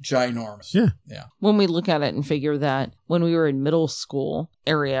so ginormous. Yeah. When we look at it and figure that when we were in middle school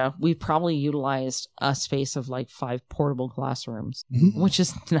area, we probably utilized a space of like 5 portable classrooms, which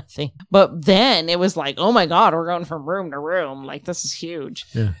is nothing. But then it was like, oh my God, we're going from room to room. Like, this is huge.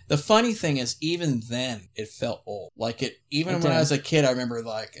 Yeah. The funny thing is, even then, it felt old. Like when I was a kid, I remember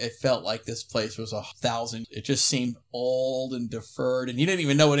like it felt like this place was 1,000. It just seemed old and deferred, and you didn't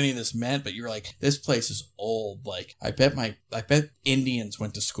even know what any of this meant. But you were like, this place is old. Like, I bet Indians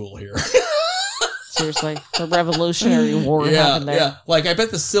went to school here. Seriously, the Revolutionary War happened there. Yeah. Like, I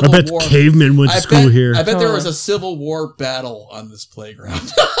bet the Civil I bet War. cavemen went to school here. I bet there was a Civil War battle on this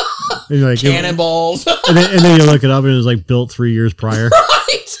playground. And like, Cannonballs. and then you look it up and it was like built 3 years prior.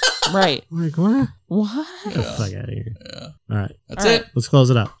 Right. Like, what? What? Get the fuck out of here. Yeah. All right. That's it. Let's close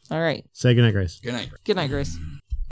it out. All right. Say goodnight, Grace. Good night. Good night, Grace.